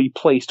you've already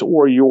placed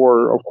or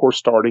your, of course,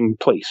 starting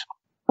place.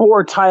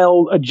 Or a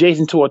tile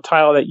adjacent to a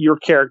tile that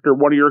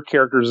one of your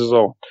characters is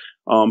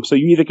on. So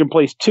you either can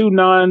place two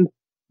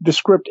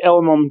nondescript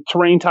element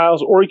terrain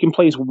tiles, or you can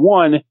place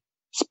one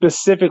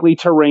specifically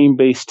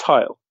terrain-based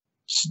tile.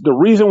 The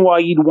reason why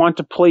you'd want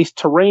to place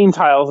terrain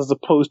tiles as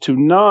opposed to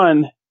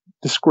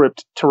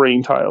nondescript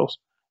terrain tiles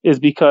is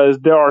because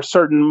there are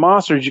certain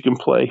monsters you can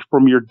play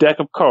from your deck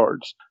of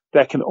cards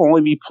that can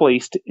only be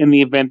placed in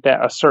the event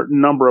that a certain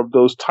number of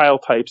those tile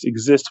types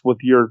exist with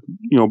your,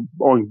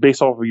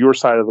 based off of your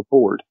side of the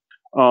board.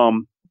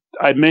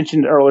 I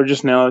mentioned earlier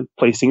just now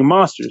placing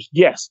monsters.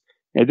 Yes.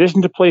 In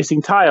addition to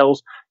placing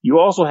tiles, you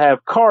also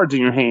have cards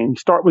in your hand. You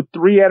start with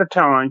 3 at a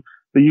time,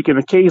 but you can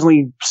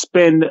occasionally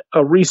spend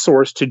a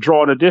resource to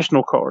draw an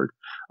additional card.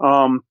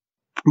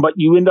 But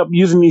you end up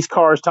using these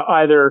cards to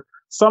either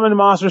summon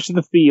monsters to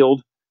the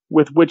field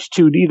with which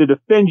to either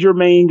defend your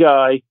main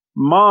guy,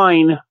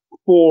 mine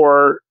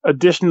for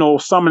additional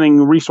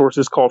summoning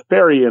resources called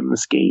Faria in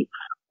this game,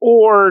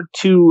 or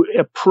to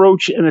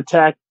approach and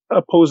attack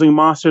opposing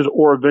monsters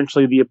or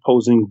eventually the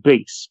opposing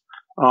base.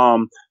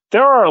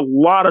 There are a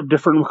lot of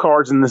different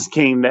cards in this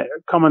game that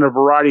come in a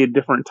variety of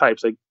different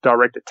types, like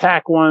direct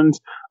attack ones.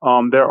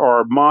 There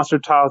are monster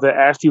tiles that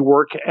actually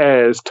work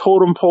as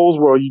totem poles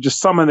where you just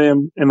summon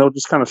them and they'll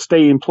just kind of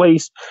stay in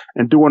place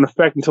and do an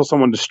effect until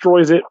someone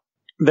destroys it.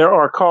 There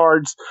are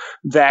cards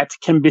that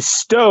can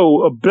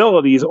bestow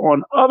abilities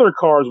on other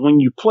cards when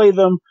you play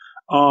them.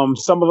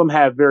 Some of them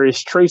have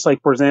various traits,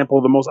 like, for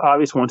example, the most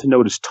obvious one to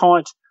note is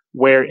Taunt,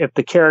 where if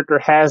the character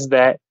has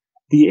that,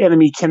 the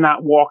enemy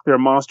cannot walk their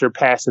monster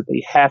past it.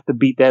 They have to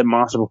beat that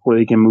monster before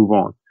they can move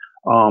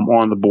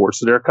on the board.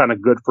 So they're kind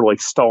of good for like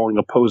stalling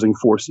opposing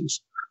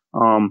forces.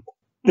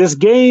 This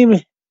game,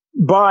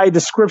 by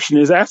description,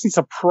 is actually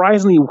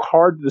surprisingly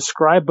hard to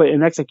describe, but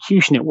in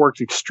execution, it works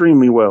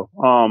extremely well.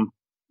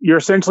 You're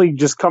essentially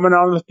just coming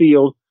out of the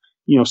field,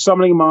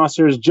 summoning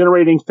monsters,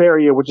 generating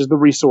Faria, which is the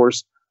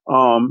resource,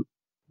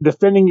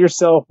 defending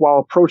yourself while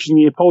approaching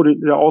the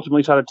opponent to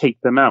ultimately try to take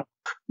them out.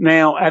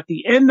 Now, at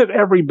the end of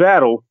every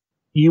battle,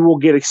 you will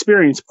get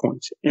experience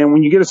points. And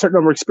when you get a certain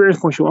number of experience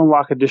points, you'll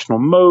unlock additional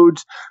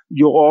modes.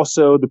 You'll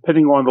also,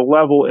 depending on the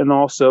level and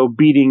also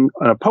beating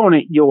an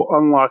opponent, you'll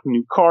unlock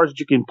new cards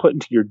that you can put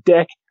into your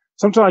deck.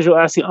 Sometimes you'll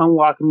actually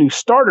unlock new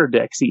starter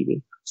decks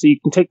even. So you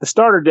can take the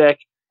starter deck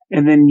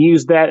and then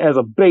use that as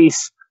a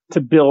base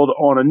to build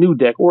on a new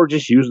deck, or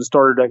just use the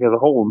starter deck as a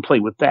whole and play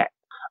with that.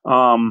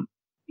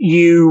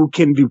 You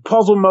can do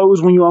puzzle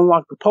modes when you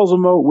unlock the puzzle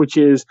mode, which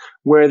is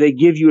where they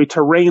give you a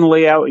terrain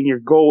layout and your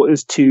goal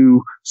is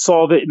to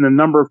solve it in the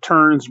number of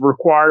turns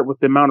required with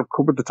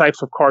the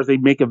types of cards they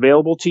make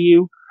available to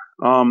you.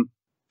 And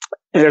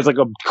there's like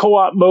a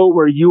co-op mode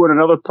where you and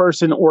another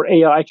person or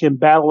AI can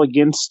battle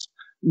against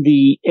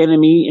the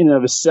enemy in and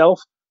of itself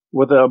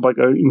with an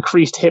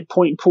increased hit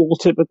point pool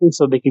typically,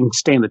 so they can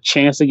stand a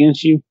chance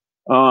against you.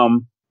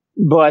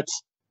 But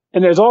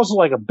And there's also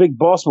like a big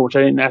boss mode, which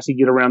I didn't actually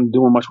get around to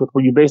doing much with,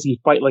 where you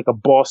basically fight like a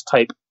boss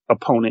type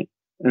opponent,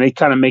 and they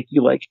kind of make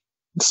you like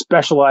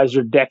specialize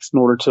your decks in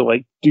order to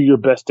like do your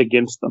best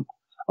against them.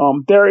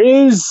 There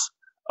is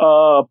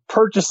a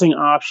purchasing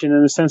option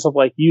in the sense of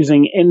like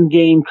using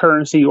in-game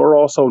currency or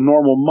also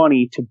normal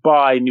money to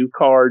buy new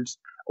cards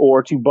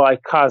or to buy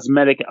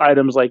cosmetic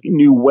items like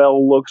new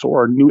well looks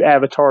or new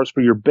avatars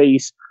for your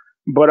base.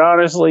 But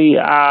honestly,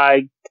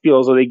 I feel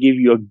as though they give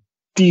you a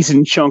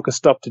decent chunk of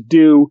stuff to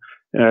do,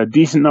 a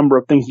decent number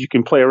of things you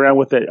can play around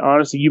with it.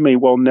 Honestly, you may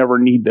well never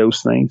need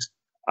those things.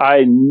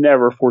 I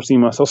never foresee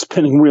myself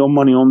spending real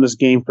money on this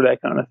game for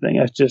that kind of thing.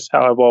 That's just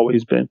how I've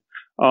always been.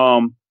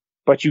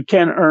 But you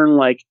can earn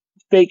like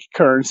fake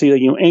currency,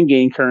 like,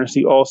 in-game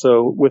currency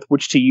also, with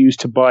which to use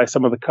to buy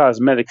some of the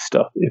cosmetic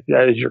stuff if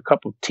that is your cup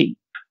of tea.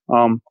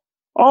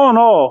 All in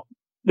all,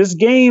 this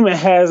game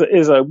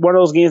is one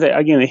of those games that,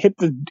 again, it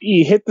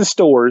hit the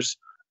stores.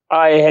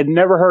 I had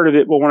never heard of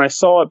it, but when I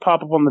saw it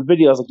pop up on the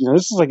video, I was like,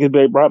 this is like it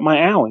right up my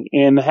alley.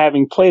 And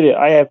having played it,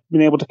 I have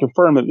been able to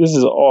confirm that this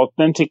is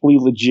authentically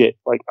legit.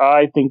 Like,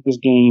 I think this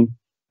game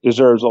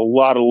deserves a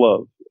lot of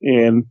love.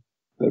 And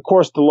of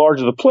course, the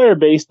larger the player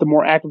base, the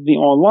more active the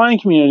online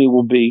community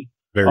will be.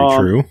 Very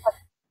true.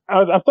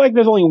 I feel like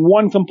there's only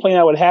one complaint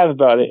I would have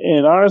about it.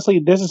 And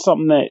honestly, this is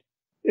something that,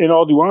 in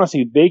all due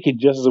honesty, they could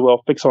just as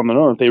well fix on their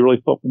own if they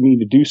really felt the need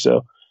to do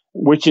so,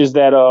 which is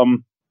that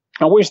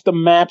I wish the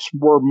maps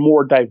were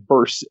more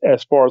diverse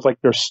as far as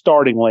like their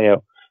starting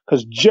layout,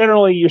 because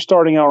generally you're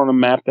starting out on a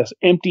map that's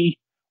empty,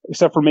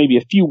 except for maybe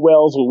a few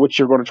wells with which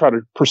you're going to try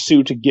to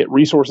pursue to get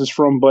resources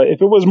from. But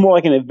if it was more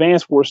like an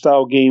Advanced War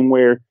style game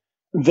where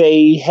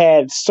they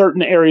had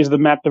certain areas of the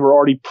map that were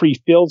already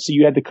pre-filled, so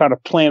you had to kind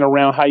of plan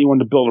around how you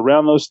wanted to build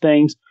around those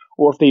things,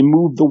 or if they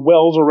moved the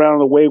wells around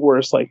in a way where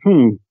it's like,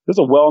 there's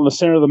a well in the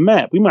center of the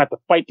map, we might have to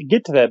fight to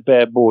get to that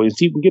bad boy and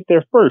see if we can get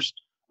there first.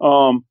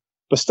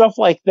 But stuff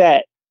like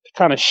that to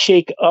kind of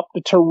shake up the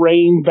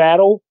terrain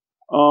battle.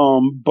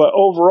 But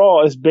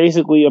overall, it's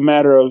basically a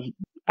matter of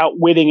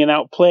outwitting and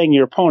outplaying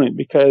your opponent,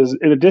 because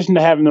in addition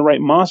to having the right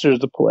monsters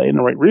to play and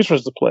the right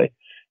resources to play,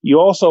 you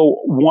also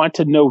want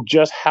to know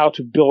just how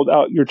to build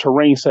out your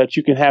terrain so that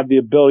you can have the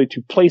ability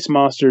to place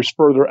monsters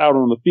further out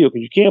on the field,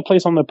 because you can't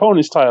place on the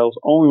opponent's tiles,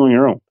 only on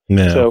your own.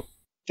 No. So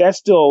that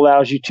still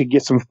allows you to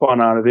get some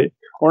fun out of it,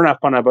 or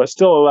not fun out of it, but it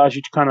still allows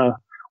you to kind of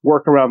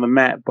work around the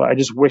map. But I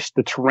just wish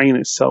the terrain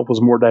itself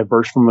was more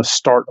diverse from the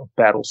start of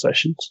battle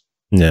sessions.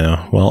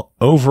 No. Well,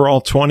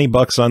 overall,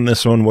 $20 on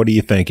this one. What are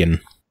you thinking?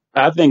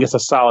 I think it's a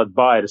solid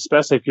buy,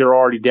 especially if you're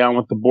already down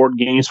with the board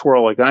game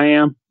swirl like I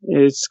am.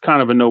 It's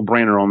kind of a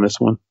no-brainer on this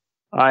one.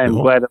 I am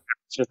glad that I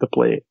just to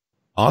play it.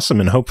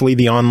 Awesome, and hopefully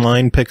the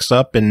online picks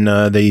up and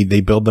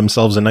they build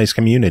themselves a nice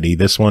community.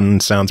 This one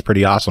sounds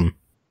pretty awesome.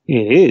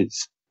 It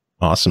is.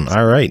 Awesome.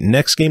 All right,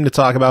 next game to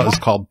talk about is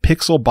called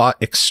Pixelbot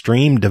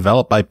Extreme,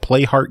 developed by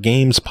Playheart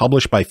Games,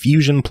 published by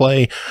Fusion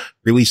Play,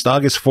 released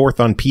August 4th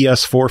on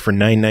PS4 for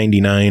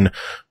 $9.99.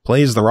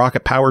 Play as the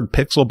rocket-powered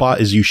Pixelbot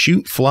as you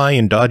shoot, fly,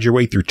 and dodge your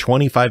way through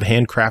 25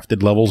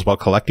 handcrafted levels while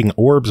collecting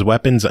orbs,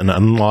 weapons, and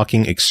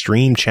unlocking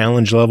extreme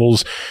challenge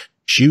levels.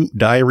 Shoot,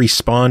 die,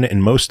 respawn,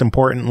 and most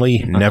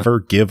importantly, never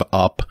give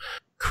up.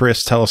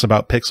 Chris, tell us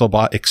about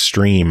Pixelbot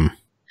Extreme.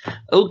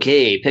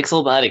 Okay,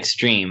 Pixelbot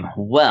Extreme.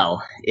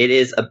 Well, it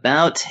is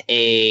about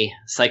a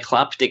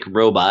cycloptic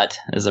robot,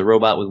 as a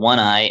robot with one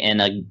eye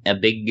and a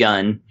big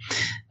gun,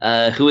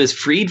 who is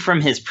freed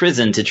from his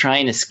prison to try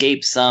and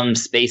escape some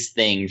space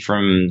thing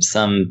from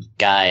some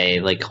guy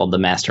like called the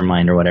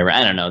Mastermind or whatever.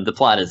 I don't know. The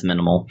plot is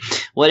minimal.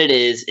 What it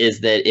is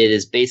that it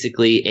is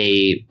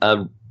basically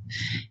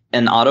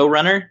an auto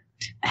runner.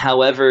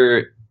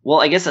 However,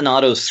 well, I guess an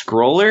auto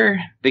scroller,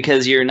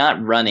 because you're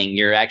not running,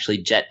 you're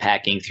actually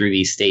jetpacking through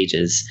these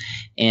stages.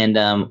 And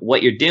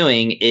what you're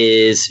doing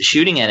is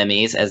shooting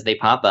enemies as they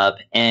pop up,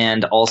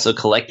 and also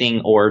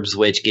collecting orbs,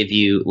 which give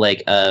you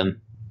like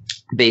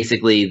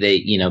basically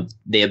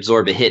they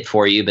absorb a hit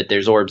for you, but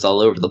there's orbs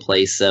all over the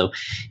place, so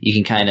you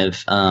can kind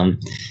of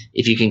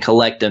if you can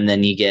collect them,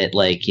 then you get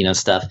like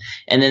stuff.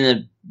 And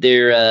then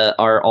there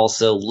are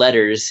also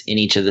letters in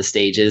each of the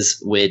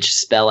stages which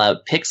spell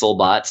out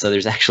Pixelbot, so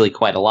there's actually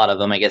quite a lot of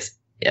them. I guess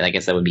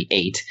that would be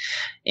 8.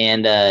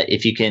 And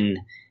if you can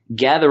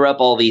gather up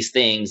all these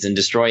things and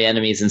destroy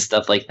enemies and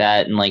stuff like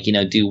that,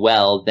 and do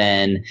well,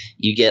 then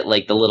you get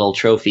like the little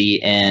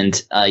trophy,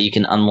 and you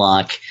can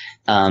unlock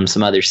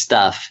some other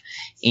stuff.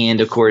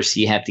 And of course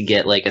you have to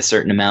get like a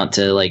certain amount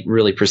to like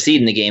really proceed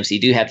in the game, so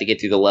you do have to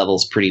get through the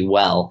levels pretty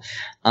well.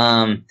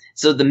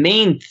 So the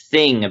main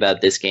thing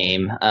about this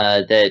game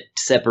that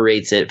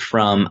separates it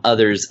from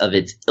others of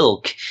its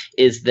ilk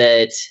is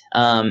that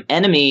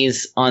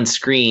enemies on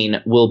screen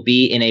will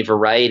be in a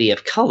variety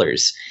of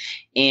colors,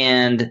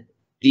 and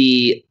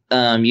you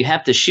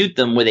have to shoot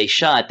them with a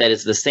shot that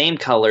is the same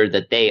color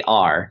that they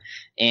are.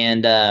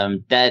 And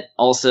that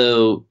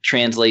also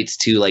translates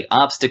to like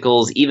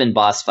obstacles. Even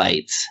boss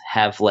fights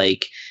have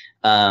like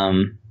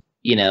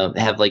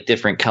have like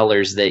different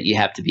colors that you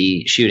have to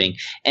be shooting.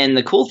 And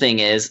the cool thing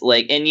is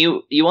like, and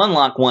you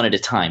unlock one at a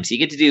time. So you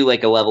get to do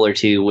like a level or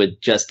two with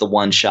just the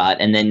one shot,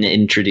 and then it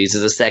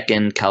introduces a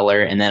second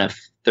color and then a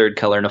third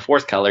color and a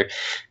fourth color.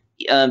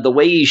 The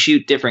way you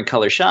shoot different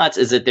color shots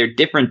is that there are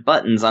different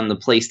buttons on the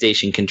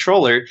PlayStation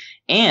controller,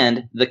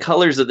 and the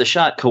colors of the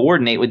shot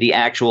coordinate with the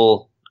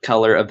actual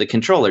color of the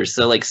controllers.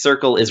 So like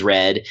circle is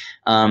red,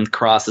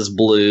 cross is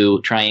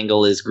blue,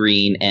 triangle is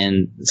green,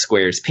 and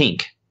square is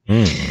pink.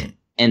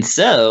 And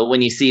so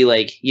when you see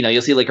like,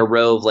 you'll see like a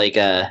row of like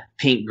a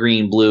pink,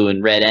 green, blue,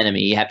 and red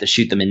enemy, you have to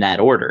shoot them in that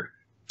order.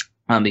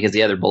 Because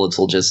the other bullets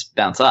will just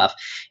bounce off.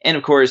 And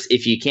of course,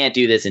 if you can't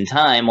do this in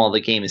time while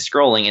the game is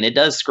scrolling, and it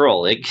does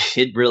scroll,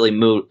 it really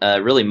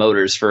really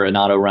motors for an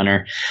auto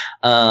runner.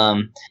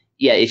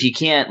 If you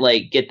can't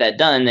like get that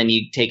done, then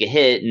you take a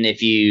hit, and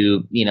if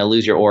you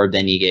lose your orb,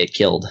 then you get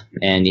killed,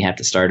 and you have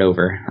to start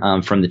over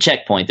from the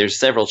checkpoint. There's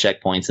several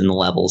checkpoints in the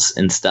levels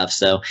and stuff,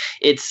 so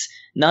it's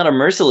not a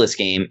merciless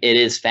game. It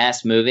is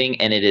fast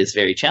moving, and it is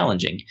very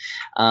challenging.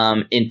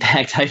 In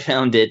fact, I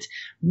found it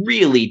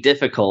really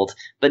difficult,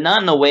 but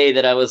not in a way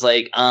that I was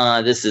like,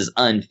 this is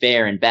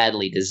unfair and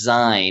badly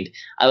designed.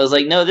 I was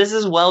like, no, this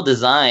is well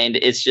designed.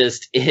 It's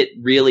just, it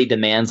really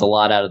demands a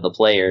lot out of the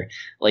player.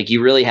 Like,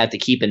 you really have to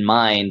keep in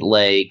mind,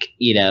 like,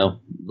 you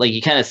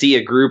kind of see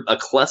a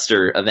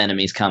cluster of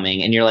enemies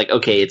coming, and you're like,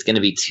 okay, it's going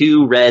to be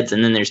 2 reds,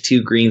 and then there's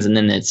 2 greens, and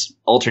then it's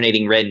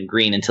alternating red and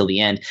green until the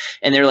end.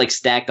 And they're like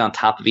stacked on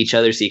top of each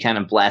other, so you're kind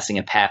of blasting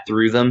a path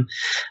through them.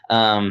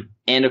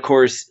 And of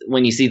course,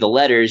 when you see the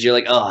letters, you're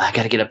like, oh, I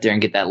got to get up there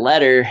and get that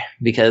letter,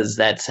 because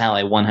that's how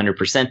I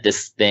 100%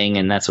 this thing,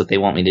 and that's what they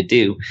want me to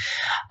do.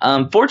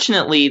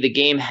 Fortunately, the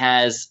game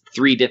has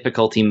 3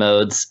 difficulty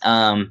modes.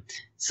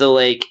 So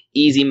like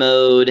easy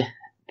mode,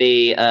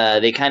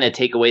 they kind of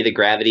take away the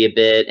gravity a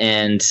bit,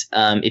 and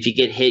if you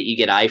get hit, you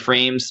get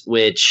iframes,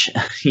 which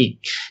you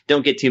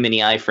don't get too many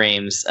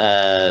iframes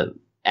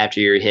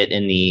after you're hit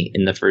in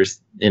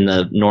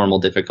the normal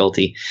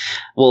difficulty,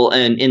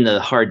 and in the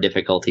hard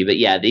difficulty. But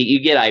yeah,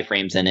 you get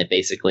iframes in it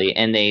basically,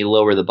 and they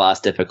lower the boss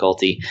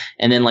difficulty.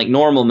 And then like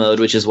normal mode,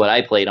 which is what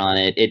I played on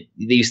it,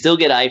 you still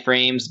get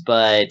iframes,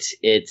 but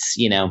it's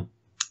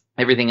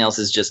everything else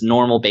is just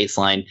normal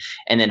baseline.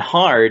 And then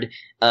hard,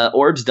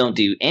 orbs don't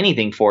do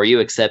anything for you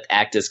except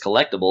act as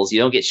collectibles. You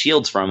don't get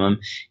shields from them.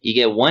 You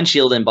get 1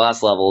 shield in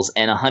boss levels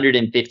and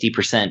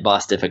 150%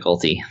 boss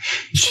difficulty.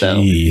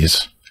 Jeez.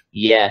 So,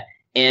 yeah.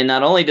 And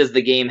not only does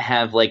the game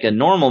have like a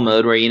normal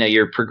mode where,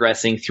 you're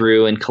progressing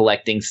through and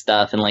collecting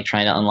stuff and like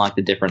trying to unlock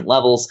the different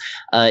levels,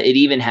 it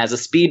even has a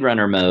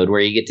speedrunner mode where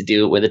you get to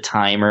do it with a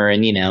timer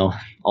and,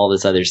 all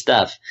this other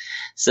stuff.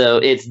 So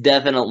it's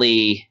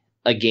definitely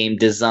a game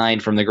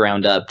designed from the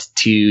ground up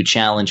to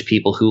challenge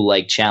people who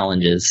like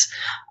challenges.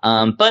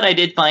 But I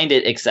did find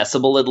it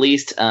accessible, at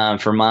least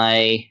for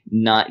my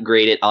not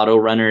great at auto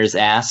runners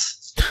ass.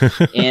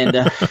 And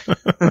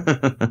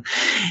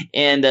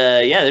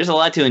there's a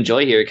lot to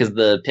enjoy here because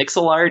the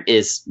pixel art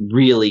is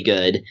really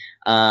good.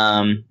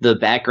 The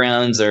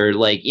backgrounds are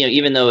like,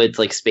 even though it's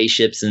like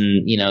spaceships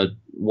and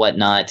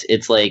whatnot,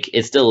 it's like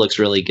it still looks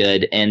really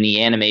good, and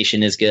the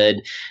animation is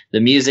good.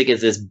 The music is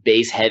this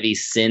bass heavy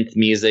synth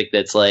music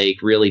that's like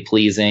really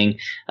pleasing.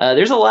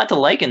 There's a lot to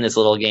like in this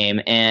little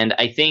game, and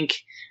I think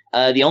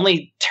the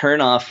only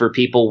turnoff for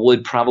people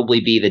would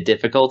probably be the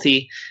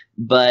difficulty.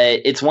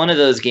 But it's one of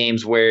those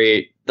games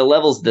where the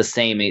level's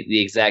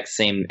the exact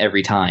same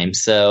every time.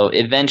 So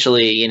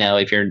eventually,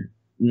 if you're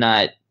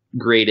not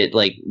great at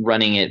like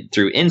running it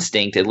through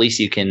instinct, at least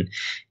you can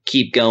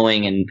keep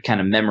going and kind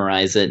of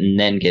memorize it and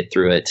then get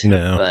through it.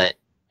 No. But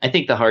I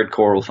think the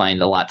hardcore will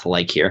find a lot to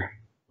like here.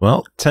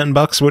 Well,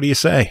 $10, what do you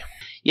say?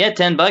 Yeah,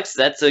 $10.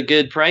 That's a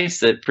good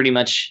price. That pretty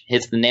much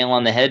hits the nail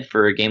on the head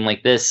for a game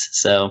like this.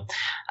 So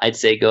I'd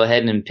say go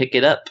ahead and pick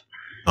it up.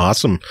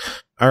 Awesome.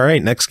 All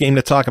right, next game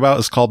to talk about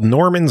is called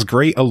Norman's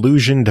Great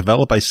Illusion,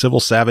 developed by Civil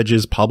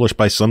Savages, published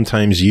by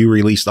Sometimes You,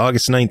 released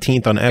August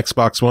 19th on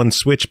Xbox One,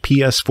 Switch,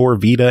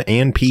 PS4, Vita,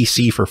 and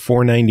PC for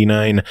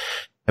 $4.99.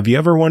 Have you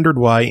ever wondered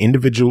why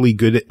individually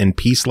good and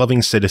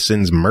peace-loving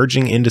citizens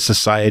merging into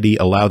society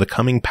allow the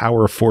coming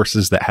power of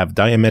forces that have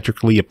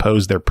diametrically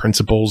opposed their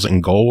principles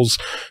and goals?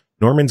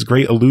 Norman's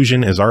Great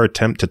Illusion is our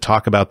attempt to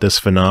talk about this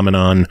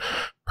phenomenon.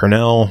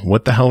 Pernell,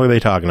 what the hell are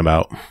they talking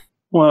about?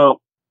 Well,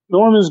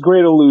 Norman's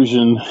Great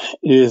Illusion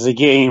is a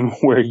game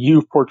where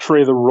you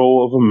portray the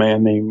role of a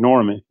man named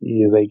Norman.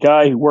 He is a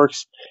guy who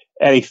works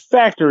at a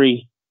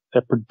factory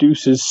that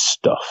produces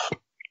stuff.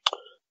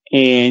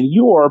 And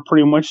you are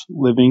pretty much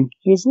living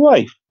his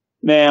life.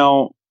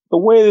 Now, the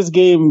way this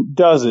game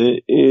does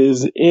it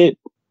is it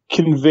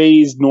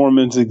conveys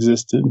Norman's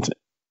existence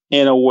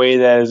in a way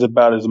that is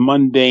about as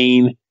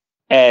mundane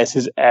as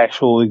his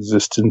actual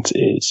existence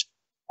is,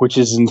 which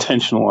is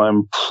intentional.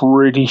 I'm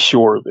pretty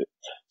sure of it.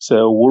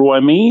 So what do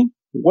I mean?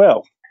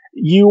 Well,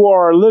 you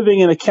are living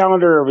in a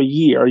calendar of a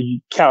year,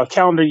 a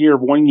calendar year of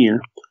 1 year,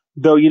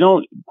 though you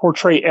don't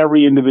portray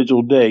every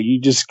individual day.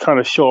 You just kind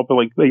of show up at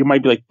like it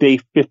might be like day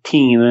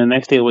 15, and the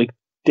next day like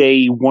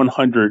day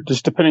 100,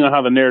 just depending on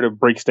how the narrative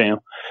breaks down.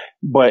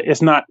 But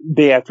it's not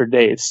day after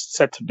day; it's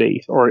sets of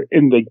days or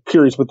in the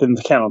periods within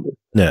the calendar.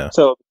 Yeah.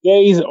 So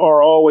days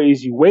are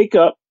always: you wake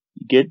up,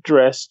 you get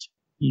dressed,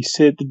 you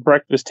sit at the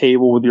breakfast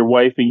table with your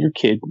wife and your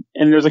kid,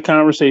 and there's a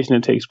conversation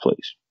that takes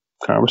place.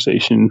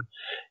 Conversation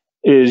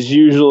is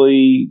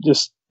usually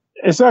just,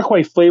 it's not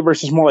quite flavor,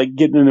 it's just more like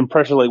getting an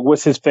impression, like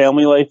what's his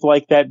family life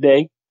like that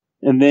day,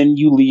 and then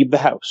you leave the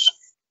house.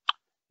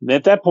 And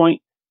at that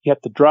point, you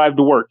have to drive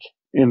to work.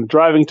 And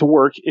driving to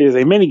work is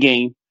a mini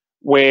game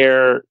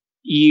where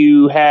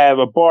you have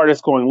a bar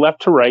that's going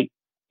left to right,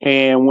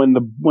 and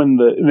within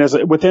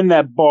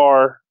that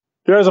bar,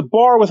 there's a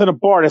bar within a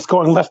bar that's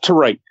going left to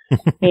right.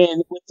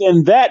 And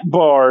within that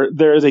bar,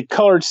 there is a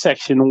colored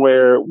section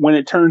where when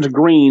it turns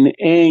green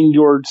and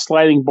your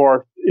sliding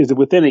bar is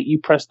within it, you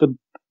press the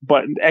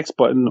button, X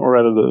button, or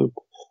rather the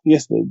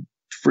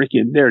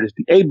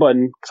A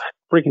button.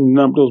 Freaking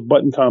number those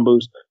button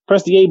combos.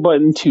 Press the A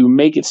button to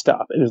make it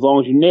stop. And as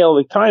long as you nail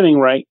the timing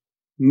right,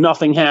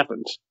 nothing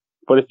happens.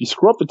 But if you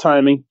screw up the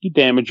timing, you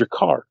damage your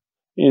car.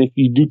 And if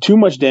you do too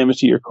much damage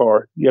to your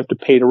car, you have to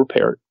pay to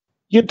repair it.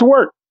 You get to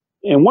work.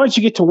 And once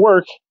you get to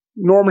work,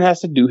 Norman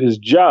has to do his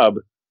job.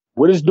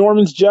 What is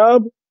Norman's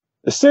job?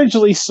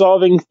 Essentially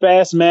solving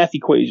fast math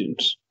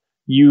equations.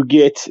 You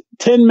get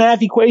 10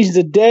 math equations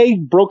a day,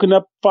 broken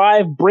up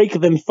 5, break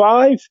them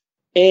 5,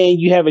 and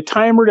you have a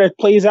timer that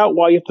plays out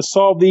while you have to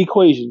solve the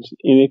equations.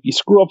 And if you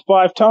screw up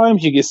 5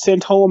 times, you get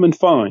sent home and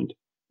fined.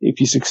 If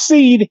you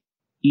succeed,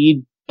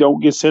 you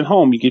don't get sent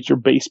home. You get your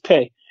base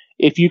pay.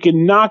 If you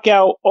can knock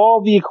out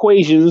all the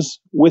equations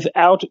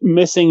without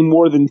missing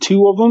more than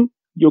 2 of them,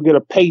 you'll get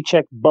a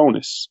paycheck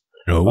bonus.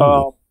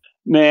 Oh.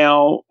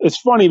 Now, it's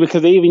funny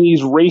because they even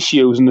use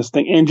ratios in this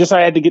thing. And just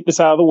I had to get this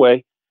out of the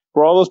way.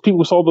 For all those people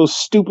who saw those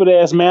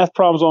stupid-ass math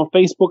problems on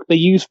Facebook, they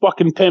use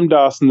fucking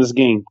PEMDAS in this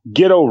game.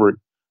 Get over it.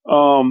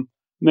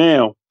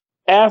 Now,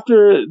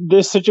 after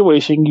this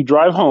situation, you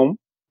drive home,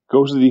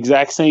 go to the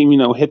exact same,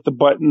 hit the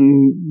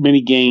button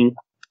mini game,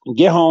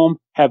 get home,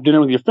 have dinner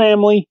with your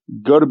family,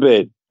 go to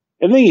bed.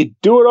 And then you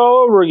do it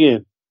all over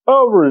again.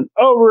 Over and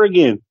over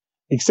again.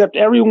 Except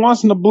every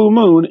once in a blue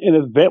moon, an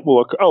event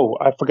will occur. Oh,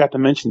 I forgot to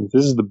mention this.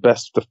 This is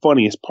the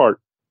funniest part.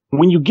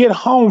 When you get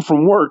home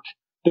from work,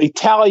 they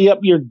tally up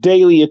your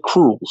daily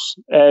accruals,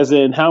 as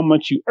in how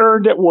much you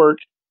earned at work,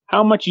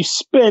 how much you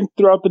spent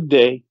throughout the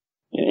day,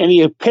 and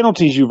any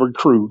penalties you've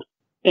accrued.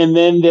 And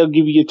then they'll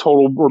give you a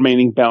total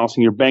remaining balance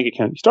in your bank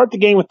account. You start the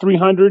game with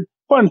 300.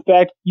 Fun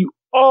fact, you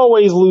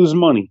always lose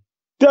money.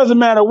 Doesn't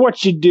matter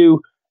what you do,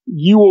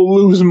 you will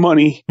lose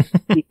money.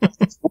 Because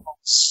this world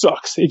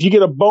sucks. If you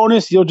get a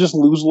bonus, you'll just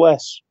lose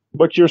less.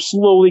 But you're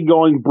slowly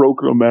going broke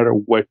no matter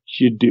what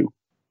you do.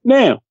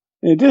 Now,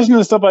 in addition to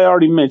the stuff I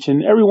already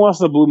mentioned, every once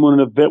in a blue moon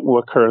an event will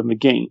occur in the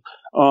game,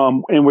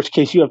 in which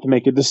case you have to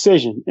make a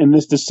decision. And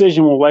this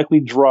decision will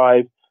likely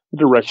drive the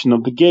direction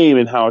of the game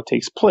and how it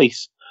takes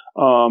place.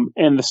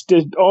 And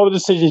all the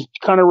decisions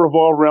kind of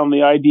revolve around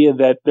the idea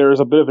that there's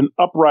a bit of an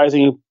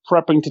uprising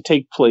prepping to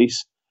take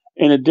place,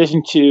 in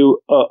addition to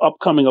an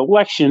upcoming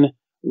election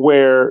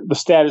where the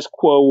status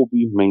quo will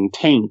be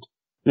maintained.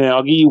 Now,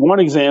 I'll give you one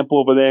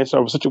example of an answer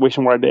of a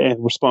situation where I had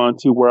to respond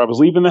to, where I was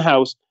leaving the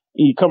house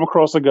and you come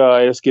across a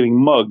guy that's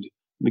getting mugged.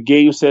 The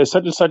game says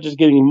such and such is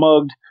getting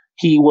mugged.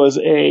 He was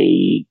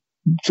a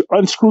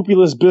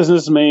unscrupulous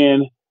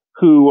businessman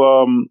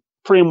who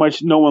pretty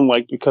much no one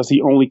liked because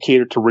he only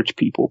catered to rich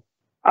people.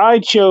 I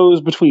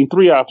chose between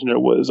 3 options. There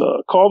was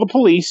call the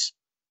police,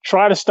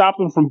 try to stop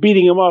him from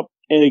beating him up,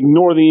 and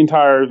ignore the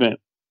entire event.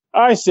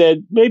 I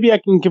said, maybe I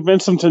can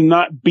convince him to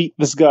not beat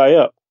this guy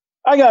up.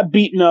 I got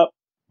beaten up.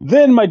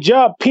 Then my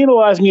job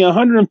penalized me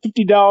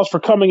 $150 for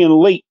coming in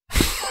late.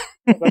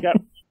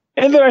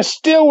 And then I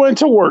still went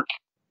to work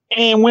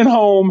and went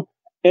home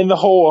and the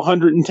whole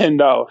 $110.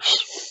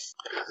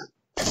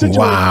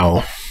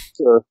 Wow.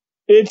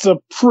 It's a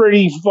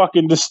pretty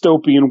fucking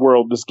dystopian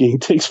world this game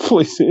takes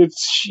place in.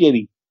 It's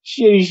shitty.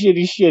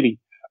 Shitty.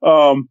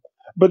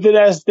 But then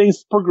as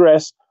things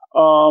progress,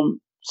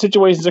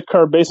 situations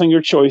occur based on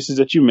your choices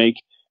that you make,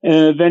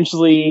 and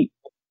eventually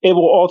it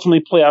will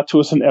ultimately play out to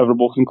its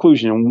inevitable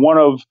conclusion. And one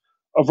of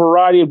a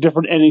variety of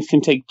different endings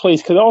can take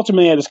place, because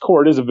ultimately at its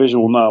core it is a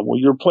visual novel.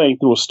 You're playing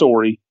through a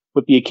story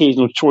with the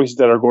occasional choices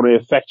that are going to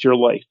affect your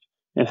life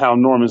and how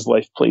Norman's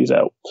life plays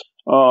out.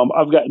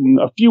 I've gotten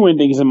a few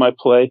endings in my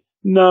play.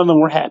 None of them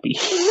were happy.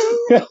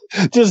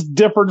 Just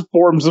different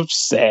forms of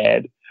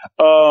sad.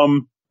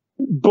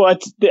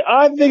 But the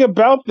odd thing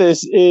about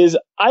this is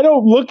I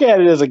don't look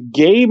at it as a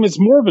game. It's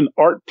more of an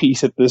art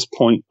piece at this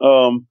point.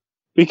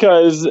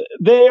 Because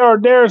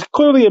there's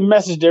clearly a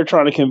message they're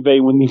trying to convey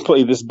when you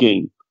play this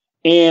game.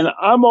 And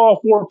I'm all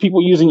for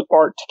people using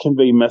art to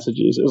convey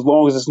messages, as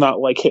long as it's not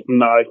like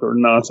hypnotic or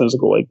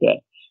nonsensical like that.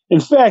 In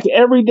fact,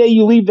 every day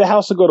you leave the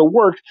house to go to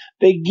work,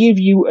 they give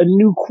you a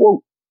new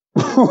quote.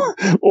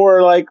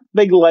 Or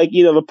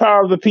the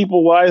power of the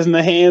people lies in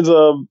the hands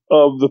of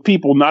the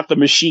people, not the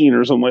machine,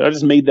 or something like that. I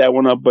just made that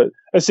one up, but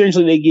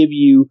essentially they give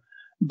you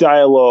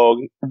dialogue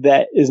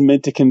that is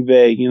meant to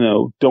convey,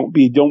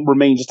 don't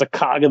remain just a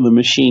cog in the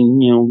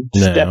machine,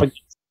 stepping,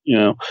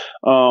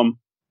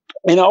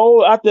 and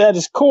all after that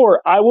is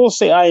core. I will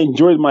say I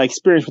enjoyed my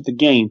experience with the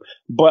game,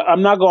 but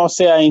I'm not going to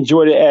say I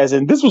enjoyed it as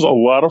in this was a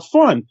lot of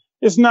fun.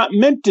 It's not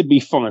meant to be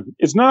fun.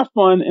 It's not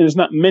fun, and it's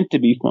not meant to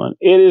be fun.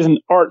 It is an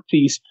art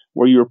piece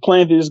where you're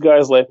playing through this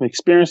guy's life and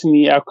experiencing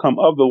the outcome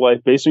of the life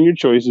based on your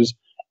choices,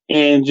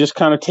 and just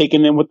kind of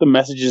taking in what the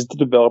messages the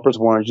developers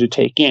wanted you to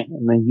take in,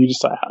 and then you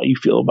decide how you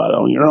feel about it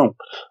on your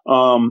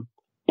own.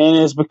 And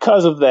it's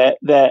because of that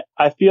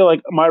I feel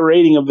like my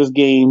rating of this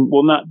game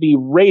will not be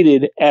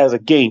rated as a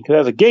game,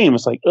 because as a game,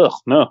 it's like, ugh,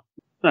 no,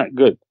 not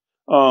good.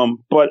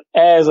 But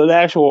as an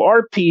actual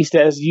art piece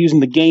that is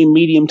using the game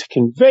medium to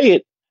convey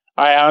it,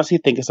 I honestly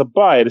think it's a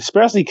buy it,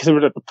 especially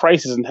considering that the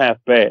price isn't half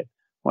bad.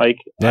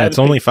 It's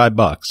only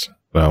 $5.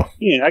 So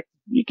yeah,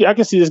 I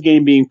can see this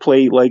game being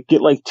played,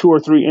 get 2 or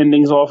 3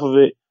 endings off of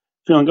it,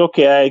 feeling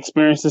okay, I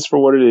experienced this for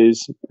what it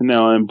is, and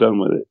now I'm done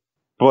with it.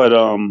 But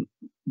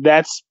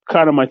that's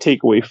kind of my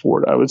takeaway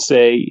for it. I would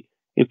say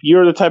if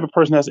you're the type of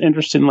person that's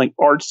interested in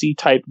artsy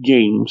type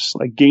games,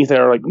 games that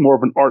are more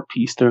of an art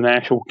piece than an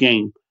actual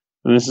game,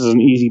 then this is an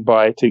easy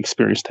buy to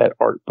experience that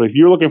art. But if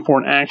you're looking for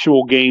an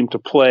actual game to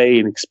play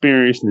and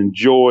experience and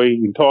enjoy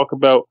and talk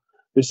about,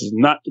 this is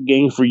not the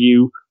game for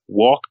you.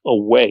 Walk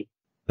away.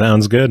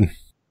 Sounds good.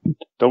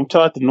 Don't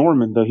tell it to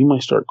Norman, though. He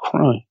might start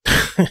crying.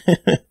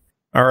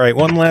 All right,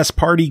 one last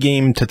party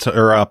game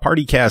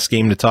PartyCast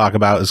game to talk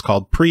about is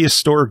called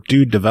Prehistoric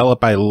Dude, developed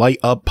by Light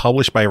Up,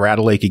 published by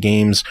Rattleka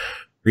Games.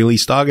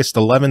 Released August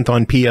 11th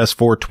on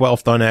PS4,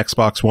 12th on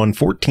Xbox One,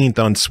 14th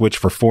on Switch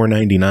for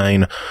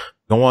 $4.99.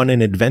 Go on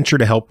an adventure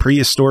to help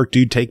Prehistoric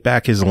Dude take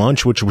back his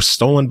lunch, which was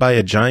stolen by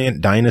a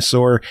giant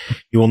dinosaur.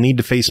 You will need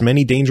to face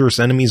many dangerous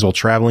enemies while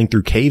traveling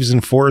through caves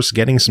and forests,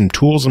 getting some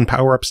tools and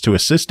power-ups to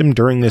assist him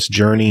during this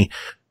journey.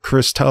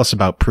 Chris, tell us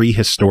about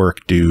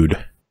Prehistoric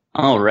Dude.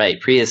 All right,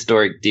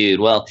 Prehistoric Dude.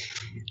 Well,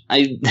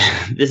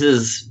 this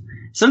is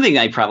something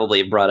I probably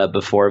have brought up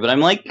before, but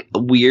I'm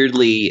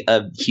weirdly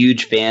a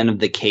huge fan of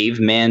the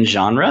caveman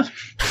genre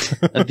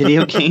of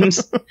video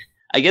games.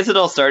 I guess it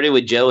all started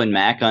with Joe and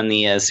Mac on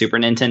the Super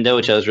Nintendo,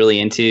 which I was really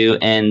into,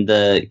 and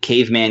the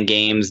Caveman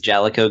Games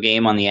Jalico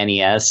game on the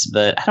NES.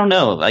 But I don't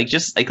know, I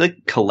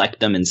collect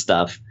them and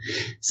stuff.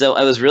 So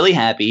I was really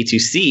happy to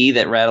see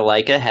that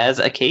Rattleka has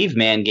a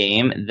caveman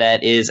game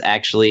that is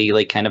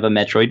actually kind of a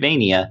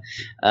Metroidvania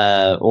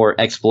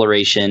or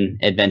exploration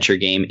adventure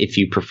game, if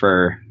you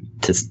prefer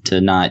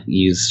to not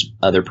use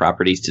other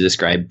properties to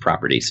describe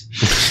properties.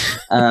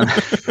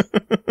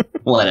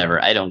 Whatever,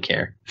 I don't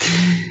care.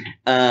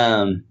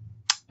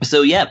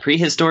 So yeah,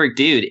 Prehistoric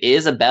Dude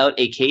is about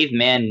a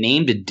caveman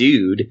named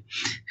Dude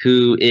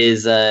who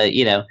is,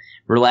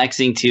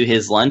 relaxing to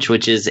his lunch,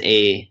 which is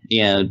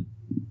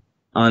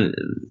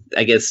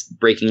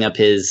breaking up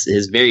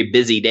his very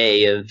busy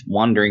day of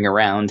wandering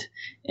around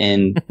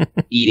and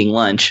eating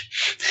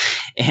lunch.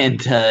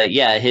 And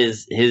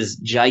his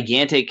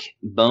gigantic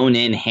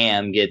bone-in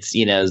ham gets,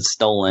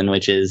 stolen,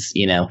 which is,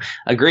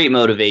 a great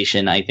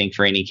motivation, I think,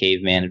 for any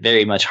caveman. It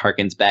very much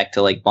harkens back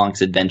to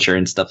Bonk's Adventure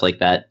and stuff like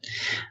that.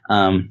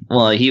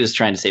 Well, he was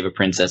trying to save a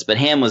princess, but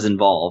ham was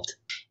involved.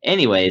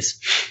 Anyways,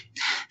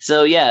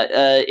 so yeah,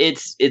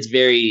 it's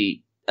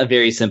a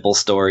very simple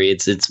story.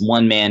 It's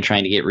one man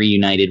trying to get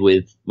reunited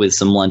with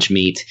some lunch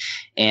meat,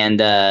 and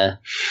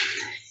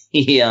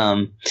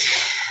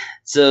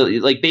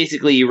so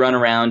basically you run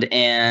around,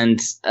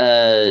 and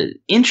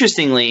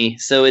interestingly,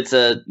 so it's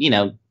a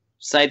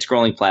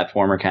side-scrolling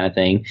platformer kind of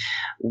thing,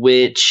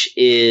 which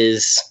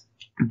is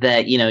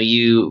that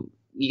you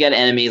got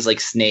enemies like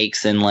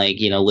snakes and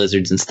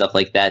lizards and stuff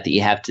like that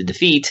you have to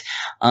defeat.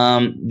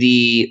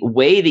 The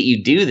way that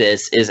you do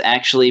this is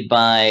actually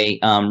by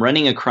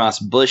running across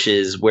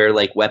bushes where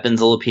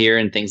weapons will appear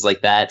and things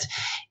like that,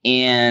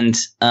 and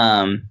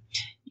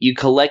you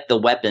collect the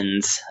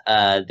weapons.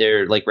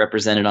 They're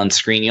represented on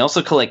screen. You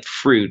also collect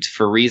fruit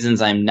for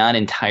reasons I'm not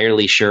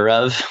entirely sure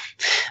of,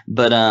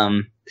 but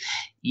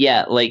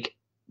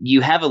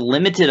you have a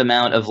limited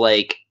amount of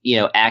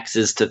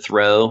axes to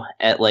throw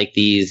at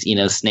these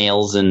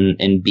snails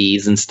and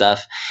bees and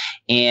stuff,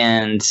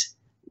 and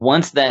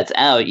once that's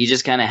out, you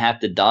just kind of have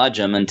to dodge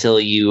them until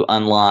you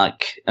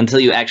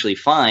actually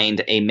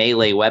find a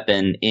melee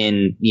weapon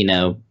in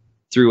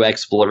through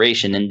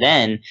exploration. And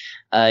then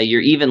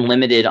you're even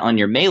limited on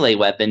your melee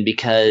weapon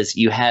because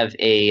you have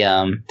a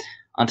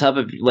on top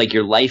of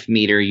your life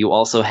meter, you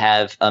also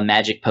have a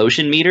magic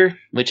potion meter,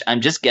 which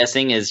I'm just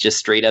guessing is just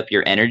straight up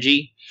your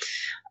energy.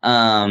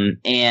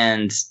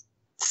 And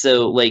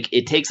so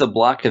it takes a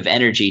block of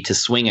energy to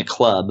swing a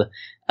club,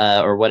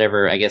 or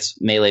whatever, I guess,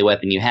 melee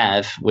weapon you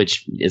have,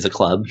 which is a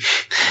club.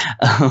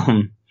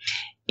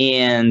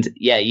 And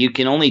yeah, you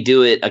can only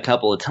do it a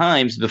couple of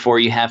times before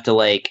you have to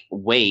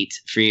wait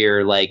for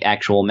your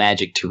actual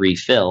magic to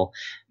refill,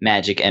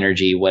 magic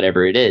energy,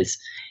 whatever it is.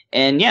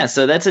 And yeah,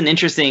 so that's an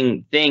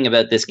interesting thing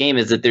about this game,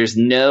 is that there's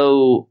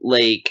no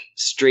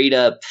straight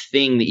up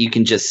thing that you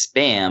can just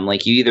spam.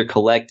 You either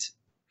collect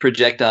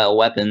projectile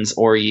weapons,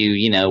 or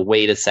you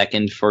wait a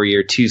second for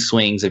your 2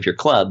 swings of your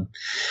club.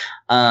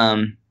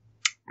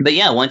 But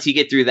yeah, once you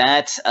get through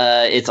that,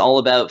 it's all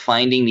about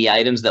finding the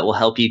items that will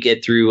help you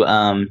get through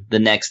the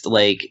next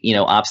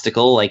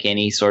obstacle, like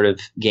any sort of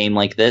game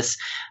like this.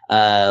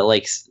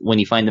 Like when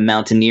you find the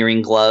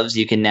mountaineering gloves,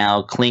 you can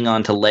now cling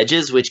onto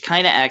ledges, which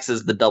kind of acts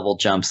as the double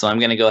jump. So I'm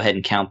going to go ahead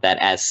and count that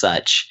as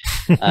such.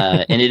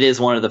 And it is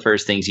one of the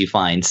first things you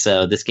find.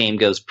 So this game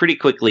goes pretty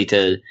quickly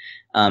to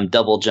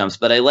double jumps,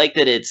 but I like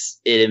that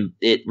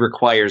it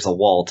requires a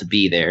wall to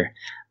be there.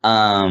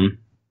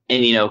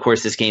 And, of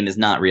course, this game is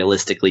not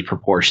realistically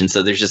proportioned,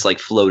 so there's just, like,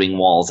 floating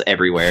walls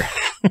everywhere.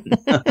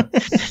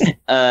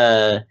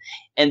 I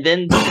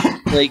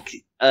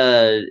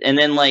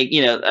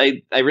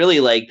really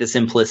like the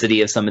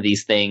simplicity of some of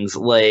these things.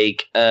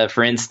 Like,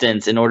 for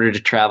instance, in order to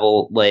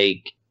travel,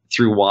 like,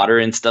 through water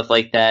and stuff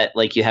like that,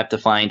 like, you have to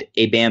find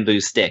a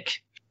bamboo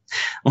stick,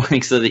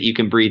 like, so that you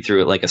can breathe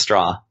through it like a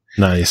straw.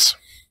 Nice.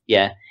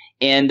 Yeah.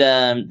 And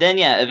then,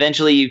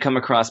 eventually you come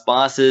across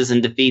bosses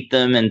and defeat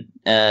them, and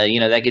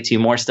that gets you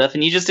more stuff,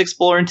 and you just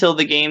explore until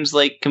the game's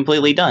like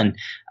completely done.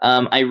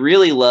 I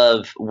really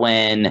love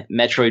when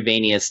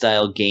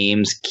Metroidvania-style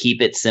games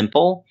keep it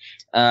simple,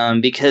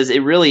 because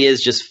it really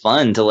is just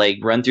fun to like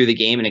run through the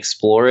game and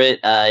explore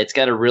it. It's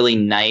got a really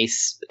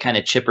nice kind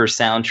of chipper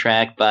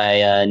soundtrack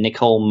by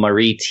Nicole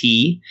Marie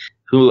T.,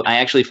 who I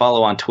actually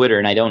follow on Twitter,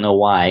 and I don't know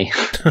why.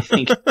 I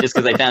think just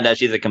because I found out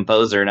she's a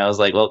composer, and I was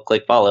like, well,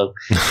 click follow.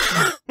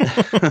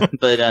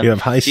 But you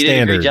have high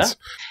standards.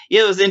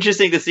 Yeah, it was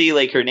interesting to see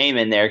like her name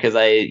in there, because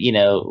I,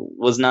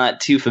 was not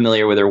too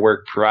familiar with her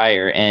work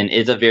prior, and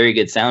it's a very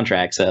good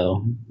soundtrack,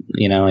 so,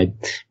 I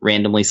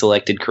randomly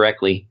selected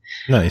correctly.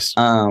 Nice.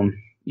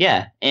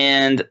 Yeah,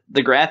 and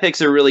the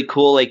graphics are really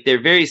cool. Like, they're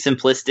very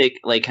simplistic,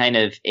 like kind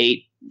of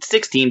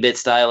 16-bit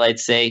style, I'd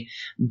say,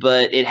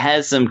 but it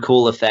has some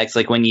cool effects.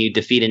 Like when you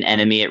defeat an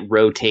enemy, it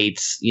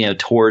rotates,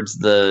 towards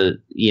the,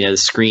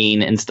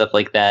 screen and stuff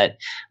like that. A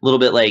little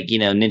bit like,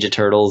 Ninja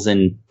Turtles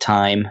in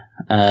Time,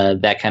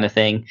 that kind of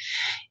thing.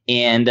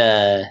 And,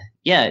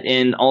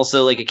 and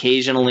also like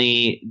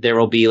occasionally there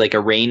will be like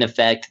a rain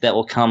effect that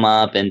will come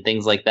up and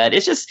things like that.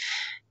 It's just,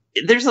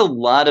 there's a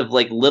lot of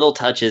like little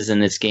touches in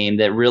this game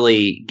that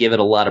really give it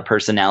a lot of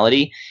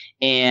personality.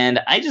 And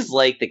I just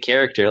like the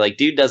character. Like,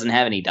 dude doesn't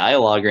have any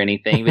dialogue or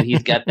anything, but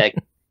he's got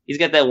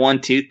that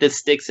one tooth that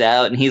sticks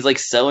out, and he's like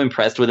so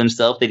impressed with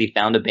himself that he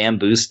found a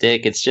bamboo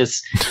stick. It's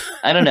just,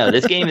 I don't know.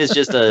 This game is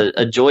just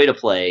a joy to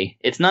play.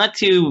 It's not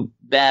too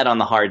bad on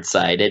the hard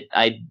side.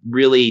 I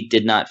really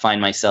did not find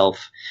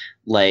myself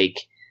like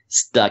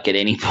stuck at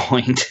any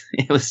point.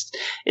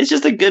 It's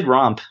just a good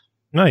romp.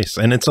 Nice.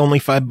 And it's only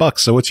 $5.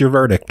 So what's your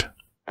verdict?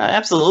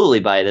 Absolutely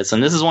buy this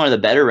one. This is one of the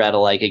better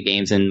Ratalaika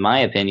games, in my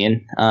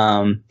opinion.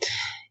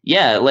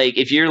 Like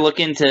if you're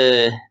looking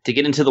to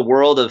get into the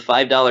world of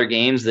 $5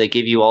 games that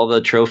give you all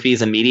the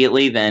trophies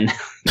immediately, then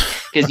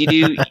because you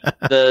do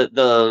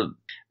the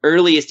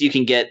earliest you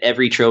can get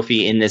every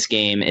trophy in this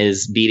game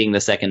is beating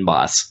the second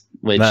boss,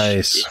 which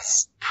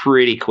is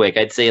pretty quick.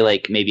 I'd say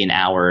like maybe an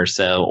hour or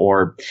so,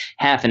 or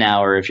half an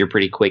hour if you're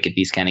pretty quick at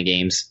these kind of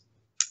games.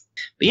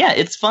 But yeah,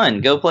 it's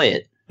fun. Go play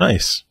it.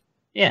 Nice.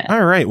 Yeah.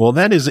 All right. Well,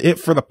 that is it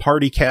for the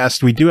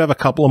PartyCast. We do have a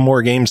couple of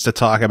more games to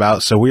talk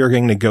about, so we are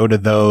going to go to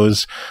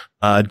those.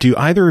 Do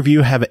either of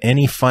you have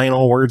any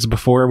final words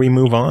before we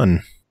move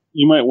on?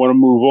 You might want to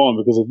move on,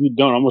 because if you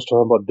don't, I'm going to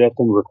talk about Death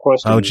and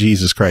Request. Oh,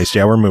 Jesus Christ.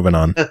 Yeah, we're moving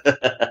on.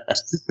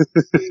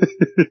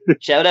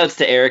 Shout outs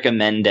to Erica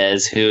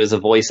Mendez, who is a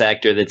voice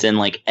actor that's in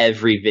like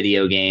every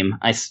video game.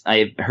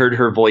 I heard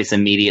her voice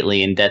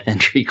immediately in Death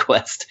and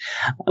Request.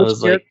 I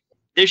was like,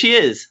 there she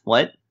is.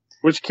 What?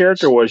 Which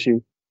character was she?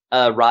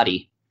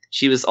 Roddy.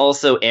 She was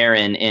also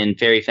Erin in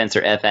Fairy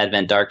Fencer F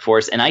Advent Dark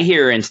Force, and I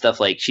hear her in stuff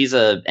like she's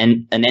an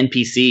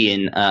NPC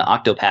in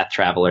Octopath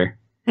Traveler.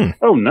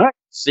 Oh, nice.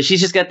 So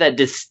she's just got that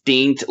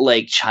distinct,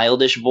 like,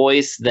 childish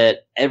voice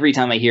that every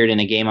time I hear it in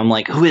a game, I'm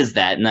like, who is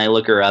that? And I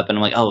look her up, and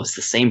I'm like, oh, it's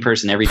the same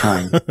person every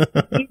time.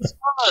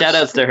 Shout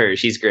outs to her.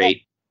 She's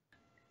great.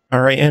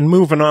 All right, and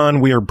moving on,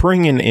 we are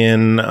bringing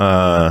in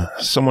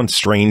someone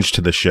strange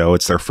to the show.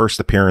 It's their first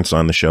appearance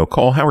on the show.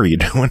 Cole, how are you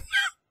doing?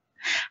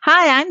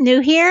 Hi, I'm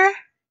new here.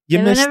 You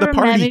missed the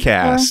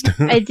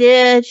PartyCast. I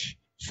did.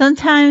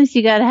 Sometimes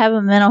you got to have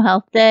a mental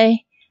health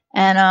day.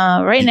 And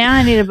right now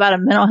I need about a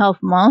mental health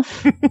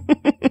month.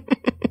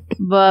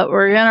 But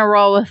we're going to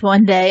roll with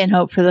one day and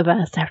hope for the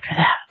best after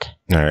that.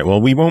 All right.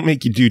 Well, we won't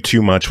make you do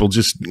too much.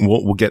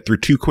 We'll get through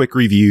 2 quick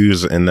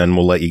reviews and then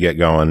we'll let you get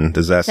going.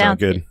 Does that sound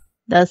good?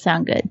 Does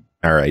sound good.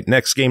 All right.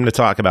 Next game to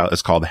talk about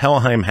is called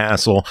Helheim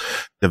Hassle,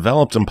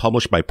 developed and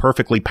published by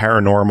Perfectly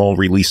Paranormal,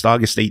 released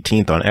August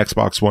 18th on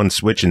Xbox One,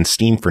 Switch, and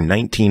Steam for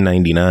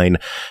 $19.99.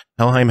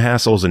 Helheim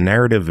Hassle is a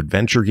narrative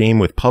adventure game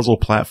with puzzle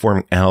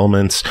platform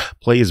elements.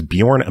 Play as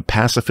Bjorn, a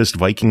pacifist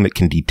Viking that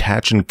can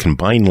detach and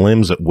combine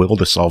limbs at will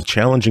to solve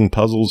challenging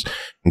puzzles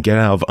and get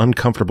out of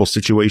uncomfortable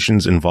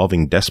situations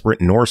involving desperate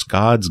Norse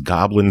gods,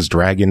 goblins,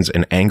 dragons,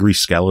 and angry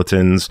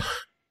skeletons.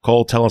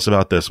 Cole, tell us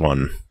about this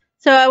one.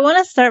 So I want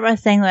to start by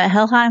saying that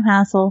Helheim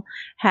Hassle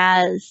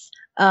has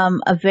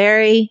a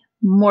very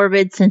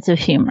morbid sense of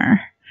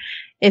humor.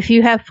 If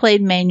you have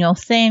played Manual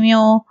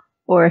Samuel,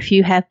 or if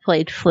you have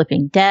played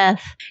Flipping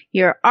Death,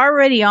 you're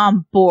already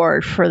on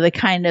board for the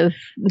kind of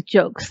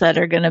jokes that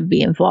are going to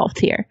be involved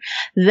here.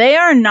 They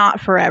are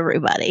not for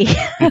everybody.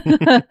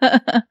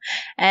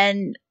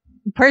 And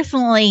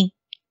personally,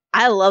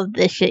 I love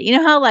this shit. You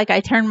know how like I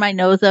turn my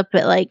nose up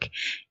at like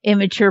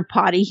immature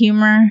potty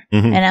humor,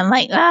 and I'm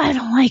like, I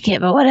don't like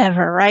it, but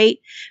whatever, right?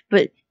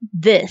 But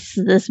this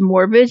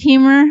morbid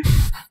humor,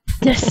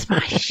 this is my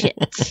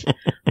shit.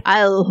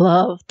 I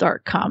love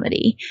dark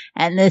comedy,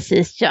 and this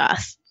is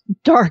just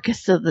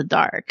darkest of the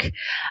dark.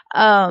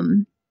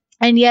 And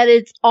yet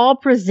it's all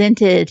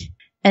presented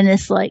in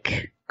this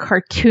like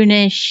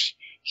cartoonish,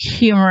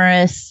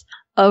 humorous,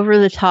 over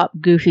the top,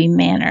 goofy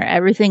manner.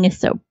 Everything is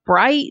so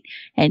bright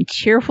and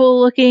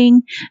cheerful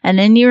looking. And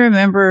then you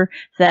remember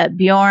that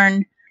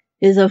Bjorn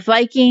is a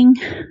Viking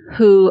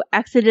who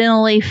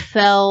accidentally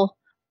fell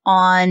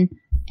on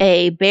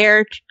a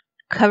bear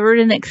covered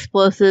in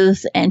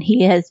explosives, and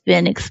he has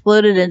been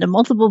exploded into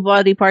multiple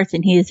body parts,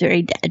 and he is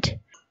very dead.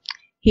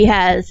 He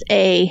has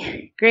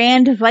a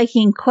grand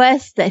Viking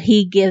quest that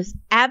he gives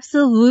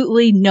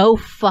absolutely no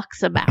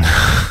fucks about.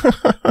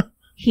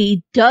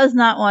 He does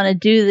not want to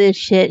do this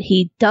shit.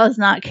 He does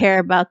not care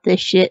about this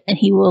shit, and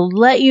he will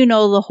let you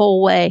know the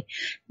whole way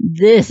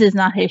this is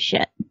not his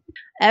shit.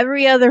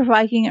 Every other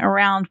Viking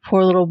around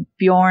poor little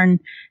Bjorn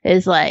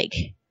is like,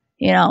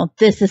 you know,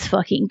 this is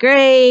fucking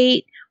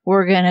great.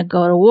 We're going to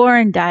go to war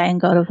and die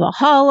and go to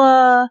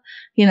Valhalla.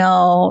 You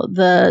know,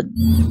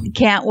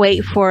 can't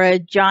wait for a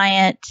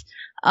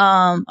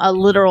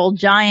literal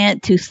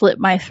giant to slit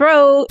my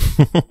throat.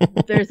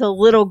 There's a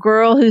little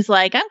girl who's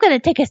like, I'm going to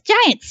take a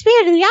giant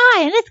spear to the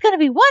eye and it's going to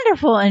be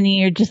wonderful. And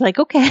you're just like,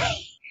 okay.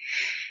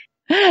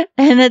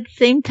 And at the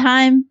same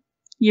time,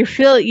 you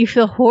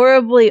feel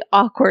horribly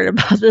awkward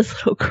about this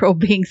little girl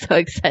being so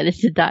excited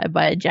to die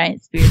by a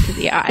giant spear to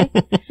the eye.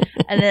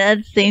 And then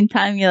at the same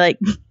time, you're like,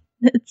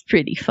 it's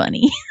pretty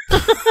funny.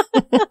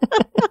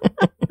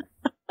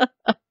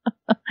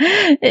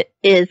 It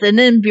is. And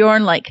then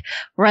Bjorn like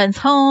runs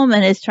home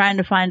and is trying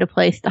to find a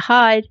place to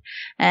hide,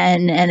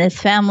 and his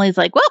family's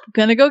like, well, I'm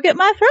gonna go get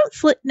my throat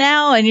slit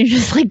now. And you're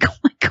just like, oh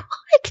my god.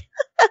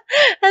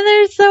 And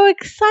they're so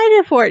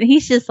excited for it, and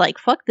he's just like,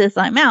 fuck this,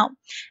 I'm out,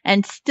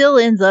 and still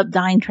ends up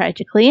dying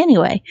tragically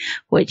anyway,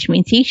 which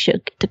means he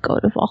should get to go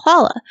to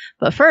Valhalla.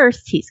 But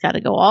first he's got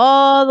to go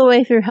all the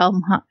way through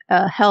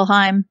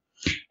Helheim,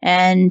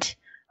 and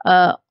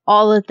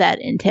all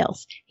that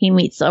entails. He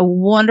meets a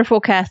wonderful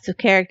cast of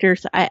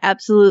characters. I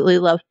absolutely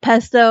love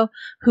Pesto,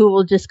 who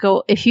will just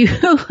go, if you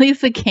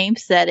leave the game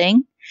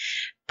setting,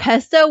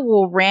 Pesto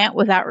will rant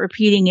without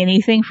repeating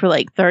anything for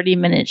like 30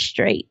 minutes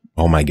straight.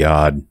 Oh my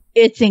god.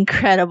 It's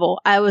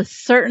incredible. I was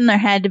certain there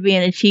had to be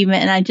an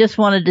achievement, and I just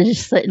wanted to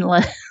just sit and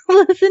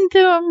listen to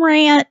him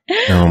rant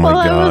while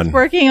I was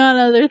working on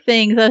other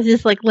things. I was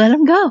just like, let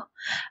him go.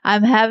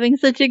 I'm having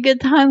such a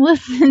good time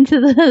listening to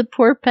the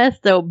poor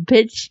Pesto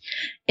bitch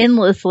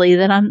endlessly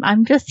that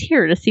I'm just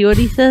here to see what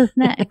he says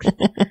next.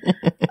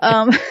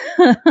 I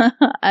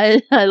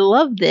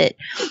loved it.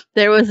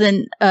 There was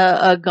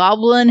a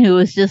goblin who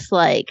was just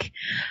like,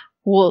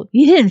 well,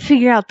 you didn't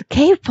figure out the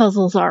cave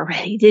puzzles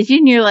already, did you?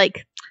 And you're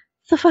like,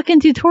 it's a fucking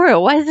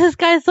tutorial. Why is this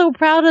guy so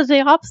proud of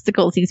the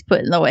obstacles he's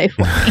put in the way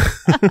for me?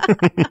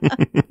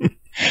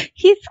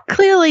 He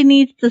clearly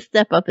needs to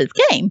step up his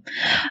game.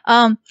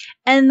 And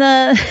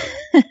that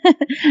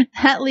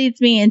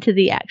leads me into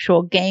the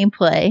actual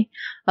gameplay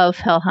of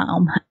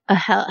Helheim.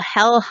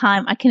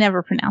 I can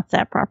never pronounce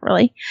that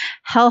properly.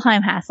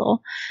 Helheim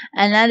Hassle.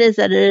 And that is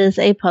that it is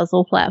a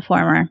puzzle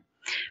platformer.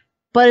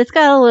 But it's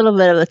got a little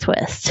bit of a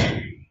twist.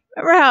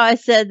 Remember how I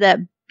said that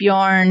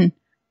Bjorn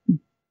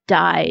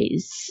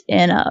dies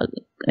in an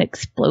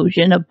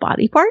explosion of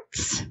body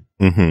parts?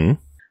 Mm-hmm.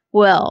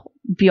 Well,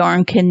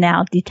 Bjorn can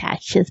now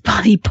detach his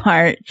body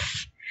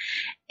parts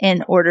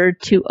in order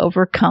to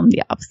overcome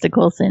the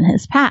obstacles in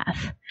his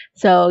path.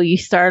 So you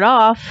start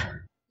off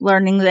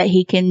learning that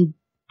he can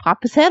pop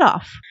his head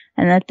off,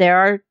 and that there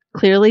are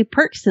clearly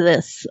perks to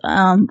this.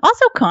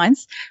 Also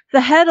cons.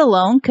 The head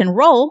alone can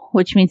roll,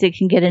 which means it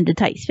can get into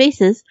tight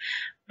spaces,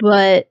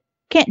 but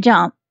can't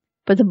jump.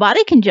 But the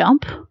body can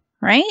jump,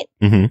 right?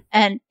 Mm-hmm.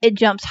 And it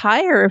jumps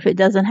higher if it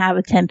doesn't have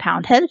a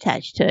 10-pound head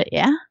attached to it,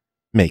 yeah?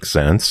 Makes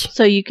sense.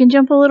 So you can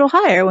jump a little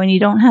higher when you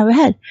don't have a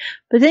head.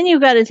 But then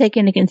you've got to take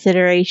into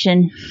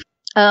consideration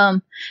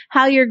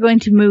how you're going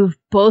to move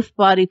both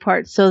body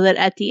parts so that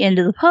at the end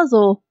of the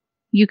puzzle,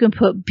 you can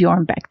put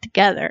Bjorn back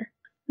together.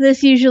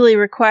 This usually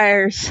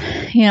requires,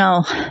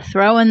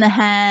 throwing the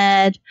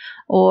head,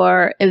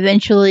 or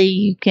eventually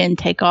you can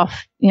take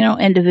off,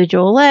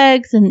 individual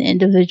legs and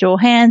individual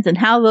hands, and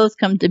how those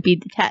come to be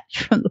detached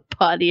from the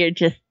body are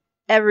just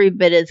every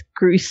bit as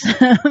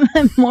gruesome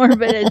and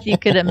morbid as you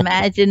could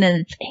imagine,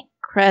 and it's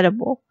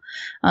incredible.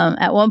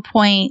 At one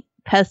point,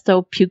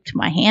 Pesto puked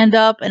my hand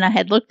up, and I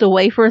had looked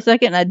away for a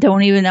second, and I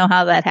don't even know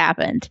how that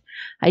happened.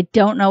 I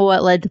don't know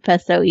what led to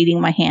Pesto eating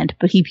my hand,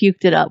 but he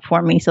puked it up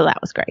for me, so that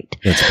was great.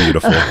 It's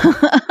beautiful.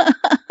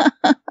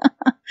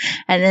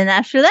 And then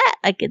after that,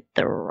 I could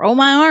throw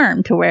my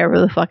arm to wherever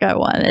the fuck I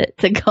wanted it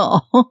to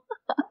go.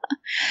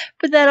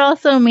 But that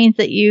also means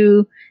that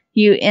you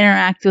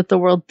interact with the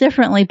world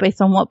differently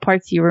based on what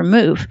parts you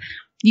remove.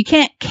 You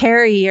can't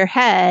carry your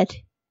head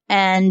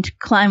and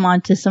climb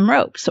onto some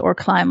ropes or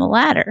climb a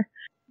ladder.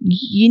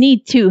 You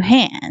need two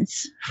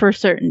hands for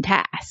certain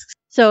tasks.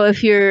 So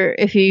if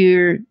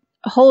you're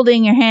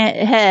holding your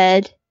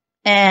head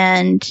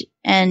and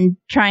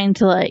trying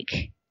to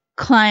like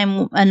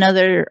climb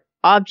another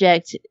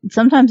object,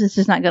 sometimes it's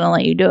just not going to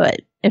let you do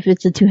it if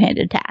it's a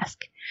two-handed task.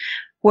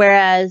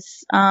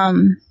 Whereas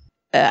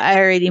I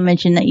already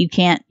mentioned that you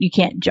can't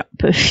jump.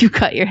 If you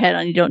cut your head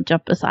on, you don't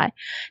jump as high.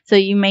 So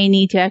you may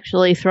need to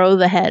actually throw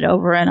the head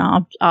over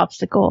an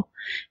obstacle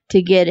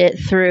to get it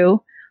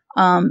through.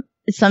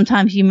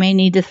 Sometimes you may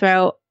need to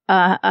throw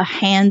a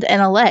hand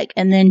and a leg,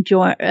 and then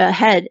join a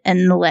head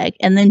and the leg,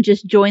 and then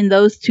just join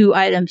those two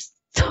items,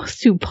 those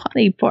two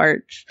body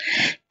parts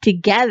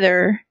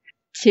together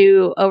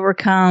to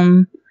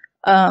overcome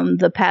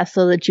the path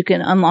so that you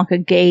can unlock a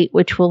gate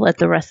which will let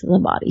the rest of the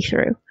body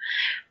through.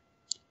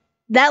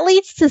 That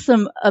leads to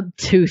some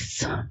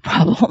obtuse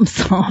problem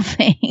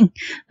solving.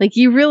 Like,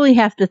 you really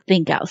have to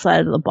think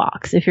outside of the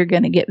box if you're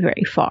going to get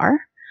very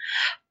far.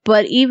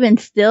 But even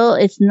still,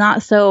 it's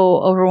not so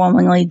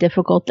overwhelmingly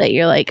difficult that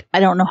you're like, I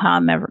don't know how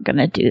I'm ever going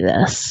to do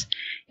this.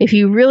 If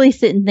you really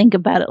sit and think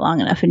about it long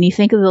enough, and you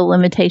think of the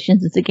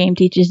limitations that the game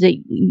teaches that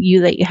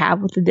you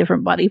have with the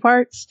different body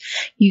parts,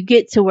 you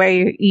get to where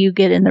you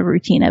get in the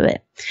routine of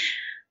it.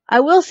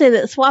 I will say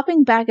that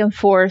swapping back and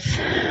forth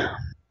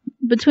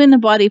between the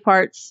body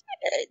parts,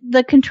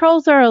 the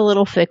controls are a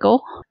little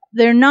fickle.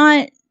 They're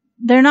not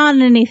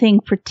anything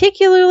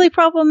particularly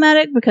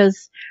problematic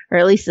because, or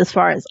at least as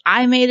far as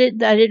I made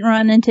it, I didn't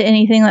run into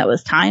anything that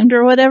was timed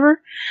or whatever.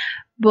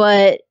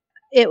 But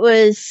it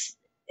was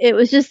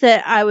just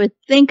that I would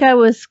think I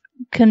was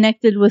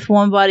connected with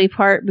one body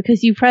part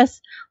because you press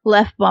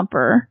left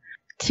bumper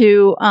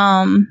to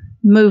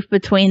move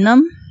between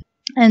them.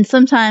 And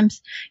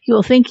sometimes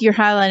you'll think you're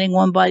highlighting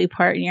one body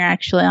part and you're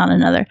actually on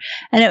another.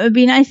 And it would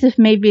be nice if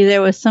maybe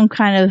there was some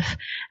kind of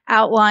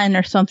outline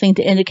or something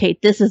to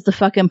indicate this is the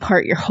fucking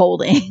part you're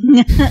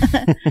holding.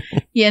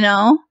 You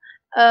know?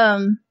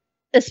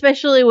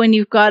 Especially when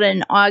you've got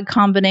an odd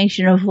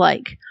combination of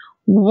like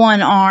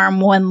one arm,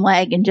 one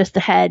leg, and just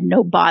a head,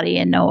 no body,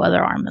 and no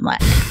other arm and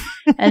leg.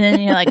 And then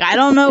you're like, I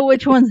don't know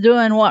which one's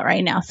doing what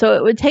right now. So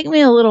it would take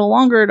me a little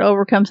longer to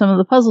overcome some of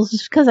the puzzles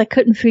just because I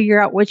couldn't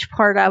figure out which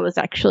part I was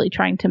actually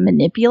trying to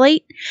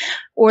manipulate,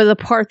 or the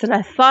part that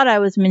I thought I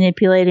was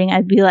manipulating.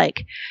 I'd be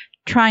like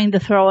trying to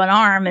throw an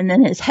arm and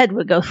then his head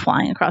would go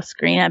flying across the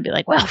screen. I'd be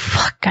like, well,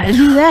 fuck, gotta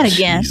do that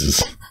again.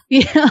 Jesus.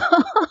 You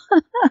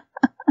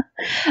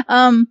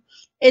know?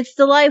 It's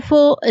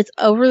delightful. It's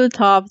over the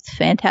top. It's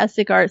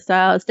fantastic art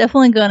style. It's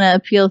definitely going to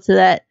appeal to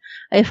that.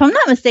 If I'm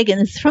not mistaken,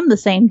 it's from the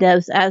same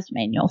devs as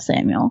Manual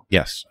Samuel.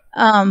 Yes.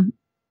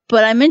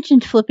 But I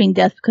mentioned Flipping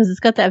Death because it's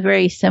got that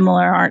very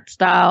similar art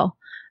style,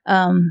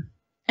 and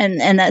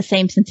that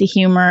same sense of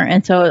humor.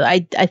 And so I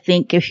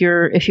think if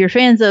you're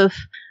fans of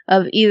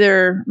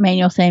either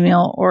Manual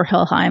Samuel or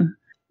Helheim,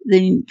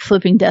 then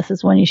Flipping Death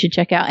is one you should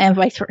check out, and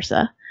vice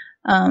versa.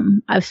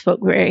 I've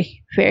spoke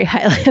very, very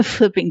highly of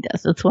Flipping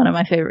Death. It's one of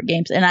my favorite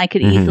games, and I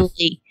could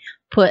easily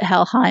put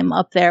Helheim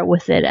up there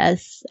with it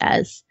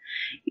as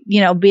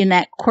you know, being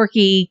that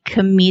quirky,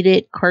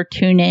 comedic,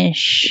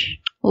 cartoonish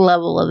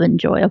level of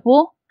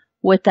enjoyable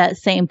with that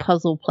same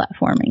puzzle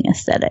platforming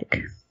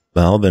aesthetic.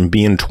 Well, then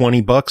being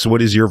 $20,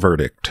 what is your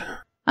verdict?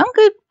 I'm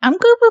good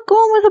with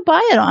going with a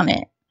buy it on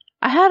it.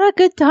 I had a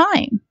good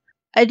time.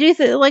 I do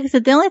like I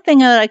said, the only thing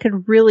that I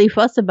could really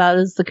fuss about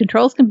is the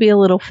controls can be a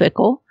little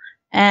fickle,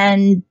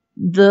 and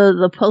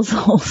the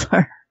puzzles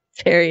are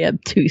very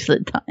obtuse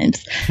at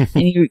times,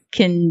 and you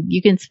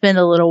can spend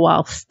a little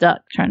while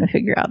stuck trying to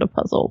figure out a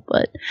puzzle,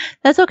 but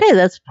that's okay.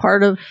 That's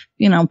part of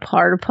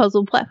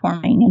puzzle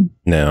platforming, and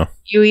no,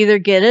 you either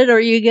get it or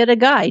you get a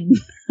guide.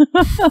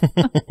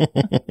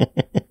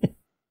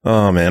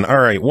 Oh, man. All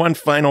right. One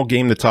final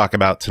game to talk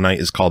about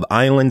tonight is called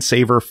Island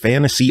Saver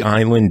Fantasy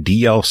Island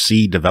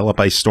DLC, developed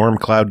by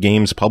Stormcloud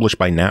Games, published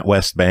by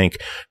NatWest Bank,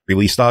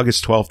 released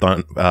August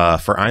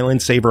 12th for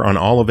Island Saver on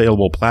all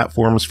available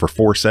platforms for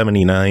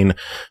 $4.79.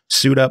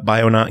 Suit up,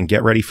 Bionaut, and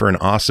get ready for an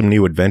awesome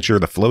new adventure.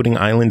 The floating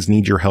islands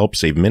need your help.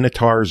 Save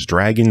minotaurs,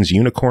 dragons,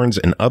 unicorns,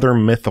 and other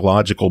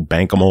mythological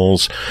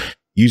bankamals.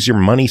 Use your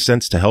money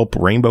sense to help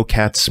Rainbow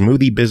Cat's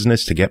smoothie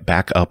business to get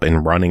back up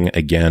and running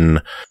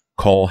again.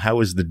 Cole, how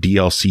is the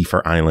DLC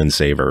for Island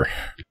Saver?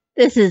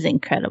 This is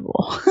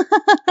incredible.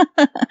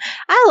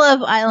 I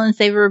love Island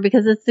Saver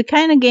because it's the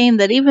kind of game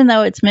that even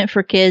though it's meant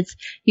for kids,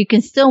 you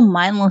can still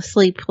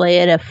mindlessly play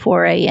it at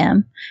 4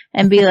 a.m.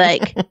 and be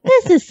like,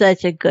 this is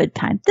such a good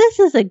time. This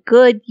is a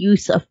good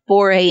use of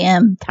 4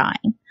 a.m.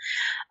 time.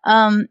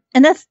 And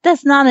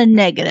that's not a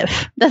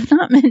negative. That's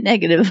not meant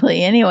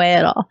negatively anyway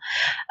at all.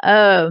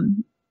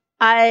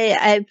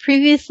 I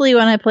previously,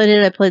 when I played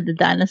it, I played the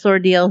dinosaur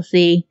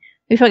DLC.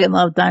 We fucking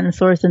love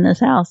dinosaurs in this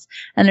house.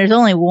 And there's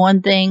only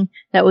one thing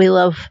that we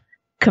love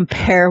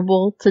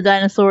comparable to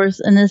dinosaurs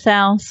in this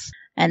house,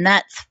 and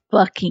that's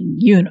fucking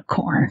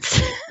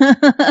unicorns.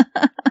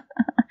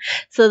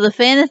 So the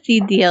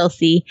fantasy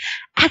DLC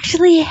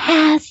actually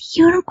has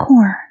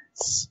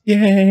unicorns.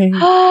 Yay!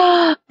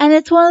 And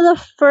it's one of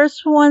the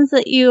first ones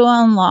that you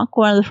unlock,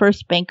 one of the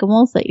first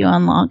bankables that you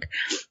unlock.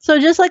 So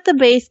just like the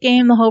base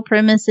game, the whole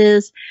premise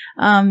is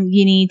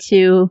you need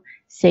to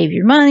save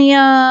your money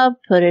up,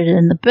 put it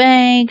in the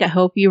bank. I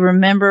hope you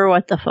remember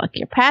what the fuck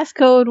your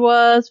passcode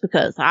was,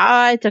 because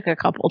I took a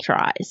couple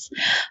tries.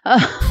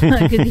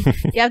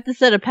 You have to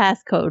set a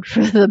passcode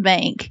for the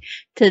bank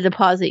to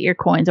deposit your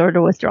coins or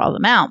to withdraw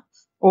them out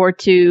or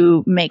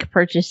to make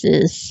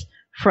purchases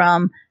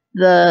from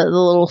the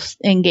little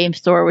in-game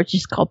store, which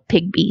is called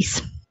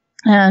Pigbees,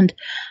 and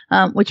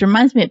which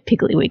reminds me of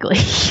Piggly Wiggly.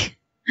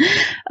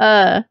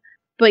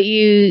 But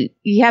you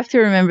have to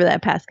remember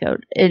that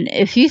passcode. And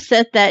if you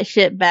set that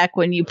shit back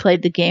when you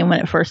played the game when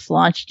it first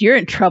launched, you're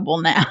in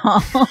trouble now.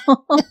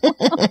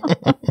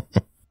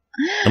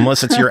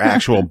 Unless it's your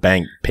actual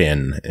bank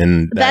pin.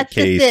 In that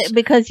case, just it,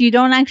 because you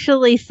don't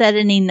actually set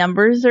any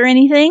numbers or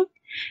anything.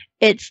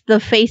 It's the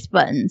face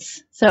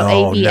buttons. So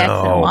A, B, X,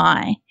 and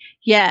Y.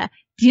 Yeah.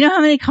 Do you know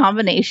how many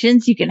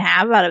combinations you can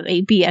have out of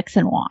A, B, X,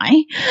 and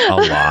Y? A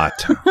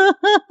lot.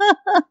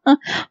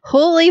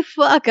 Holy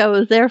fuck, I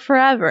was there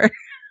forever.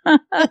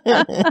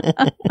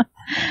 I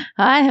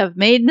have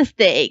made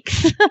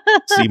mistakes.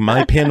 See,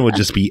 my pin would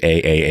just be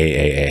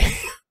A.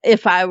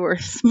 If I were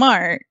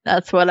smart,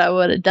 that's what I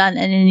would have done.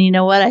 And then you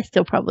know what? I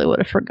still probably would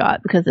have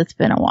forgot because it's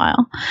been a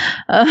while.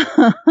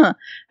 I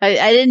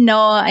didn't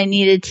know I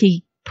needed to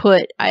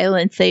put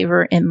Island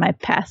Saver in my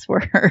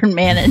password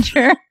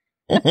manager.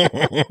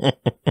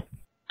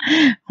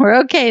 We're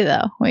okay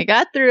though. We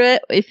got through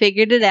it. We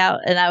figured it out,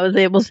 and I was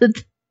able to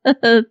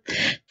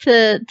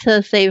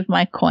save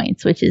my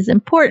coins, which is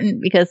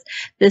important because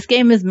this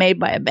game is made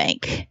by a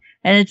bank,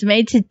 and it's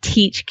made to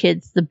teach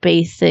kids the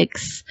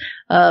basics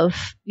of,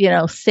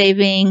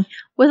 saving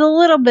with a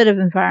little bit of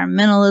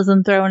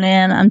environmentalism thrown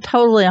in. I'm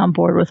totally on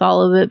board with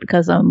all of it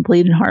because I'm a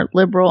bleeding heart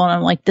liberal, and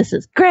I'm like, this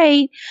is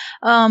great.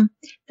 There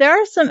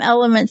are some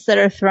elements that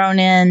are thrown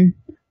in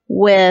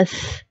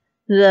with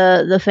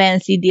the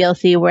fantasy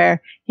DLC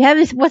where you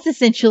have what's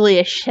essentially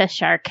a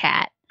Cheshire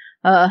cat.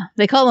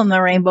 They call them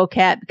the Rainbow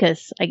Cat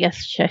because I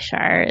guess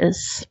Cheshire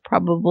is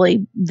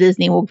probably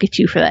Disney will get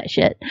you for that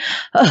shit.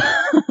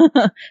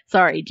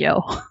 Sorry,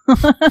 Joe.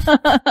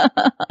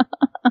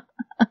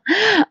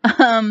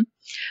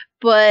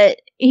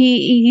 But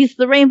he's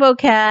the Rainbow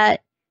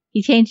Cat.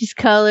 He changes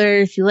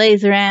colors. He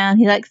lays around.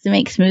 He likes to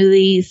make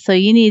smoothies. So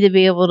you need to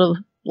be able to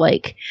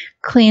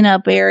clean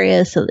up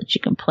areas so that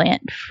you can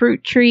plant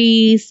fruit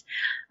trees,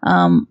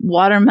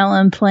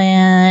 watermelon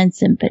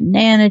plants and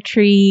banana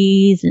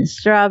trees and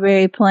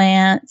strawberry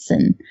plants.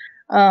 And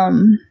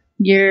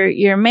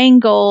your main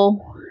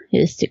goal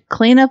is to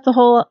clean up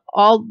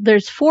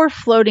there's 4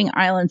 floating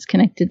islands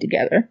connected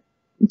together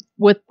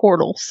with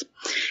portals,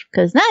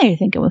 because now you're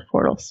thinking with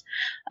portals.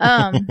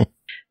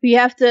 You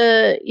have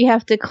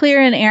to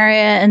clear an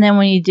area, and then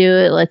when you do,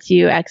 it lets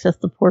you access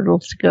the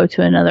portals to go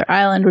to another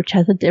island, which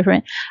has a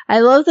different.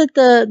 I love that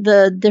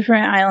the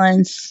different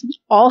islands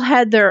all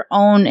had their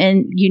own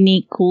and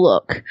unique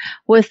look.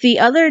 With the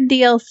other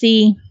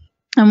DLC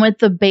and with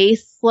the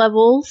base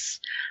levels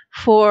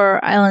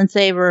for Island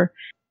Saver,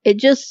 it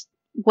just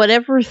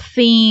whatever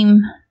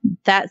theme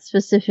that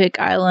specific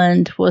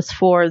island was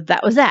for,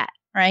 that was that,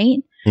 right?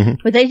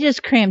 Mm-hmm. But they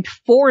just crammed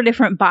 4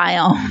 different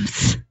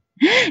biomes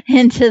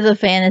into the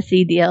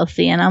fantasy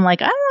DLC, and I'm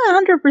like, I'm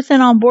 100%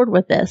 on board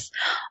with this.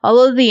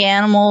 Although the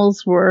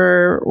animals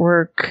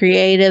were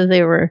creative,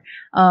 they were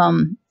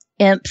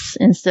imps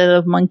instead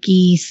of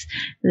monkeys.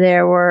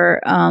 There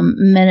were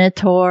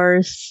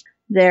minotaurs.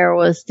 There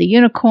was the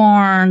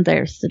unicorn.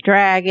 There's the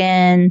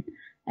dragon,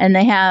 and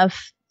they have.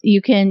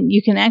 You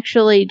can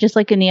actually, just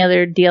like in the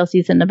other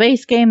DLCs in the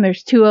base game,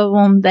 there's 2 of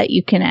them that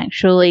you can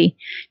actually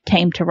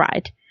tame to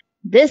ride.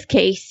 This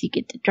case, you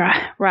get to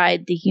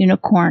ride the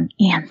unicorn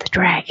and the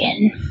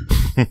dragon.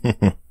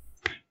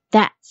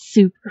 That's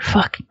super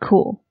fucking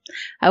cool.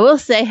 I will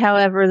say,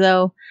 however,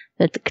 though,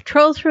 that the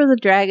controls for the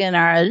dragon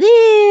are a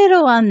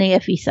little on the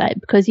iffy side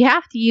because you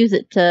have to use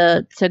it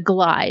to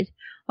glide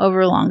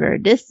over longer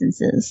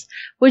distances,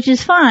 which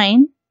is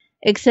fine,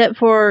 except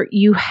for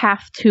you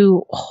have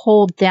to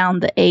hold down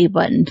the A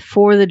button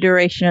for the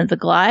duration of the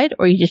glide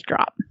or you just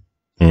drop.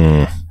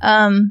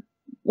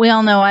 We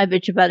all know I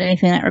bitch about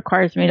anything that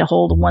requires me to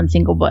hold one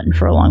single button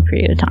for a long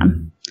period of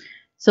time.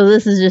 So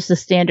this is just a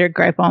standard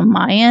gripe on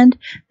my end.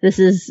 This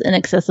is an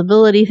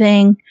accessibility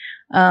thing.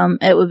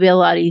 It would be a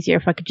lot easier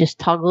if I could just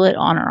toggle it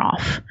on or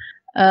off.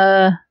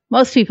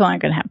 Most people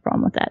aren't going to have a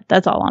problem with that.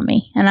 That's all on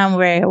me. And I'm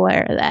very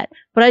aware of that.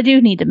 But I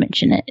do need to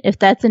mention it. If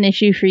that's an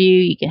issue for you,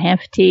 you can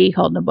have fatigue,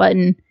 holding a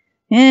button.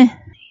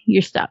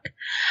 You're stuck.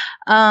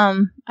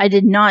 I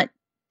did not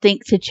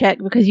think to check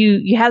because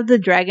you have the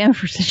dragon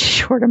for such a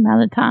short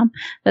amount of time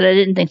that I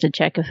didn't think to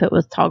check if it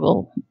was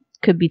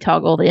could be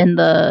toggled in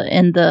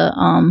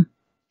the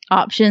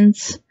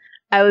options.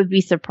 I would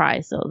be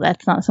surprised, though.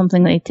 That's not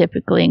something they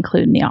typically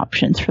include in the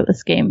options for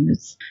this game.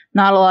 It's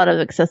not a lot of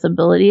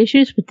accessibility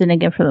issues, but then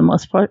again, for the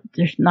most part,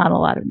 there's not a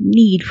lot of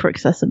need for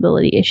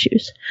accessibility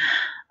issues.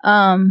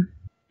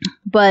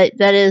 But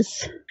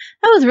that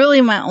was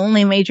really my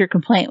only major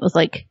complaint, was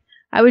like,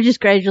 I would just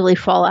gradually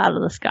fall out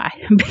of the sky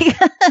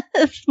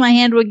because my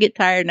hand would get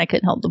tired and I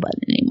couldn't hold the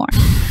button anymore.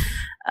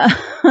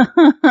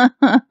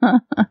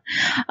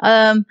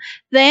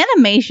 The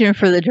animation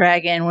for the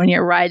dragon when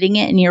you're riding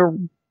it and you're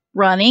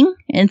running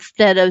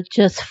instead of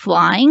just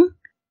flying,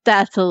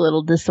 that's a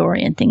little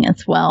disorienting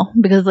as well,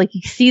 because like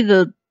you see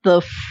the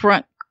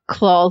front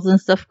claws and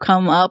stuff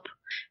come up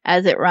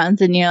as it runs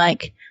and you're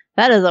like,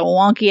 that is a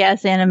wonky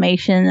ass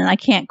animation and I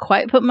can't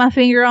quite put my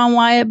finger on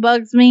why it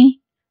bugs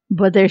me,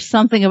 but there's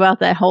something about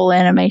that whole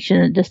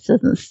animation that just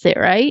doesn't sit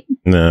right.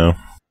 No.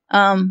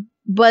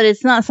 But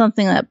it's not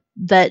something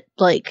that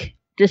like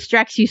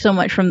distracts you so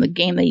much from the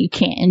game that you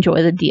can't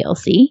enjoy the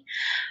DLC.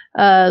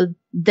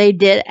 They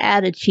did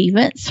add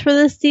achievements for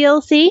this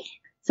DLC,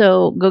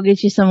 so go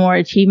get you some more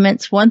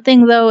achievements. One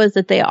thing though is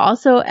that they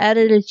also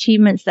added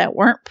achievements that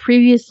weren't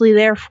previously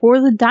there for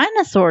the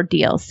dinosaur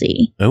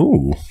DLC.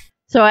 Oh.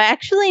 So I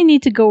actually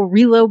need to go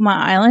reload my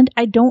island.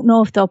 I don't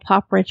know if they'll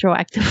pop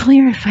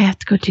retroactively or if I have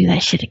to go do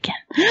that shit again.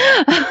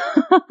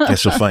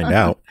 Guess we'll find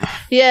out.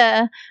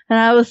 Yeah, and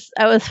I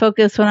was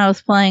focused when I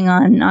was playing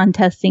on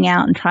testing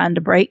out and trying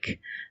to break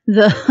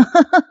the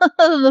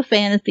the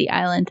fantasy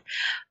island.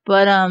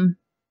 But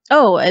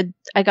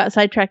I got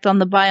sidetracked on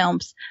the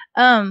biomes.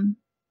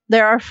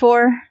 There are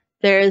 4.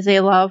 There is a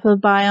lava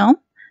biome.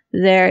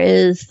 There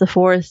is the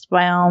forest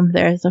biome,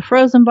 there's a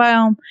frozen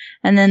biome,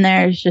 and then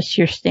there's just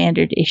your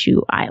standard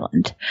issue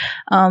island.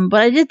 But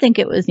I did think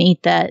it was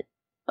neat that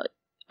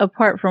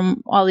apart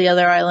from all the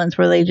other islands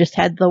where they just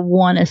had the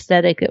one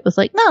aesthetic, it was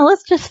like, no,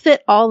 let's just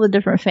fit all the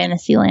different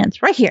fantasy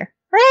lands right here.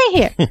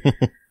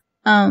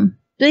 But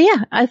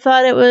yeah, I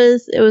thought it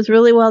was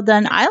really well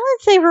done. Island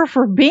Saver,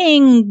 for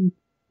being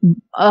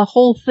a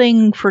whole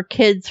thing for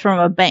kids from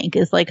a bank,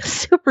 is like a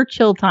super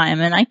chill time,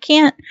 and I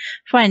can't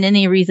find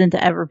any reason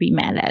to ever be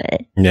mad at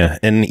it. Yeah,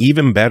 and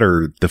even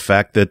better, the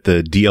fact that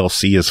the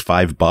DLC is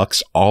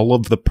 $5, all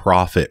of the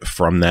profit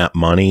from that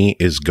money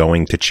is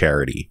going to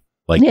charity.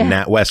 Like,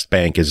 NatWest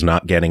Bank is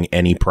not getting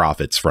any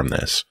profits from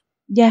this.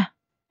 Yeah,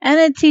 and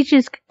it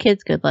teaches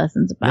kids good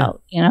lessons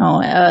about,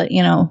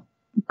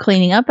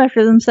 cleaning up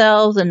after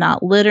themselves and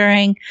not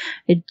littering.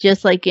 It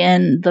just like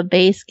in the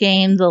base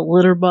game, the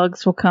litter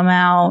bugs will come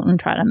out and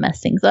try to mess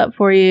things up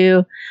for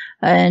you.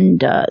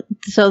 And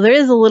so there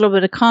is a little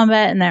bit of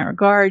combat in that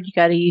regard. You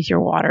got to use your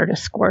water to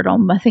squirt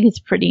them. I think it's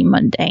pretty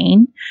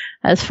mundane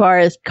as far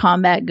as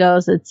combat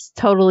goes. It's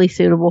totally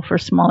suitable for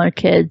smaller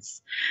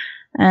kids,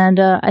 and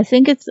I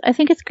think it's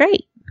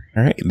great.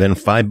 All right, then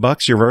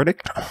 $5, your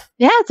verdict?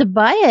 Yeah, to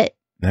buy it.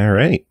 All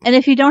right. And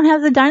if you don't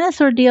have the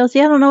dinosaur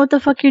DLC, I don't know what the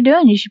fuck you're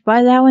doing. You should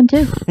buy that one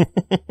too.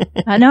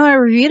 I know I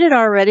reviewed it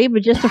already,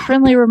 but just a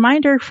friendly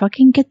reminder,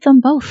 fucking get them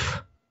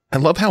both. I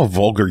love how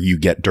vulgar you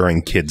get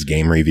during kids'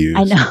 game reviews.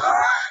 I know.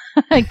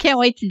 I can't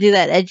wait to do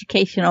that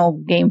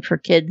educational game for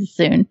kids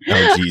soon.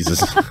 Oh,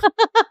 Jesus.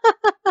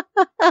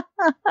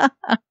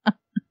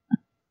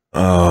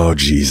 Oh,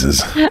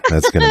 Jesus.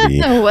 That's going to be...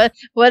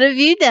 What have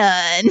you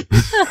done?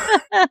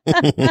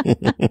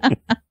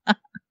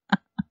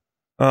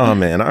 Oh,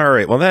 man. All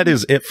right. Well, that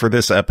is it for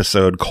this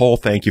episode. Cole,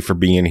 thank you for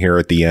being here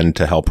at the end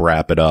to help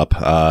wrap it up.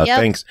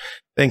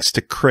 Thanks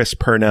to Chris,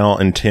 Pernell,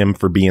 and Tim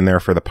for being there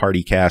for the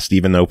PartyCast,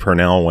 even though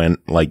Pernell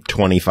went like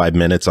 25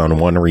 minutes on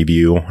one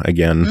review.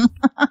 Again,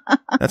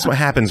 that's what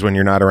happens when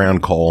you're not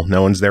around, Cole.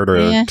 No one's there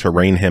to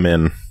rein him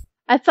in.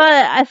 I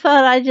thought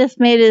I just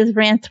made his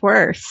rants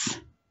worse.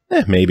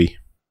 Maybe.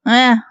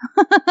 Yeah.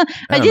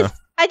 I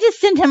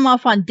just sent him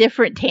off on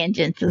different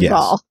tangents is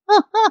all.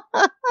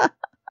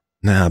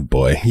 Nah,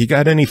 boy. You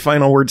got any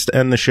final words to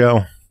end the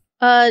show?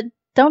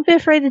 Don't be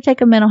afraid to take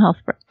a mental health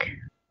break.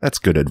 That's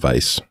good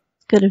advice.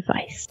 Good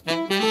advice.